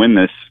be able to win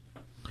this.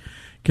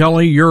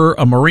 Kelly, you're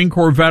a Marine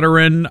Corps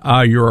veteran.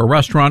 You're a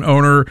restaurant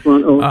owner.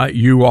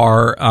 You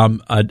are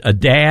a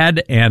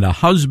dad and a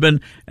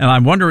husband. And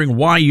I'm wondering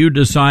why you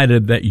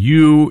decided that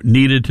you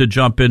needed to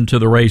jump into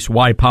the race.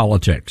 Why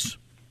politics?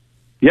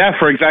 Yeah,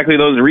 for exactly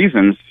those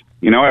reasons.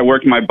 I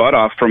worked my butt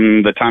off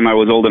from the time I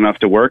was old enough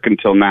to work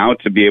until now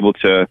to be able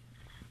to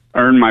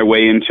earn my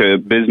way into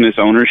business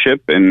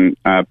ownership and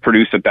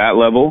produce at that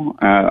level.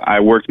 I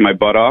worked my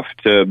butt off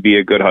to be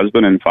a good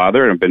husband and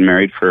father. I've been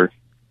married for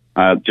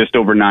just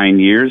over 9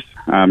 years.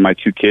 My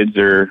two kids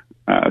are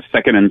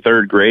second and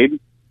third grade.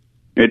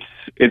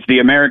 It's the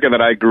America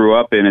that I grew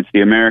up in. It's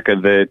the America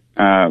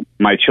that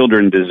my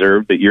children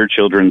deserve, that your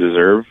children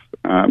deserve,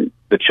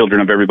 the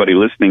children of everybody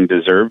listening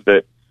deserve,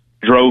 that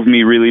drove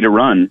me really to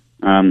run.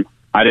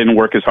 I didn't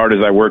work as hard as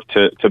I worked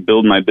to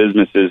build my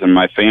businesses and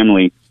my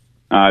family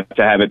to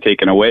have it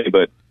taken away,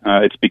 but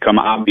it's become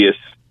obvious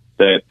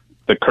that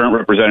the current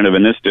representative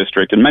in this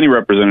district and many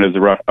representatives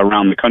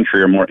around the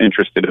country are more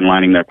interested in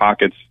lining their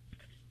pockets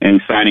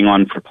and signing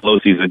on for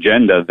Pelosi's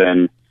agenda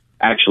than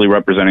actually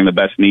representing the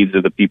best needs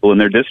of the people in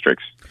their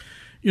districts.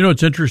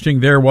 It's interesting.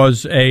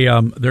 There's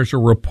a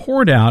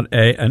report out,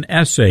 an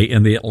essay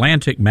in the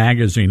Atlantic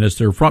magazine. It's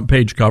their front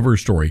page cover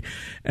story.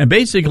 And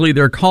basically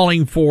they're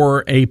calling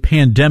for a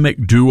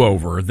pandemic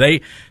do-over.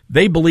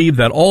 They believe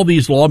that all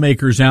these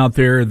lawmakers out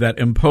there that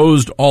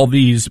imposed all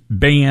these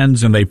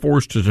bans and they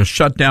forced us to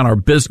shut down our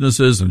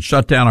businesses and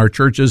shut down our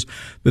churches,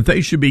 that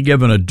they should be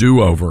given a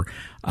do-over.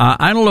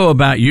 I don't know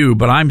about you,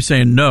 but I'm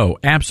saying no,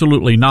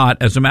 absolutely not.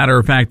 As a matter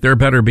of fact, there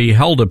better be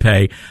hell to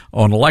pay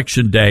on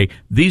Election Day.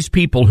 These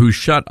people who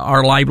shut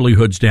our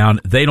livelihoods down,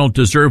 they don't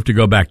deserve to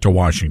go back to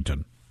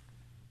Washington.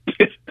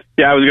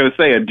 Yeah, I was going to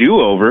say a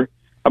do-over.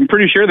 I'm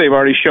pretty sure they've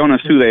already shown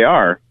us who they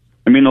are.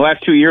 I mean, the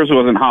last 2 years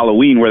wasn't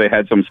Halloween where they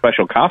had some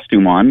special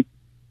costume on.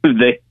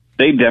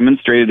 They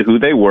demonstrated who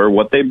they were,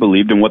 what they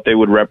believed, and what they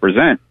would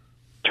represent.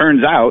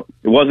 Turns out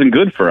it wasn't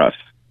good for us.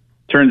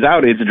 Turns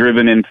out it's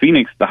driven in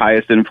Phoenix the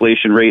highest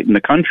inflation rate in the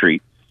country,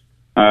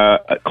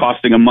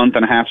 costing a month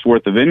and a half's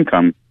worth of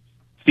income.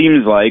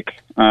 Seems like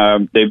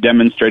they've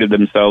demonstrated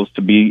themselves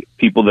to be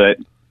people that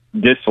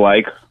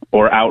dislike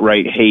or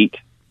outright hate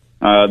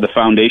the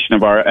foundation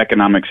of our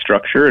economic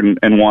structure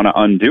and want to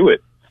undo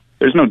it.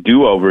 There's no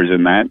do-overs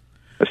in that,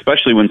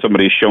 especially when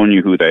somebody's shown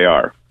you who they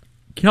are.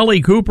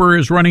 Kelly Cooper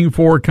is running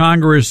for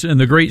Congress in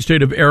the great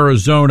state of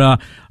Arizona.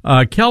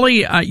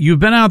 Kelly, you've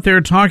been out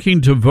there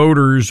talking to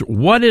voters.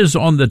 What is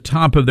on the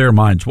top of their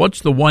minds?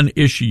 What's the one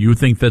issue you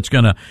think that's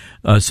going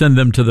to send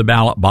them to the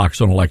ballot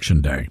box on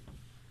Election Day?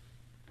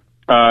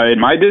 In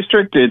my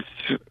district, it's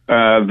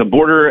the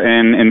border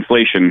and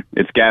inflation.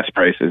 It's gas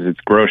prices. It's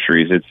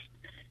groceries. It's,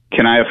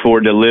 can I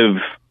afford to live?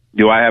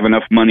 Do I have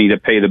enough money to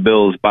pay the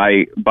bills,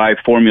 buy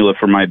formula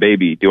for my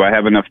baby? Do I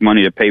have enough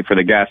money to pay for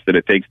the gas that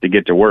it takes to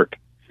get to work?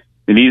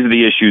 And these are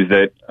the issues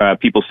that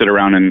people sit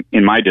around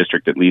in my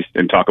district, at least,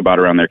 and talk about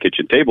around their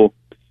kitchen table.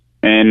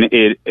 And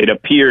it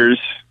appears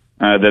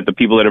that the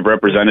people that have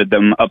represented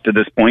them up to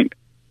this point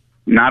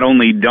not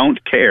only don't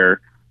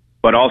care,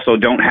 but also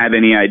don't have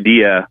any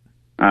idea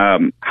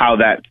how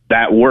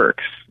that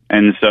works.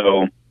 And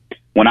so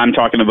when I'm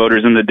talking to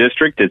voters in the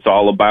district, it's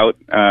all about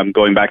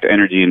going back to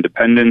energy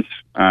independence,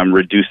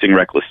 reducing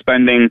reckless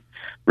spending,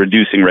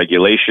 reducing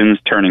regulations,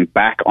 turning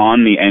back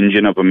on the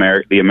engine of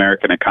the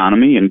American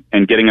economy,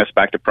 and getting us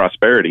back to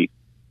prosperity.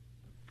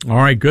 All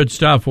right, good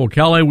stuff. Well,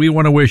 Kelly, we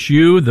want to wish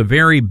you the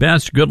very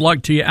best. Good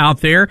luck to you out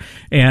there,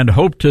 and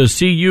hope to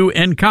see you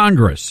in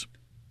Congress.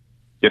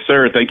 Yes,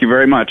 sir. Thank you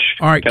very much.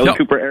 All right,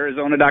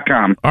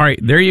 KellyCooperArizona.com. All right,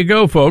 there you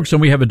go, folks.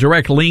 And we have a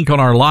direct link on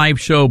our live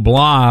show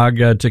blog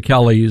to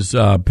Kelly's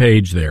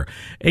page there.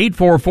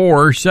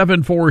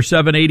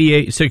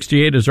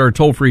 844-747-8868 is our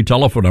toll-free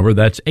telephone number.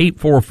 That's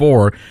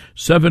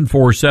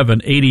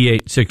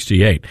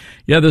 844-747-8868.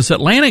 Yeah, this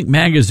Atlantic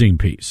Magazine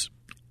piece,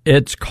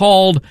 it's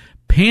called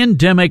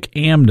Pandemic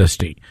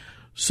Amnesty.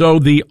 So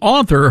the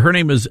author, her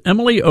name is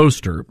Emily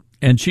Oster,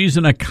 and she's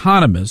an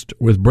economist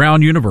with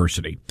Brown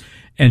University.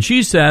 And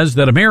she says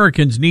that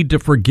Americans need to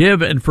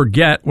forgive and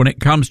forget when it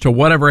comes to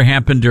whatever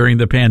happened during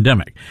the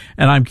pandemic.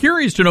 And I'm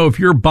curious to know if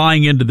you're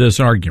buying into this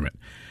argument.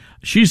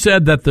 She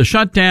said that the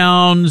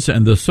shutdowns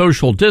and the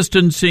social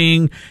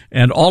distancing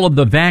and all of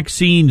the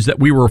vaccines that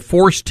we were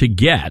forced to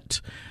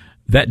get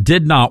that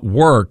did not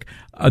work,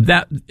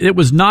 that it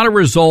was not a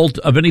result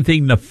of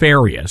anything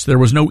nefarious. There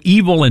was no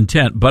evil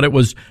intent, but it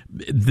was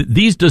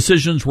these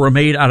decisions were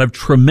made out of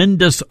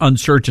tremendous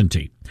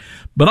uncertainty.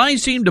 But I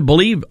seem to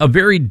believe a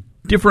very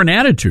different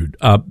attitude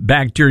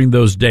back during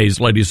those days,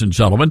 ladies and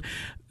gentlemen.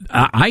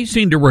 I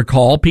seem to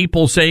recall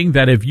people saying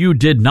that if you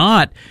did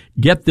not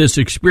get this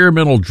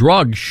experimental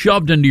drug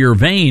shoved into your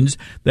veins,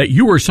 that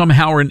you were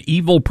somehow an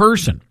evil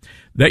person,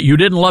 that you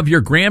didn't love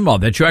your grandma,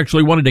 that you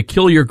actually wanted to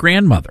kill your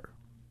grandmother.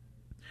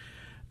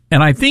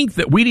 And I think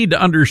that we need to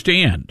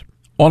understand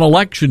on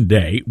Election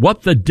Day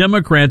what the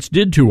Democrats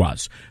did to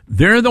us.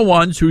 They're the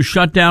ones who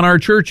shut down our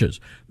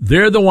churches.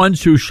 They're the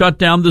ones who shut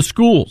down the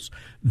schools.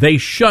 They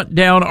shut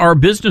down our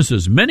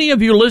businesses. Many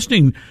of you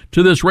listening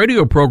to this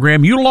radio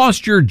program, you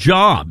lost your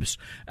jobs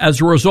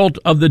as a result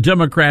of the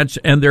Democrats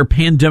and their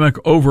pandemic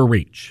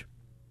overreach.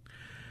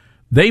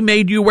 They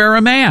made you wear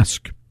a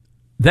mask.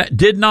 That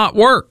did not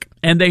work.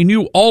 And they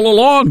knew all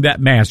along that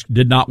mask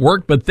did not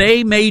work, but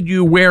they made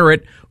you wear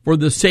it for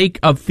the sake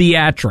of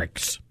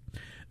theatrics.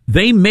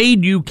 They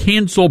made you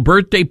cancel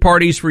birthday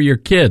parties for your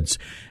kids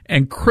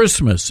and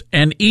Christmas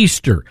and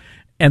Easter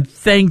and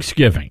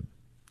Thanksgiving.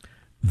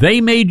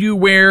 They made you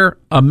wear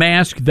a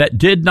mask that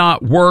did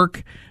not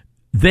work.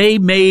 They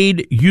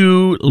made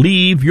you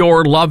leave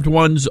your loved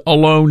ones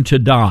alone to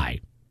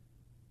die.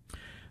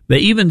 They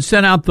even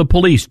sent out the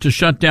police to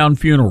shut down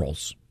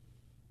funerals.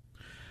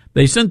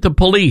 They sent the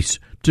police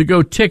to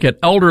go ticket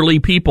elderly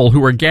people who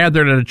were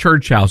gathered at a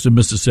church house in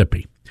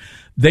Mississippi.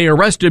 They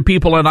arrested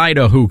people in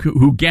Idaho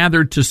who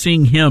gathered to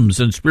sing hymns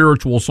and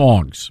spiritual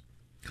songs.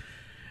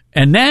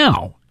 And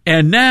now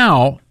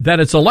that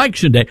it's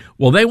Election Day,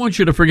 well, they want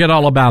you to forget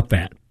all about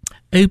that.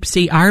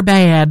 Oopsie, our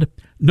bad.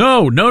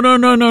 No,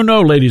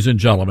 ladies and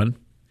gentlemen.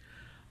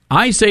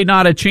 I say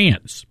not a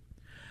chance.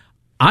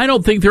 I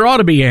don't think there ought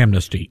to be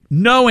amnesty,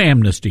 no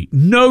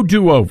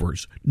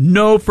do-overs,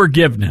 no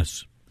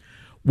forgiveness.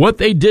 What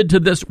they did to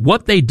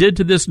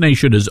this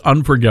nation is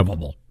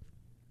unforgivable.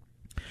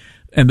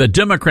 And the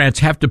Democrats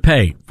have to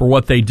pay for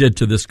what they did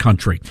to this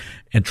country.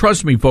 And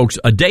trust me, folks,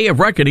 a day of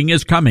reckoning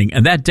is coming,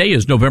 and that day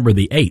is November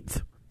the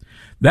 8th.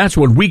 That's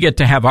when we get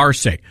to have our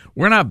say.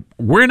 We're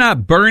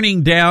not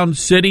burning down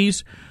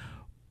cities.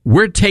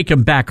 We're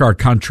taking back our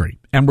country,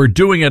 and we're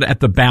doing it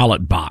at the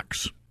ballot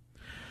box.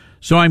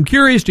 So I'm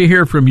curious to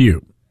hear from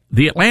you.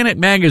 The Atlantic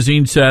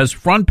Magazine says,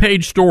 front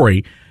page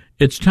story,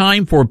 it's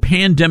time for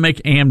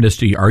pandemic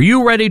amnesty. Are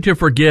you ready to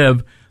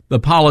forgive the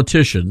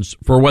politicians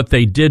for what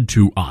they did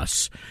to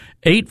us?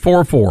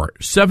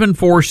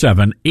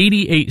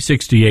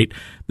 844-747-8868.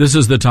 This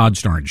is the Todd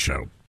Starnes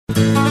Show.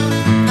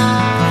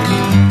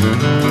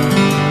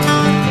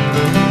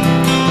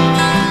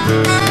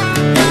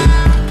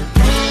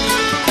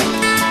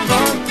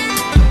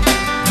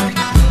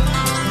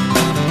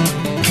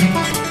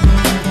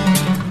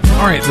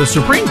 All right, the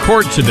Supreme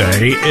Court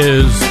today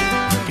is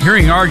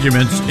hearing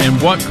arguments in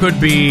what could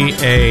be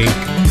a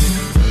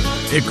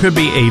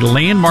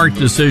landmark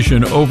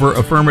decision over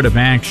affirmative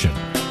action.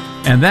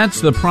 And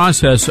that's the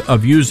process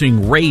of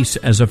using race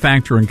as a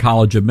factor in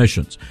college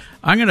admissions.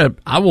 I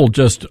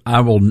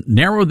will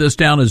narrow this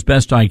down as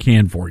best I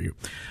can for you.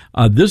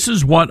 This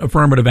is what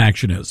affirmative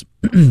action is.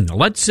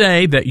 Let's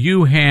say that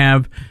you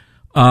have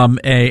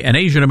an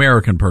Asian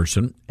American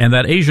person, and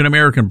that Asian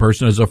American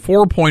person has a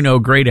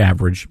 4.0 grade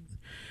average,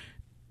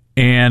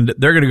 and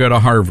they're going to go to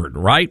Harvard,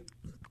 right?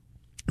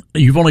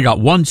 You've only got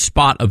one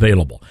spot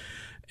available.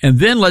 And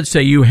then let's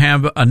say you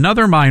have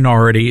another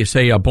minority,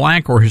 say a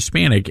black or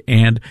Hispanic,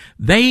 and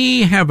they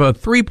have a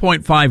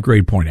 3.5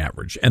 grade point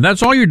average. And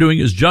that's all you're doing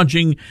is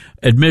judging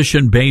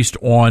admission based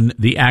on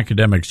the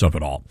academics of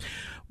it all.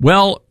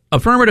 Well,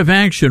 affirmative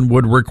action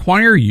would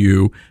require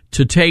you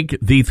to take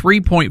the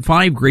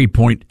 3.5 grade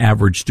point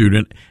average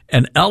student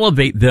and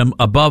elevate them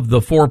above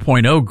the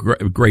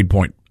 4.0 grade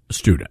point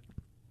student.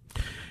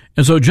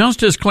 And so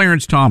Justice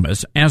Clarence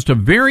Thomas asked a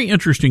very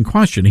interesting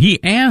question.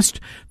 He asked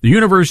the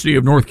University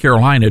of North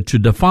Carolina to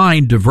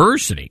define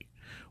diversity.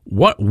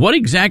 What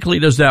exactly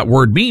does that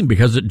word mean?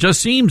 Because it just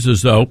seems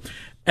as though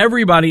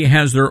everybody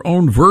has their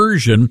own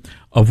version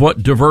of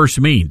what diverse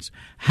means.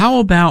 How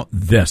about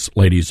this,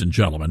 ladies and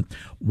gentlemen?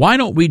 Why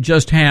don't we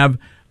just have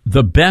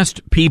the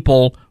best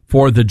people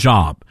for the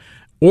job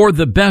or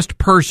the best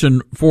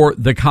person for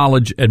the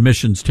college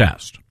admissions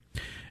test?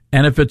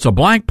 And if it's a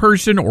black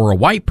person or a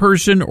white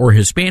person or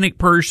Hispanic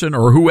person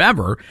or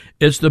whoever,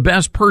 it's the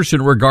best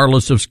person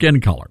regardless of skin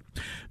color.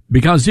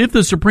 Because if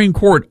the Supreme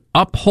Court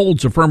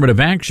upholds affirmative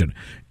action,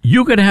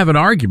 you could have an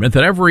argument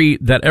that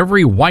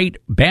every white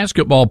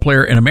basketball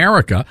player in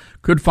America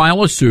could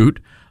file a suit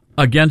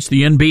against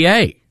the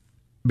NBA.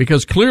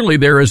 Because clearly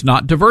there is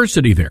not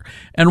diversity there.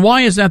 And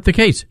why is that the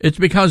case? It's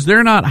because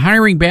they're not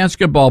hiring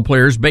basketball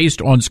players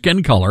based on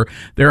skin color.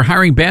 They're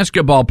hiring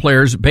basketball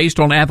players based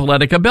on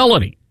athletic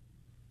ability.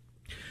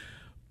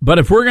 But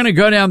if we're going to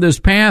go down this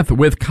path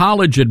with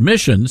college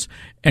admissions,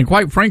 and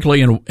quite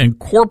frankly, in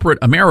corporate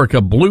America,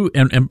 blue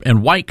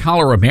and white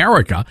collar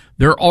America,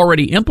 they're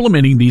already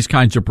implementing these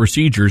kinds of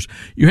procedures.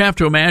 You have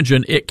to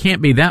imagine it can't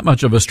be that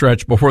much of a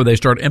stretch before they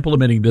start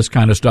implementing this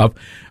kind of stuff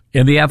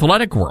in the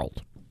athletic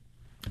world.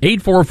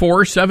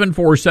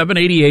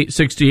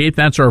 844-747-8868.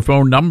 That's our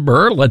phone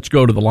number. Let's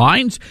go to the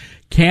lines.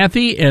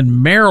 Kathy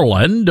in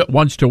Maryland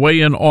wants to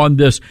weigh in on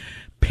this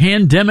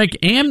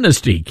pandemic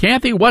amnesty.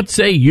 Kathy, what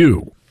say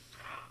you?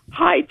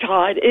 Hi,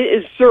 Todd. It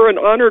is, sir, an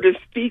honor to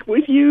speak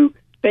with you.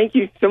 Thank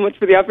you so much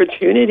for the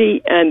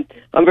opportunity. And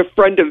I'm a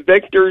friend of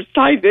Victor's,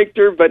 Ty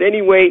Victor. But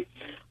anyway,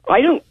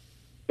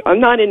 I'm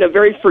not in a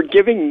very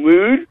forgiving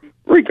mood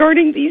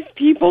regarding these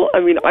people. I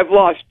mean, I've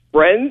lost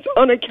friends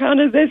on account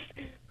of this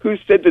who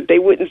said that they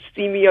wouldn't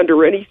see me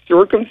under any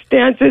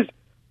circumstances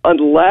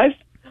unless,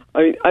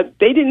 they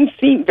didn't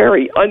seem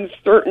very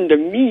uncertain to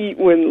me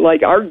when,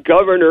 like, our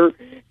governor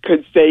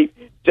could say,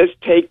 just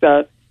take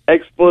the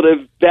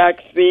expletive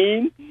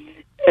vaccine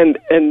and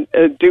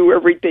do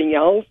everything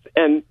else.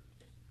 And,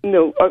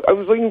 I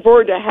was looking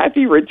forward to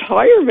happy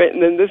retirement,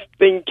 and then this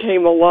thing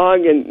came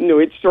along, and,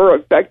 it sure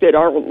affected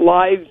our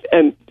lives.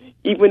 And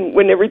even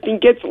when everything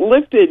gets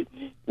lifted,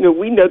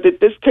 we know that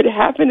this could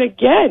happen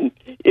again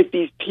if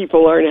these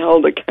people aren't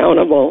held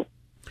accountable.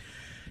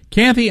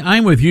 Kathy,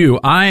 I'm with you.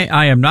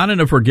 I am not in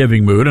a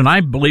forgiving mood, and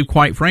I believe,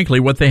 quite frankly,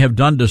 what they have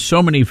done to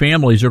so many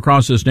families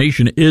across this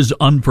nation is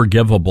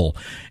unforgivable.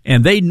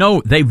 And they've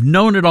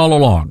known it all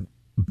along,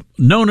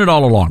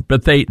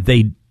 but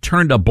they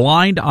turned a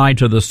blind eye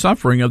to the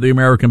suffering of the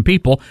American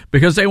people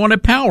because they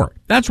wanted power.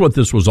 That's what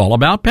this was all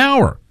about,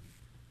 power.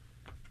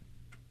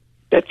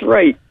 That's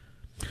right.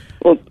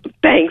 Well,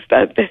 thanks.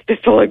 That's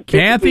all.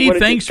 Kathy,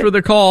 thanks for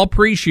the call.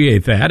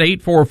 Appreciate that.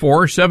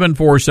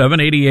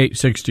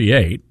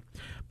 844-747-8868.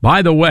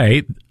 By the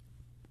way,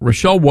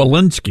 Rochelle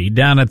Walensky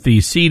down at the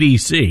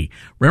CDC,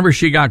 remember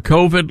she got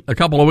COVID a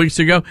couple of weeks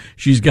ago?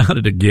 She's got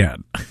it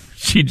again.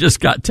 She just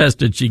got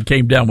tested. She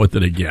came down with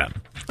it again.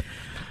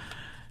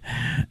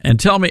 And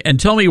tell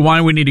me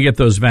why we need to get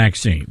those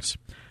vaccines.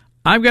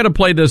 I've got to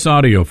play this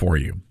audio for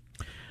you.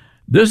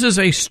 This is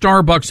a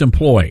Starbucks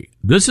employee.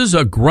 This is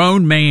a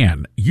grown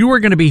man. You are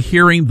going to be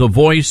hearing the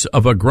voice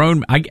of a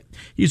grown,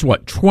 he's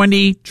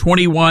 20,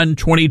 21,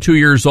 22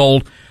 years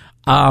old.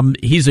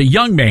 He's a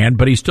young man,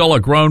 but he's still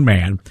a grown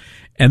man.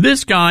 And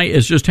this guy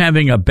is just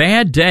having a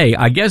bad day.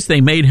 I guess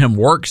they made him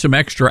work some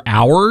extra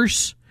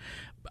hours.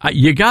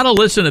 You got to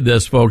listen to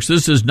this, folks.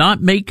 This is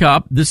not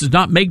make-up. This is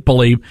not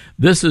make-believe.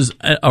 This is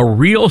a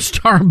real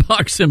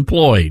Starbucks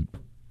employee.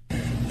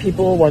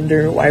 People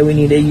wonder why we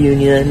need a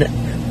union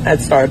at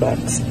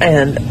Starbucks,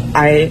 and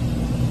I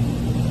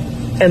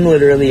am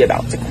literally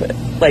about to quit.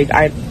 Like,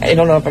 I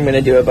don't know if I'm going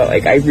to do it, but,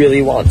 like, I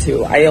really want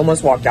to. I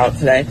almost walked out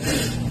today,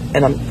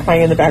 and I'm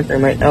crying in the back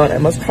room right now, and I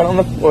almost cried on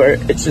the floor.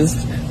 It's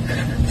just,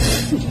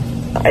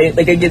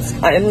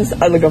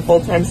 I'm like a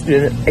full-time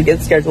student. I get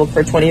scheduled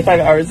for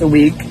 25 hours a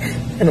week,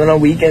 and then on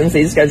weekends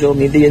they schedule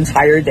me the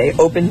entire day,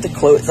 open to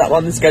close. I'm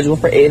on the schedule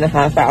for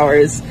 8.5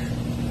 hours,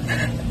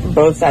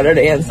 both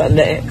Saturday and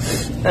Sunday.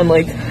 I'm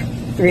like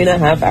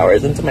 3.5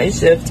 hours into my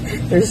shift.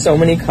 There's so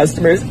many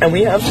customers, and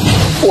we have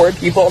 4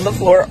 people on the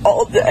floor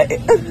all day.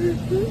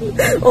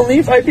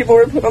 Only 5 people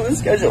were put on the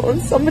schedule,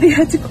 and somebody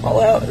had to call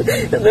out.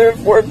 And there are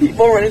 4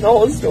 people running the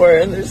whole store,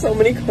 and there's so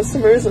many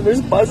customers, and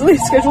there's possibly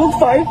scheduled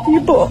 5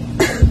 people.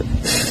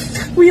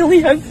 We only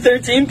have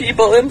 13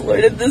 people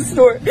employed at this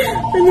store,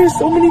 and there's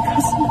so many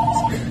customers.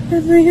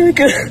 And they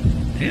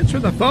answer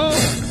the phone.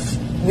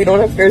 We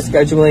don't have fair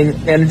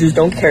scheduling. Managers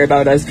don't care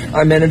about us.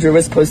 Our manager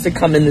was supposed to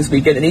come in this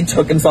weekend, and he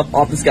took himself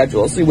off the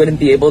schedule, so he wouldn't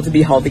be able to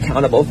be held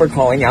accountable for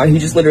calling out. He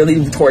just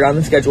literally tore down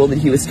the schedule that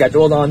he was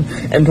scheduled on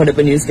and put up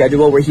a new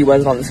schedule where he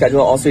wasn't on the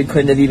schedule. Also, he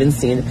couldn't have even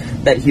seen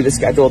that he was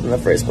scheduled in the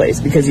first place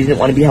because he didn't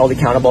want to be held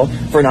accountable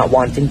for not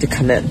wanting to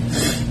come in.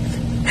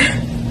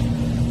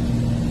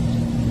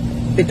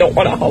 They don't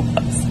want to help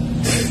us.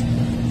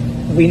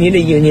 We need a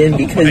union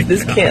because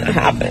this can't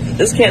happen.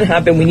 This can't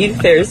happen. We need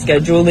fair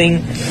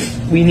scheduling.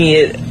 We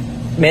need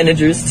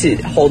managers to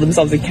hold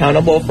themselves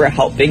accountable for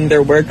helping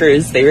their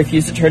workers. They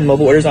refuse to turn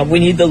mobile orders on. We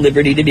need the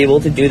liberty to be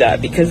able to do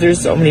that because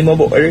there's so many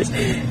mobile orders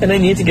and I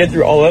need to get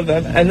through all of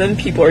them. And then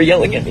people are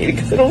yelling at me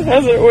because they don't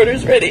have their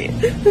orders ready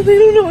and they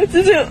don't know what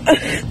to do.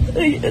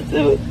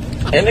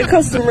 And a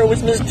customer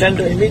was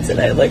misgendering me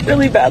today, like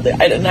really badly.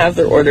 I didn't have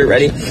their order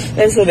ready.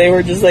 And so they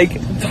were just like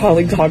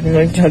talking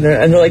to each other.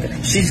 And they're like,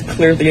 she's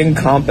clearly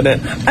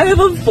incompetent. I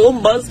have a full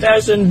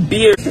mustache and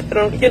beard. I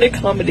don't get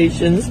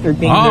accommodations for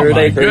being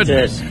neurodivergent.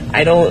 Goodness.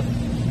 I don't.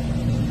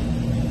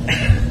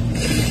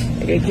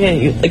 I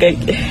can't use,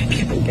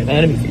 people get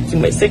mad at me for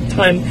using my sick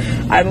time.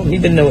 I don't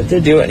even know what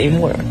to do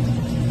anymore.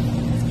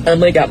 I'm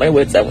like at my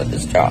wits' end with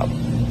this job.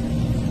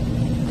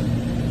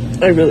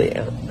 I really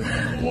am.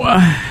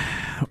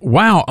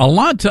 Wow, a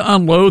lot to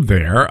unload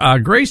there.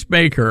 Grace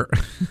Baker,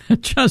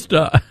 just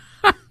so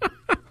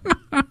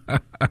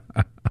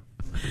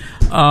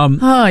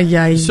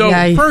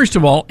first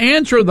of all,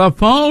 answer the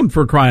phone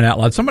for crying out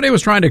loud. Somebody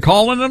was trying to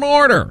call in an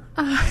order.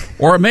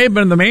 Or it may have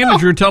been the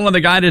manager telling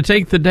the guy to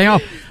take the day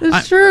off.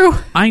 It's true.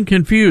 I'm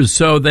confused.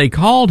 So they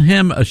called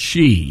him a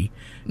she,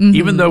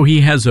 even though he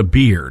has a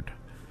beard.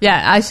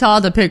 Yeah, I saw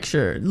the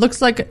picture.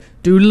 Looks like a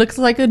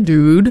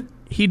dude.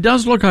 He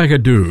does look like a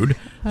dude.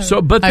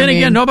 So, but then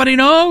again, nobody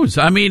knows.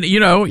 I mean,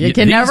 you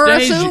can never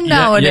assume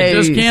nowadays.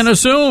 You just can't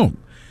assume.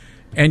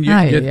 And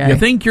you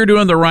think you're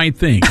doing the right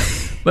thing.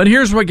 But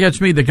here's what gets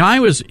me. The guy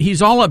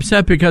he's all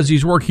upset because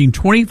he's working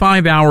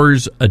 25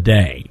 hours a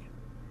day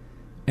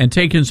and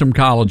taking some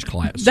college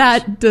classes.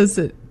 That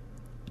doesn't,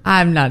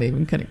 I'm not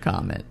even going to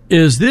comment.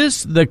 Is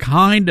this the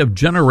kind of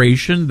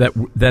generation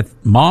that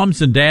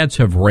moms and dads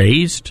have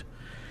raised?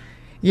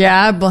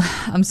 Yeah,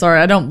 I'm sorry.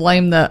 I don't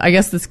blame I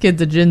guess this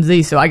kid's a Gen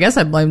Z, so I guess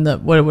I blame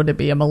what would it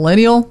be, a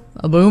millennial?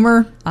 A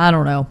boomer? I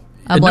don't know.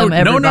 I blame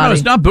everybody. No,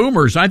 it's not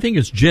boomers. I think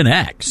it's Gen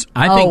X.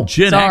 I think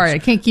Gen X. Sorry, I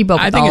can't keep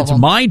up with all of them. I think it's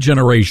my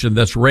generation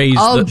that's raised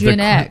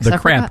the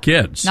crap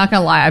kids. Not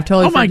going to lie, I've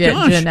totally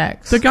forget Gen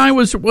X. The guy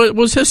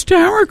was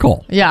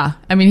hysterical. Yeah,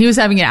 I mean, he was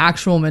having an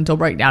actual mental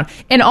breakdown.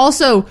 And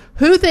also,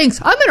 who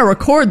thinks, I'm going to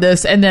record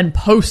this and then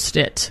post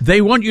it?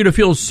 They want you to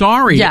feel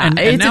sorry. Yeah, and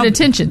it's an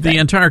attention thing. The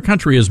entire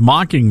country is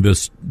mocking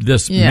this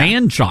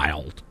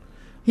man-child.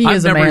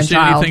 I've never seen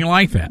anything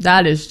like that.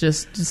 That is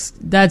just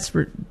that's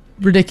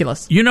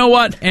ridiculous. You know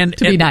what? To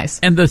be nice.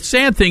 And the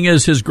sad thing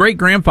is his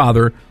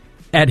great-grandfather,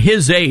 at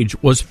his age,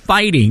 was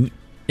fighting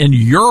in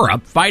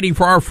Europe, fighting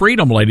for our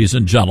freedom, ladies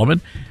and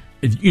gentlemen.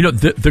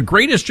 The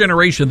greatest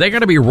generation, they got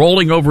to be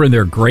rolling over in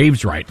their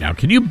graves right now.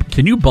 Can you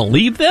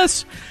believe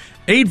this?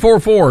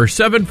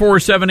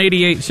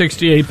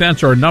 844-747-8868.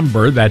 That's our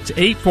number. That's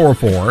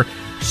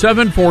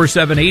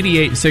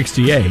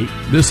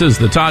 844-747-8868. This is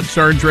the Todd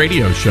Starnes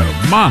Radio Show.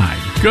 My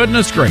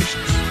goodness gracious.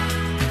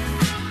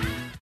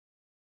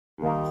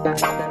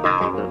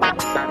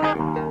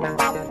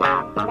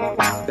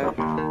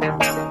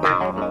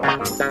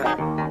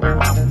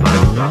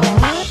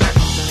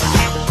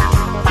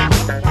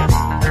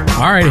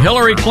 All right,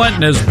 Hillary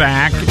Clinton is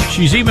back.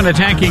 She's even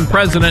attacking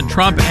President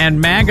Trump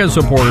and MAGA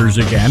supporters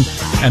again.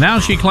 And now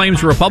she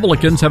claims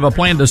Republicans have a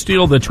plan to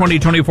steal the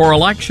 2024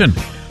 election.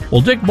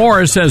 Well, Dick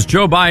Morris says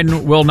Joe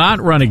Biden will not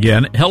run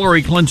again.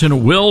 Hillary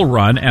Clinton will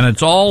run, and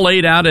it's all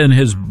laid out in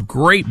his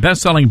great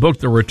best-selling book,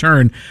 The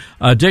Return.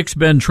 Dick's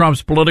been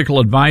Trump's political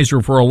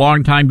advisor for a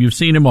long time. You've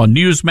seen him on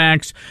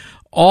Newsmax,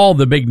 all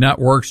the big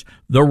networks.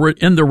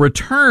 In The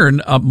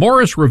Return,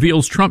 Morris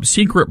reveals Trump's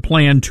secret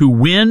plan to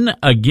win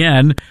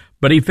again,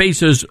 but he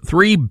faces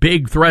 3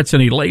 big threats,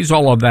 and he lays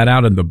all of that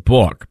out in the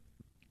book.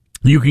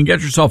 You can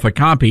get yourself a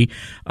copy,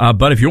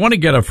 but if you want to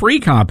get a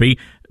free copy,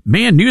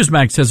 man,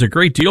 Newsmax has a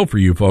great deal for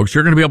you folks.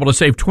 You're going to be able to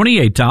save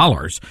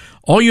 $28.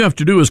 All you have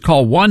to do is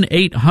call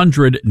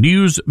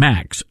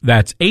 1-800-NEWSMAX.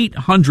 That's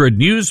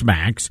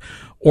 800-NEWSMAX.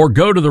 Or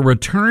go to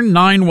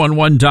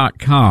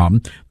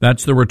thereturn911.com.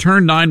 That's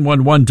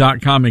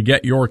thereturn911.com and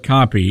get your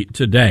copy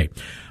today.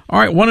 All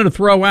right, wanted to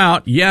throw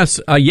out, yet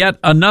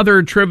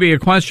another trivia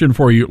question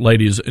for you,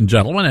 ladies and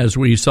gentlemen, as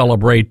we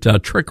celebrate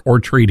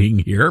trick-or-treating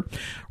here.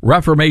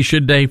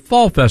 Reformation Day,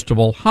 Fall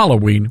Festival,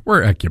 Halloween,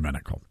 we're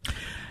ecumenical.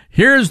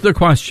 Here's the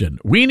question.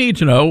 We need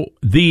to know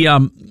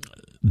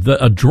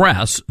the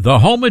address, the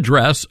home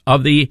address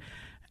of the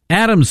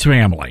Adams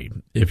family?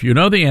 If you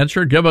know the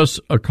answer, give us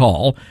a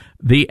call.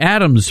 The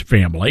Adams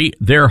family,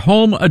 their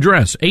home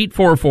address,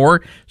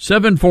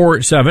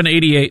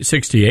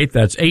 844-747-8868.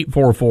 That's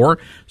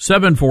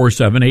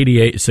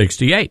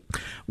 844-747-8868.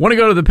 Want to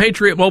go to the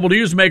Patriot Mobile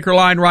Newsmaker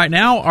line right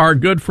now? Our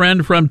good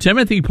friend from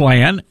Timothy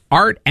Plan,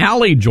 Art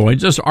Alley,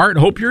 joins us. Art,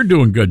 hope you're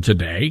doing good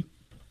today.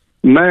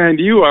 Man,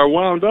 you are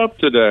wound up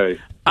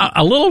today.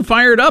 A little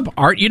fired up,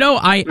 Art. You know,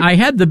 I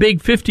had the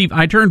big 50.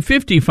 I turned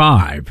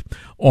 55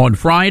 on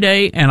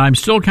Friday, and I'm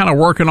still kind of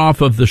working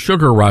off of the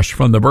sugar rush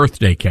from the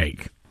birthday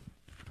cake.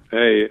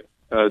 Hey,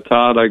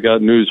 Todd, I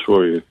got news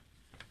for you.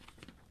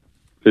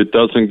 It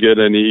doesn't get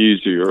any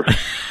easier.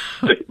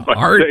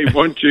 Art,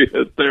 once you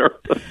hit there.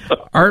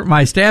 Art,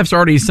 my staff's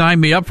already signed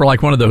me up for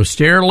like one of those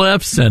stair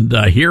lifts and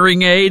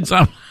hearing aids.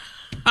 I'm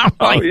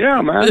like, yeah,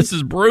 man. This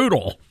is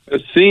brutal.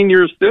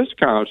 Seniors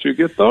discounts, you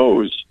get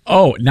those.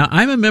 Oh, now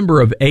I'm a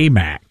member of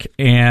AMAC,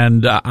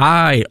 and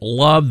I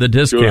love the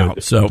discount.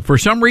 Good. So for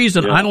some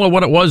reason, I don't know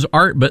what it was,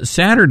 Art, but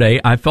Saturday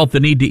I felt the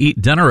need to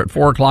eat dinner at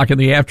 4:00 in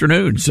the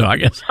afternoon. So I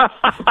guess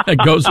it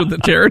goes with the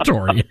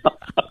territory.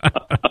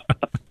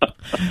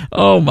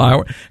 Oh,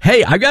 my.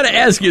 Hey, I got to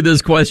ask you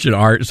this question,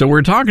 Art. So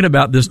we're talking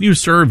about this new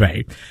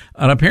survey,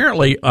 and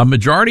apparently a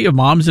majority of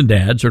moms and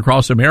dads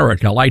across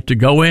America like to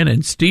go in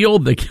and steal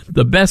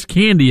the best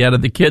candy out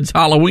of the kids'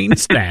 Halloween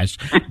stash.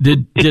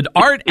 Did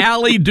Art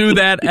Alley do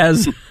that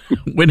as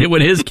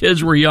when his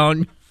kids were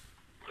young?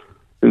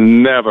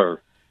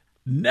 Never.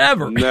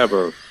 Never.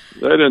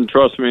 They didn't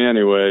trust me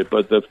anyway,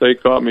 but if they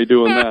caught me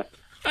doing that.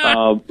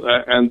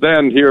 And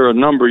then here a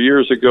number of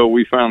years ago,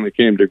 we finally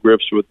came to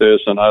grips with this,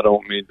 and I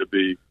don't mean to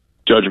be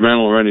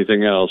judgmental or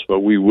anything else,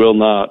 but we will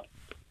not,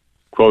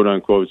 quote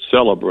unquote,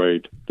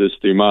 celebrate this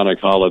demonic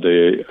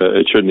holiday.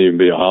 It shouldn't even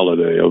be a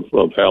holiday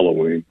of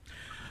Halloween.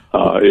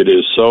 It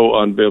is so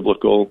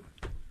unbiblical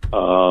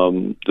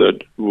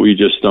that we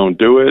just don't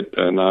do it.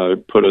 And I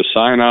put a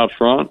sign out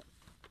front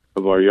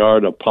of our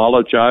yard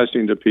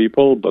apologizing to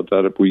people, but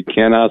that we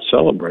cannot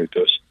celebrate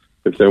this.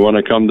 If they want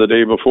to come the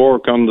day before,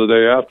 come the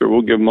day after,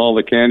 we'll give them all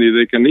the candy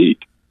they can eat,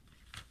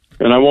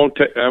 and I won't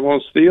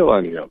steal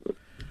any of it.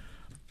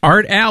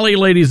 Art Alley,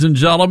 ladies and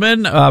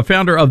gentlemen,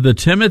 founder of the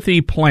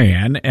Timothy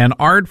Plan, and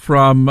Art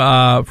from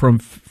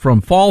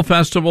fall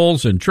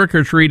festivals and trick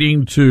or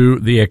treating to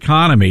the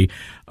economy,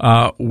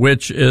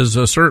 which is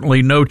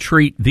certainly no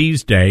treat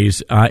these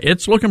days.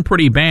 It's looking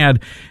pretty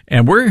bad,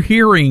 and we're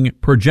hearing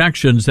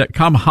projections that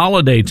come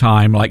holiday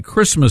time, like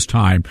Christmas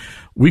time,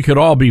 we could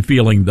all be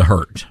feeling the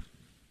hurt.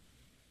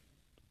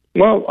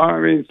 Well, I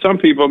mean, some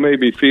people may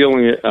be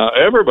feeling it.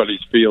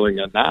 Everybody's feeling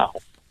it now.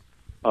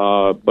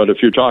 But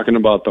if you're talking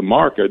about the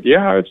market,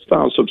 yeah, it's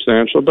down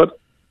substantial. But,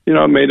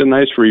 it made a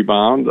nice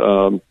rebound.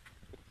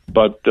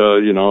 But,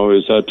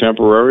 is that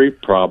temporary?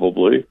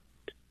 Probably.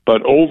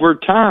 But over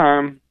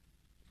time,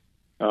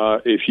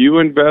 if you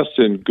invest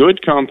in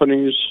good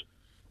companies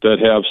that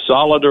have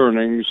solid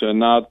earnings and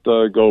not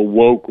go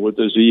woke with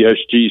this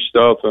ESG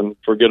stuff and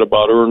forget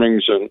about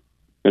earnings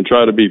and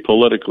try to be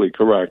politically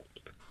correct,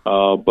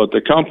 but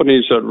the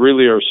companies that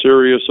really are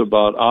serious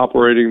about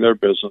operating their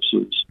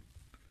businesses,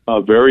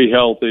 very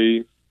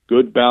healthy,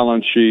 good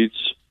balance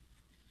sheets,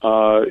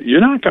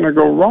 you're not going to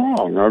go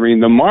wrong. I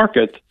mean, the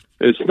market,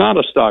 it's not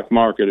a stock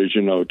market, as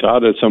you know,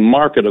 Todd. It's a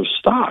market of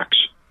stocks.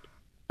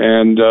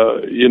 And,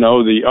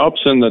 the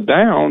ups and the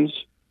downs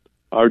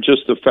are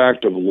just a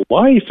fact of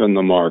life in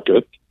the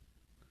market.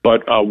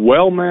 But a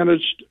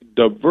well-managed,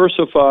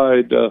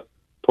 diversified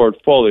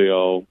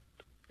portfolio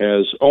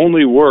has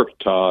only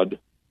worked, Todd,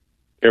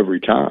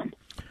 every time,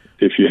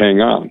 if you hang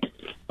on.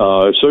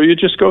 So you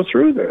just go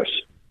through this.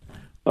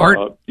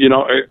 A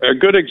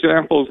good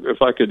example,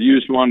 if I could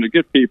use one to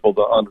get people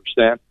to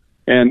understand,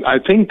 and I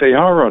think they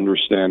are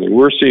understanding.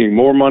 We're seeing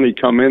more money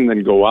come in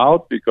than go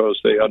out because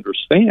they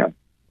understand.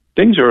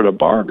 Things are at a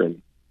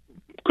bargain.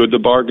 Could the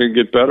bargain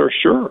get better?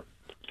 Sure.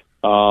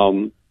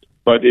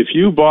 But if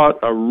you bought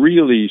a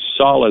really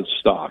solid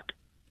stock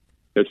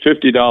at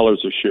 $50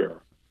 a share,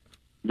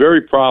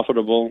 very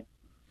profitable,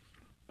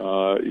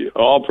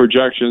 all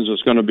projections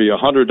is going to be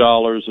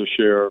 $100 a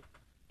share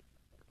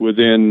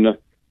within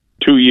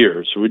 2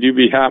 years. Would you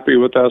be happy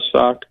with that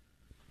stock?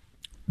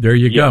 There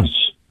you go.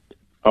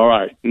 All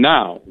right.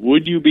 Now,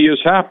 would you be as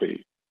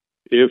happy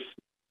if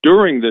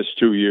during this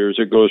 2 years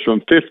it goes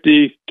from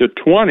 50 to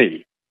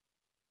 20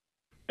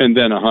 and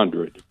then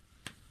 100?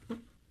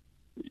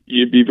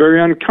 You'd be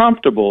very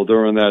uncomfortable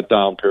during that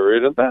down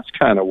period, and that's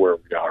kind of where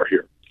we are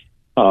here.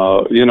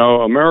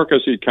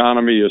 America's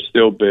economy is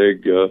still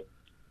big.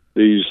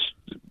 These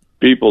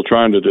people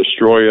trying to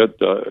destroy it,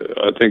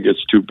 I think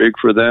it's too big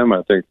for them.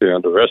 I think they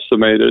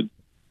underestimate it.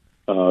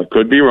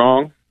 Could be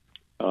wrong.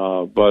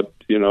 But,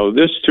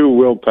 this too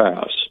will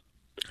pass.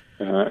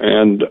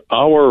 And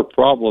our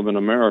problem in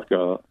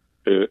America,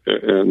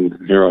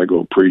 and here I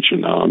go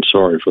preaching now, I'm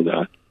sorry for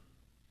that,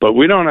 but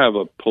we don't have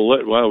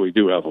we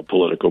do have a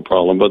political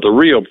problem, but the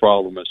real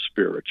problem is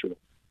spiritual.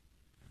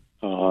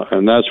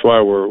 And that's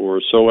why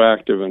we're so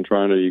active in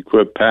trying to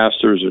equip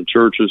pastors and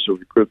churches to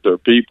equip their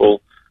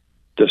people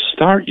to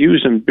start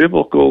using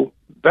biblical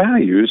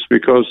values,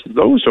 because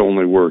those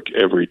only work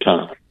every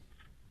time.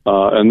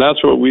 And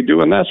that's what we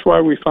do, and that's why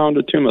we found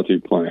a Timothy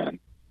plan.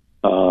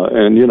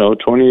 And,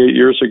 28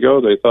 years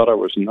ago, they thought I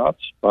was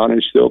nuts.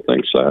 Bonnie still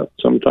thinks that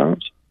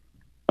sometimes.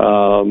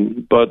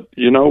 But,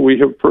 we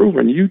have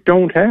proven you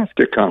don't have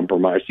to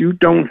compromise. You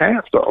don't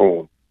have to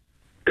own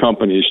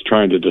companies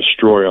trying to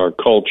destroy our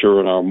culture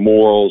and our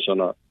morals and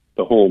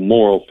the whole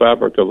moral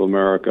fabric of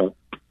America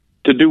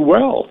to do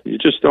well. You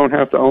just don't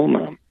have to own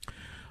them.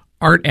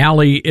 Art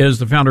Alley is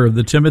the founder of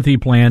the Timothy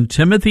Plan.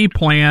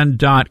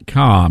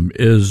 TimothyPlan.com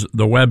is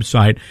the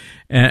website.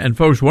 And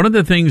folks, one of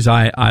the things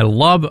I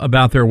love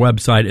about their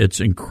website,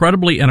 it's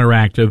incredibly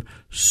interactive,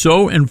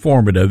 so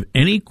informative.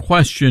 Any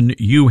question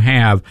you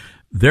have,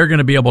 they're going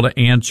to be able to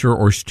answer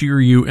or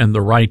steer you in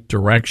the right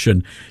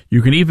direction.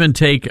 You can even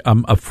take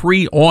a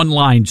free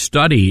online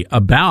study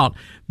about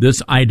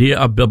this idea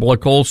of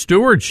biblical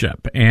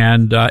stewardship.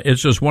 And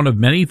it's just one of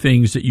many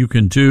things that you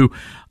can do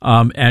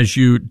as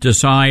you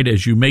decide,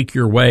 as you make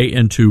your way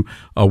into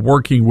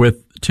working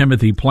with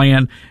Timothy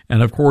Plan.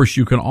 And of course,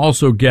 you can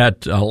also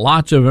get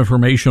lots of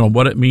information on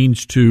what it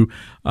means to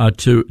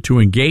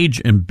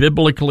engage in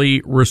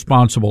biblically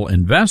responsible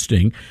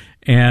investing.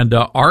 And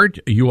Art,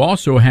 you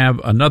also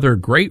have another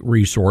great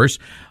resource.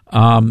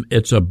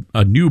 It's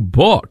a new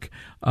book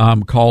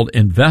called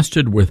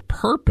Invested with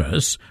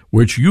Purpose,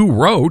 which you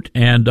wrote,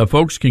 and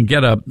folks can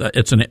get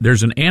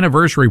there's an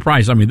anniversary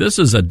price. I mean, this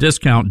is a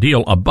discount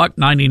deal,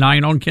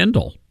 $1.99 on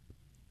Kindle.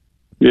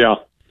 Yeah.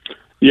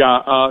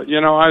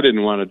 I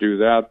didn't want to do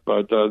that,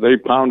 but they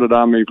pounded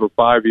on me for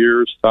 5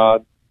 years,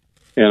 Todd,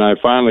 and I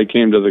finally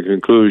came to the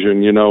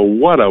conclusion,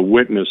 what a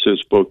witness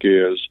this book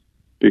is,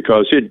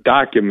 because it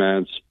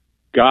documents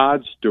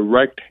God's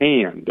direct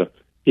hand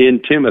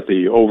in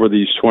Timothy over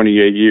these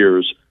 28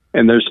 years,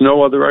 and there's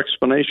no other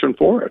explanation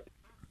for it.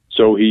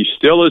 So he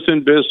still is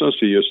in business.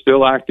 He is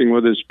still acting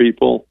with his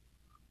people,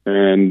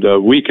 and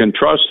we can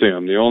trust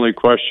him. The only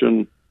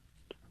question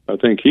I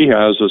think he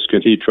has is,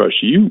 can he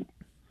trust you?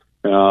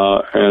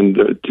 And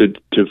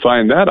to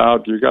find that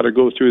out, you got to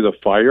go through the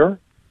fire,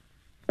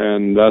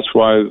 and that's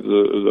why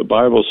the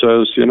Bible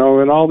says, in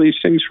all these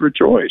things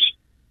rejoice.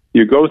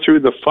 You go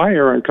through the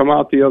fire and come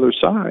out the other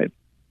side.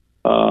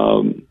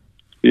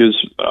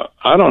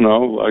 I don't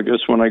know. I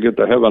guess when I get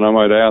to heaven, I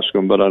might ask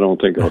him, but I don't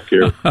think I'll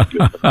care.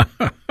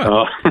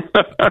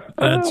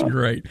 That's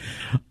great.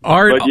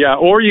 But yeah,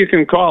 or you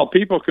can call.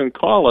 People can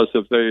call us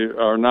if they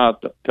are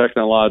not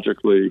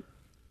technologically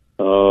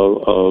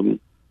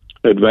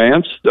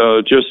advanced.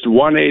 Just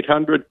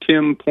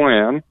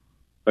 1-800-TIM-PLAN.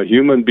 A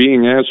human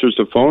being answers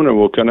the phone and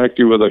will connect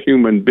you with a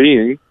human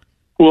being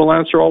who will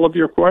answer all of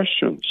your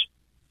questions.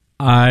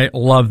 I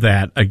love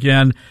that.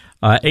 Again,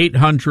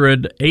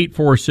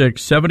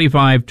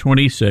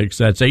 800-846-7526.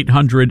 That's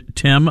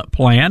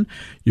 800-TIM-PLAN.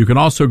 You can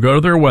also go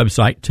to their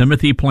website,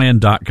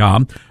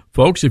 timothyplan.com.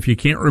 Folks, if you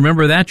can't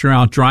remember that, you're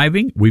out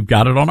driving, we've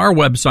got it on our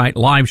website,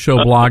 live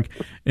show blog,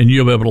 and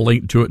you'll be able to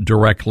link to it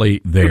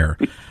directly there.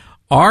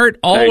 Art,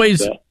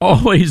 always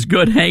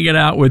good hanging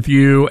out with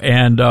you,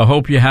 and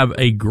hope you have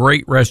a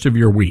great rest of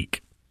your week.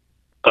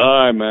 All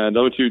right, man.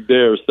 Don't you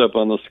dare step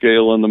on the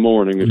scale in the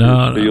morning if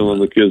you're stealing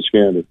the kids'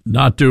 candy.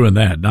 Not doing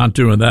that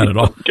at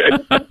all.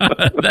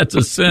 That's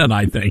a sin,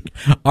 I think.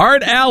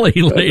 Art Alley,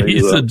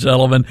 ladies and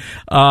gentlemen.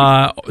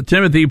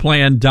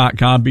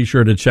 TimothyPlan.com. Be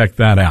sure to check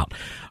that out.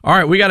 All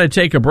right, we got to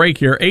take a break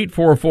here.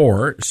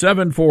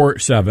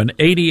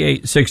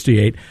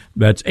 844-747-8868.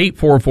 That's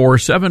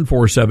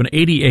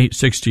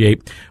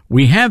 844-747-8868.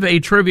 We have a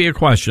trivia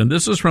question.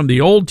 This is from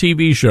the old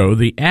TV show,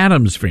 The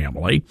Addams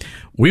Family.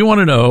 We want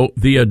to know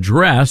the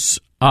address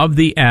of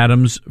the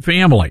Addams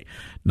Family.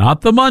 Not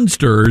the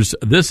Munsters.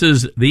 This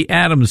is the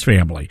Addams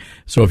Family.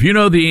 So if you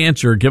know the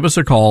answer, give us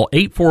a call,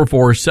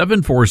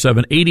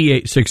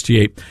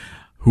 844-747-8868.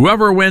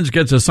 Whoever wins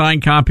gets a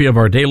signed copy of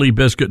our Daily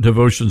Biscuit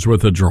Devotions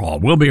with a draw.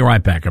 We'll be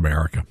right back,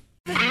 America.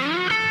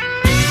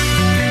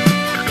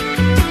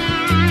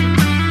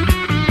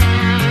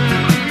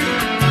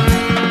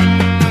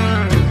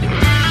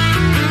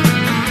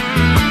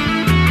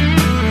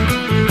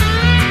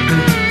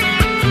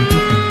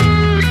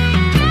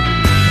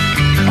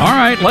 All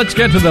right, let's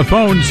get to the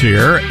phones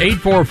here.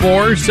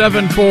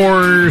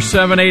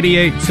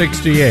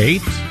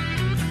 844-747-8868.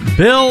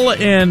 Bill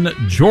in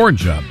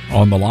Georgia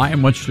on the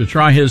line wants to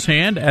try his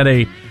hand at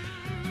a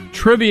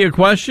trivia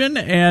question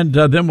and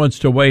then wants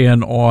to weigh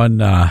in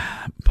on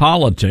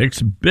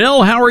politics.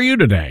 Bill, how are you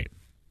today?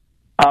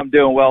 I'm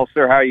doing well,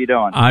 sir. How are you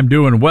doing? I'm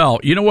doing well.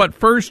 You know what?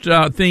 First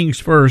things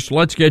first,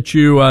 let's get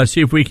you,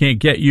 see if we can't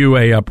get you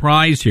a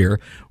prize here.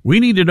 We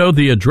need to know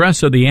the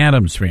address of the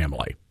Addams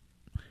Family.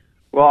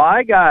 Well,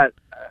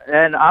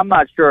 and I'm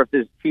not sure if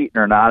this is cheating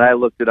or not. I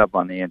looked it up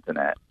on the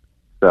internet.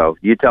 So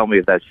you tell me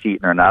if that's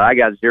cheating or not. I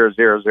got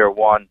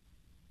 0001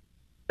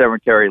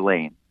 Cemetery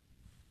Lane.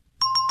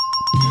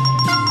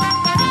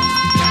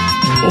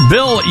 Well,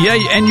 Bill, yeah,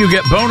 and you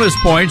get bonus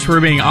points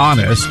for being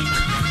honest.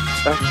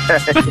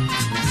 Okay.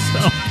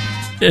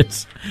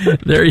 It's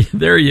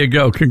there you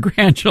go.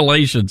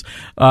 Congratulations.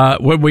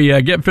 When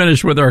we get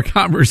finished with our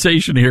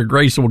conversation here,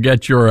 Grace will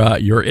get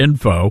your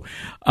info.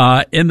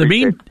 In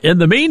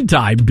the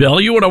meantime,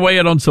 Bill, you want to weigh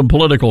in on some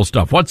political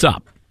stuff. What's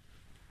up?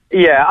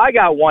 Yeah, I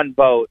got one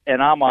vote,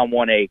 and I'm on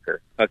 1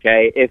 acre.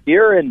 Okay, if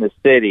you're in the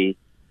city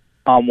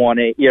on 1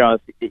 acre,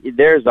 if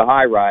there's a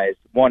high rise,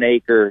 1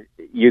 acre,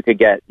 you could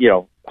get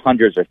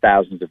hundreds or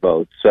thousands of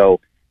votes. So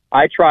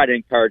I try to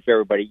encourage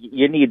everybody.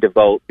 You need to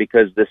vote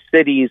because the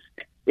cities.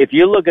 If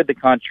you look at the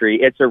country,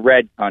 it's a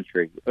red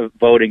country,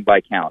 voting by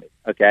county.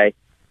 Okay,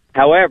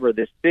 however,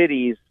 the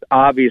cities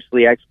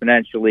obviously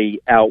exponentially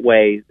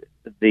outweigh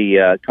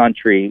the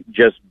country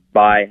just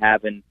by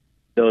having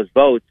those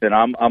votes. And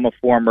I'm a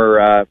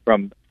former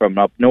from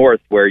up north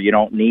where you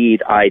don't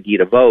need ID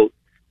to vote.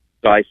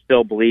 So I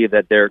still believe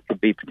that there could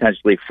be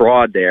potentially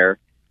fraud there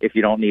if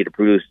you don't need to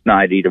produce an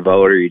ID to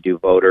vote or you do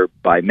voter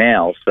by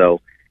mail.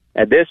 So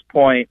at this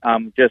point,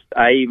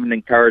 I even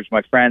encourage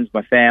my friends,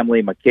 my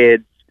family, my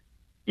kids,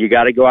 you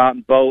got to go out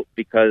and vote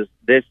because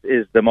this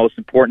is the most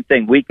important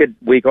thing. We could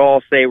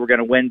all say we're going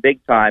to win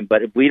big time,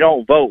 but if we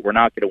don't vote, we're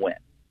not going to win.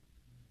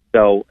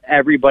 So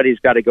everybody's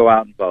got to go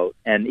out and vote.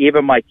 And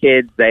even my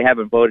kids, they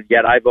haven't voted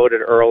yet. I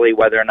voted early,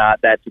 whether or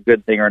not that's a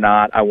good thing or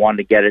not. I wanted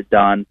to get it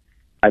done.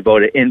 I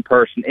voted in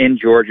person in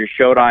Georgia,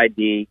 showed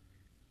ID.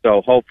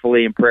 So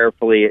hopefully and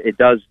prayerfully it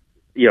does,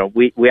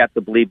 we have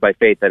to believe by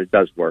faith that it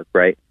does work,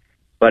 right?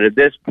 But at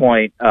this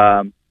point,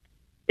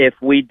 if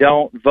we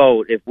don't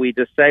vote, if we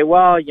just say,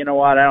 well, you know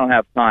what, I don't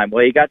have time.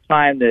 Well, you got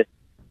time to,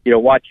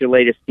 watch your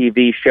latest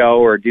TV show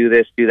or do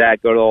this, do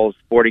that, go to all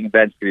sporting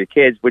events for your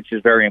kids, which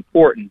is very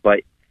important. But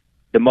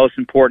the most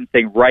important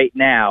thing right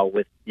now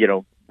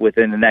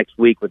within the next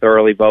week with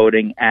early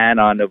voting and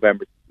on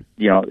November,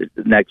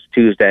 next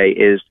Tuesday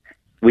is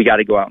we got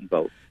to go out and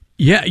vote.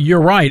 Yeah,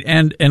 you're right.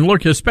 And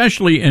look,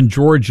 especially in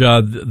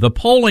Georgia, the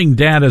polling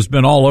data has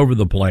been all over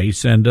the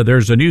place. And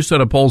there's a new set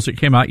of polls that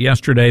came out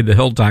yesterday,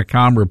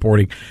 thehill.com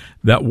reporting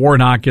that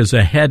Warnock is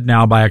ahead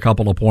now by a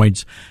couple of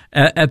points.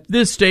 At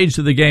this stage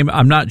of the game,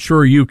 I'm not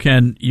sure you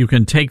can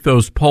take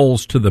those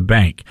polls to the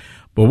bank.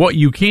 But what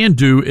you can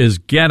do is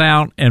get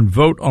out and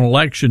vote on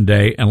Election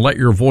Day and let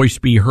your voice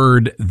be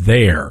heard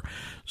there.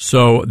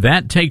 So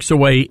that takes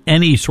away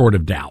any sort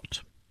of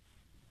doubt.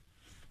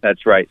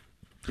 That's right.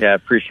 Yeah,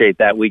 appreciate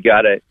that. We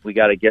gotta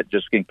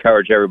just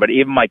encourage everybody.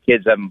 Even my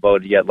kids haven't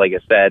voted yet, like I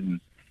said, and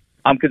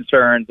I'm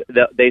concerned.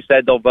 They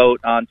said they'll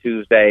vote on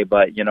Tuesday,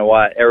 but you know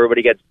what?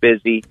 Everybody gets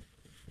busy.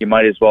 You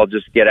might as well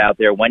just get out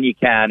there when you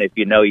can. If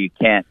you know you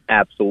can't,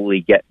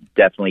 definitely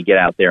get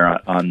out there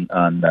on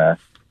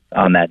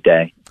that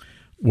day.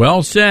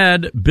 Well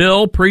said,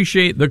 Bill.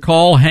 Appreciate the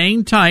call.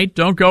 Hang tight.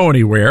 Don't go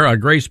anywhere.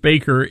 Grace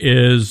Baker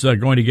is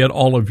going to get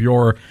all of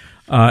your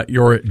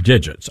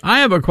digits.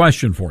 I have a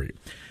question for you.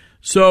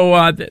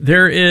 So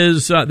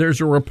there's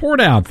a report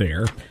out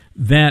there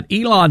that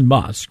Elon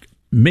Musk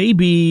may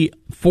be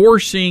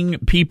forcing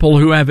people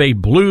who have a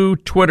blue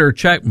Twitter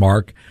check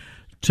mark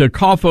to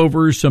cough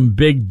over some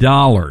big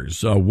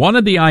dollars. One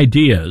of the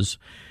ideas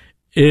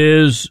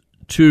is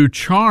to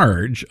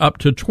charge up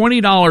to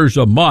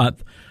 $20 a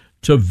month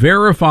to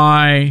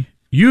verify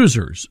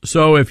users.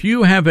 So if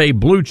you have a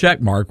blue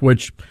check mark,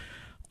 which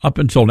up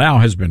until now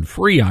has been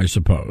free, I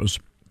suppose,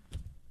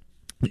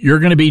 you're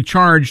going to be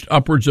charged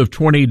upwards of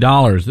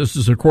 $20. This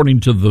is according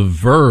to The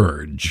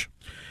Verge.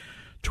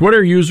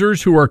 Twitter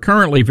users who are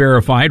currently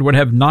verified would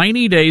have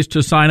 90 days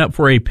to sign up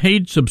for a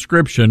paid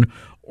subscription,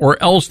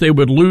 or else they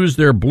would lose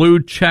their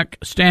blue check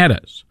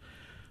status.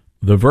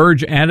 The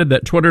Verge added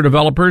that Twitter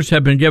developers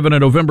have been given a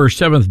November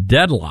 7th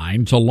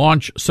deadline to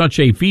launch such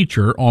a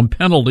feature on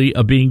penalty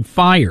of being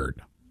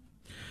fired.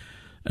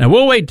 And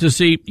we'll wait to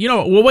see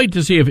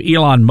if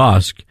Elon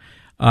Musk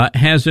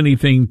has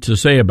anything to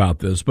say about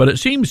this. But it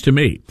seems to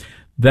me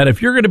that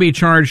if you're going to be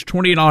charged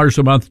 $20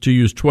 a month to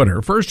use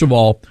Twitter, first of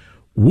all,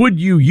 would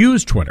you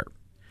use Twitter?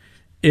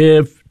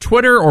 If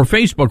Twitter or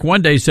Facebook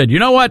one day said, you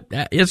know what,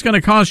 it's going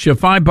to cost you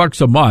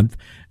 $5 a month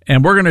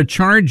and we're going to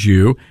charge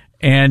you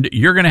and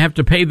you're going to have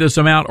to pay this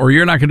amount or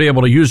you're not going to be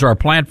able to use our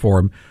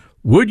platform,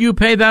 would you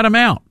pay that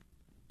amount?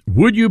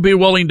 Would you be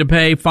willing to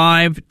pay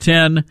 $5,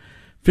 $10,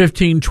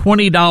 $15,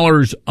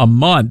 $20 a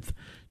month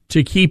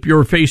to keep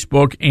your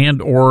Facebook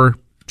and or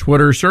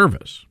Twitter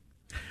service?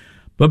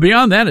 But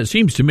beyond that, it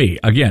seems to me,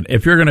 again,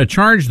 if you're going to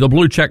charge the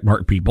blue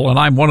checkmark people, and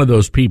I'm one of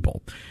those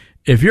people,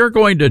 if you're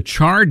going to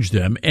charge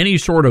them any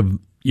sort of,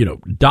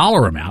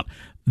 dollar amount,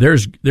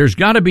 there's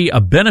got to be a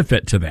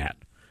benefit to that.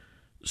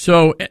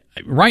 So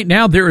right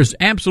now, there is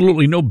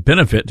absolutely no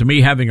benefit to me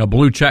having a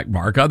blue check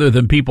mark other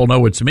than people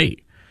know it's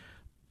me.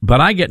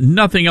 But I get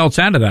nothing else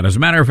out of that. As a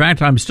matter of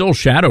fact, I'm still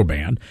shadow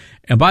banned.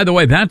 And by the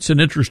way, that's an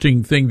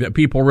interesting thing that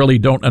people really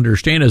don't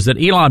understand is that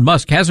Elon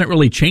Musk hasn't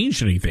really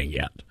changed anything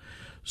yet.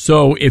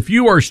 So if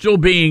you're still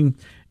being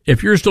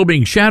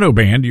shadow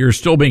banned, you're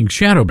still being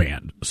shadow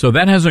banned. So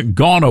that hasn't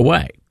gone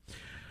away.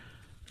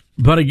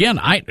 But again,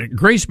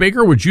 Grace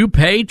Baker, would you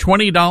pay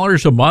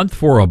 $20 a month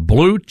for a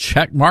blue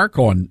check mark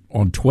on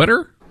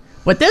Twitter?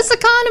 With this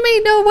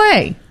economy, no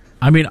way.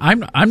 I mean,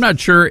 I'm not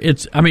sure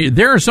it's. I mean,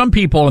 there are some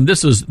people, and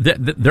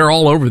they're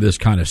all over this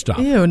kind of stuff.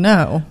 Ew,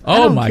 no. Oh, I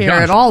don't my care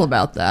gosh. at all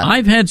about that.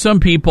 I've had some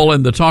people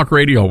in the talk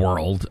radio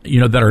world,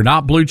 that are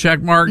not blue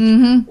check marked,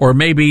 or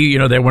maybe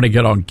they want to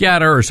get on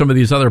Getter or some of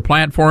these other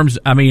platforms.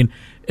 I mean,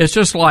 it's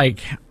just like,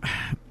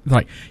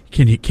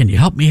 can you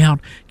help me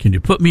out? Can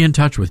you put me in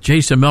touch with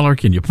Jason Miller?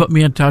 Can you put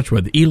me in touch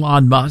with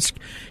Elon Musk?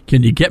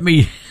 Can you get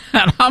me?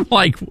 And I'm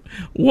like,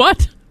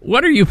 what?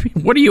 What are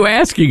you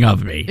asking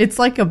of me? It's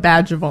like a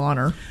badge of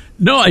honor.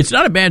 No, it's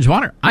not a badge of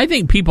honor. I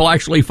think people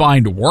actually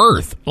find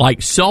worth,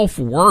 like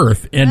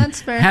self-worth, in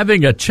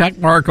having a check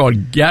mark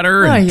on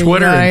Getter and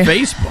Twitter and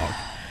Facebook.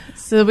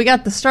 So we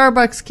got the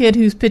Starbucks kid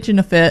who's pitching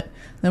a fit.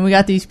 Then we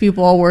got these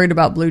people all worried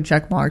about blue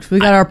check marks. We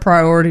got our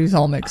priorities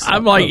all mixed up.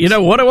 I'm like,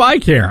 what do I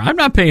care? I'm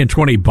not paying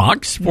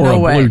 $20 for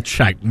blue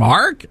check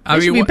mark.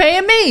 You should be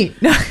paying me.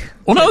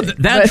 Well, no,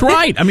 that's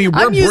right. I mean,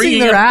 I'm using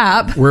their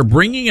app. We're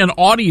bringing an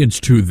audience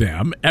to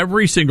them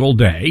every single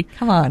day.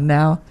 Come on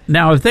now.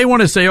 Now, if they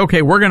want to say,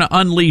 okay, we're going to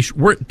unleash,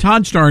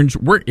 Todd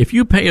Starnes, if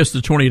you pay us the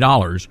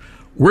 $20,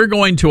 we're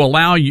going to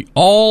allow you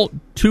all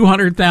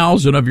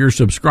 200,000 of your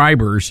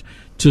subscribers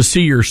to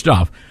see your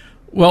stuff.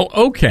 Well,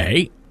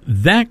 okay,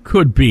 that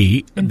could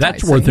be,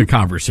 that's worth a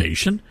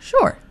conversation.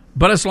 Sure.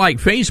 But it's like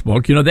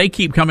Facebook, they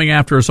keep coming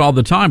after us all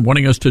the time,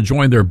 wanting us to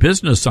join their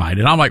business side.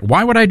 And I'm like,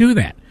 why would I do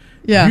that?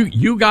 Yeah.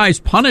 You guys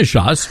punish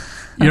us.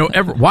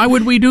 Why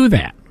would we do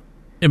that?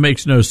 It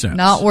makes no sense.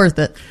 Not worth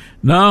it.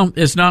 No,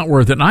 it's not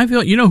worth it. And I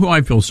feel, who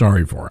I feel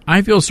sorry for?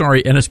 I feel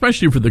sorry, and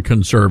especially for the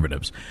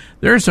conservatives.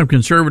 There are some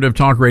conservative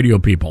talk radio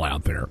people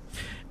out there,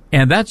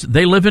 and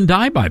they live and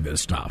die by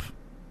this stuff.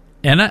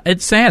 And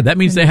it's sad. That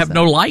means they have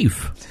no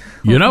life.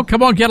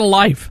 Come on, get a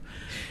life.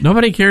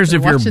 Nobody cares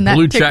if you're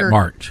blue check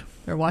marked.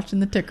 They're watching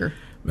the ticker.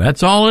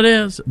 That's all it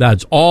is.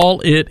 That's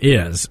all it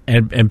is.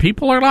 And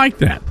people are like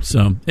that.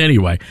 So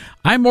anyway,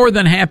 I'm more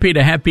than happy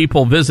to have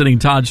people visiting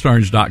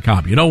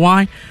ToddStarnes.com. You know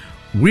why?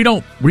 We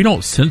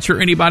don't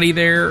censor anybody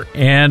there,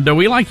 and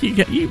we like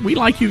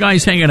you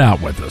guys hanging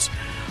out with us.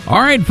 All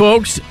right,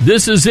 folks,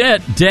 this is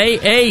it. Day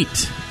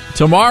 8.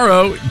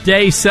 Tomorrow,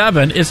 day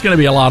 7. It's going to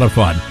be a lot of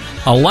fun.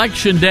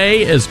 Election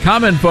day is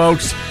coming,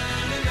 folks.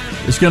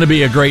 It's going to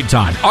be a great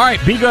time. All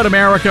right, be good,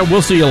 America.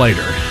 We'll see you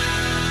later.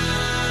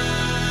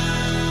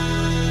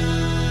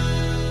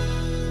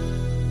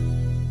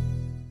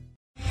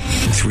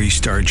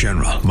 Three-star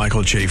General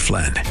Michael J.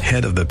 Flynn,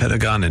 head of the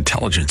Pentagon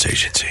Intelligence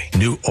Agency,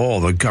 knew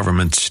all the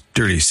government's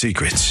dirty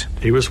secrets.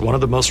 He was one of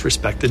the most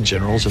respected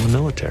generals in the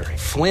military.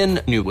 Flynn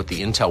knew what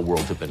the intel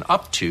world had been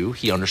up to.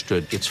 He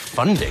understood its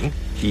funding.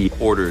 He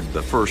ordered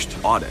the first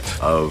audit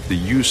of the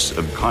use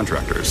of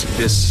contractors.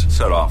 This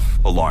set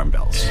off alarm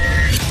bells.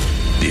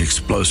 The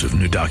explosive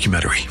new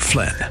documentary,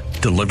 Flynn,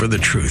 Deliver the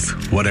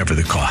Truth, Whatever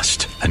the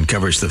Cost,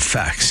 uncovers the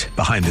facts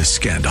behind this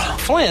scandal.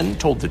 Flynn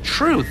told the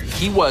truth.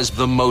 He was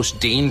the most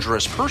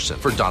dangerous person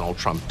for Donald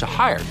Trump to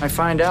hire. I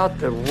find out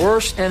the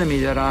worst enemy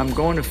that I'm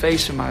going to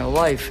face in my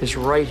life is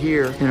right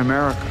here in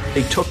America.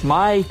 They took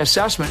my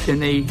assessment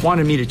and they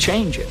wanted me to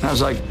change it. And I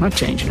was like, I'm not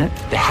changing it.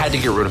 They had to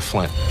get rid of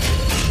Flynn.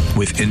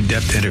 With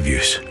in-depth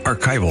interviews,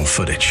 archival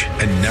footage,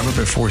 and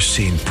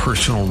never-before-seen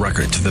personal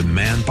records of the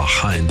man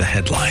behind the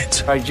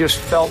headlines. I just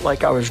felt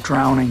like I was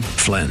drowning.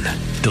 Flynn,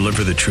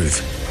 Deliver the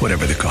Truth,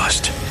 Whatever the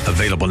Cost.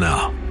 Available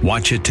now.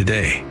 Watch it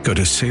today. Go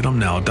to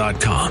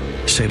salemnow.com.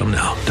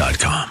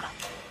 salemnow.com.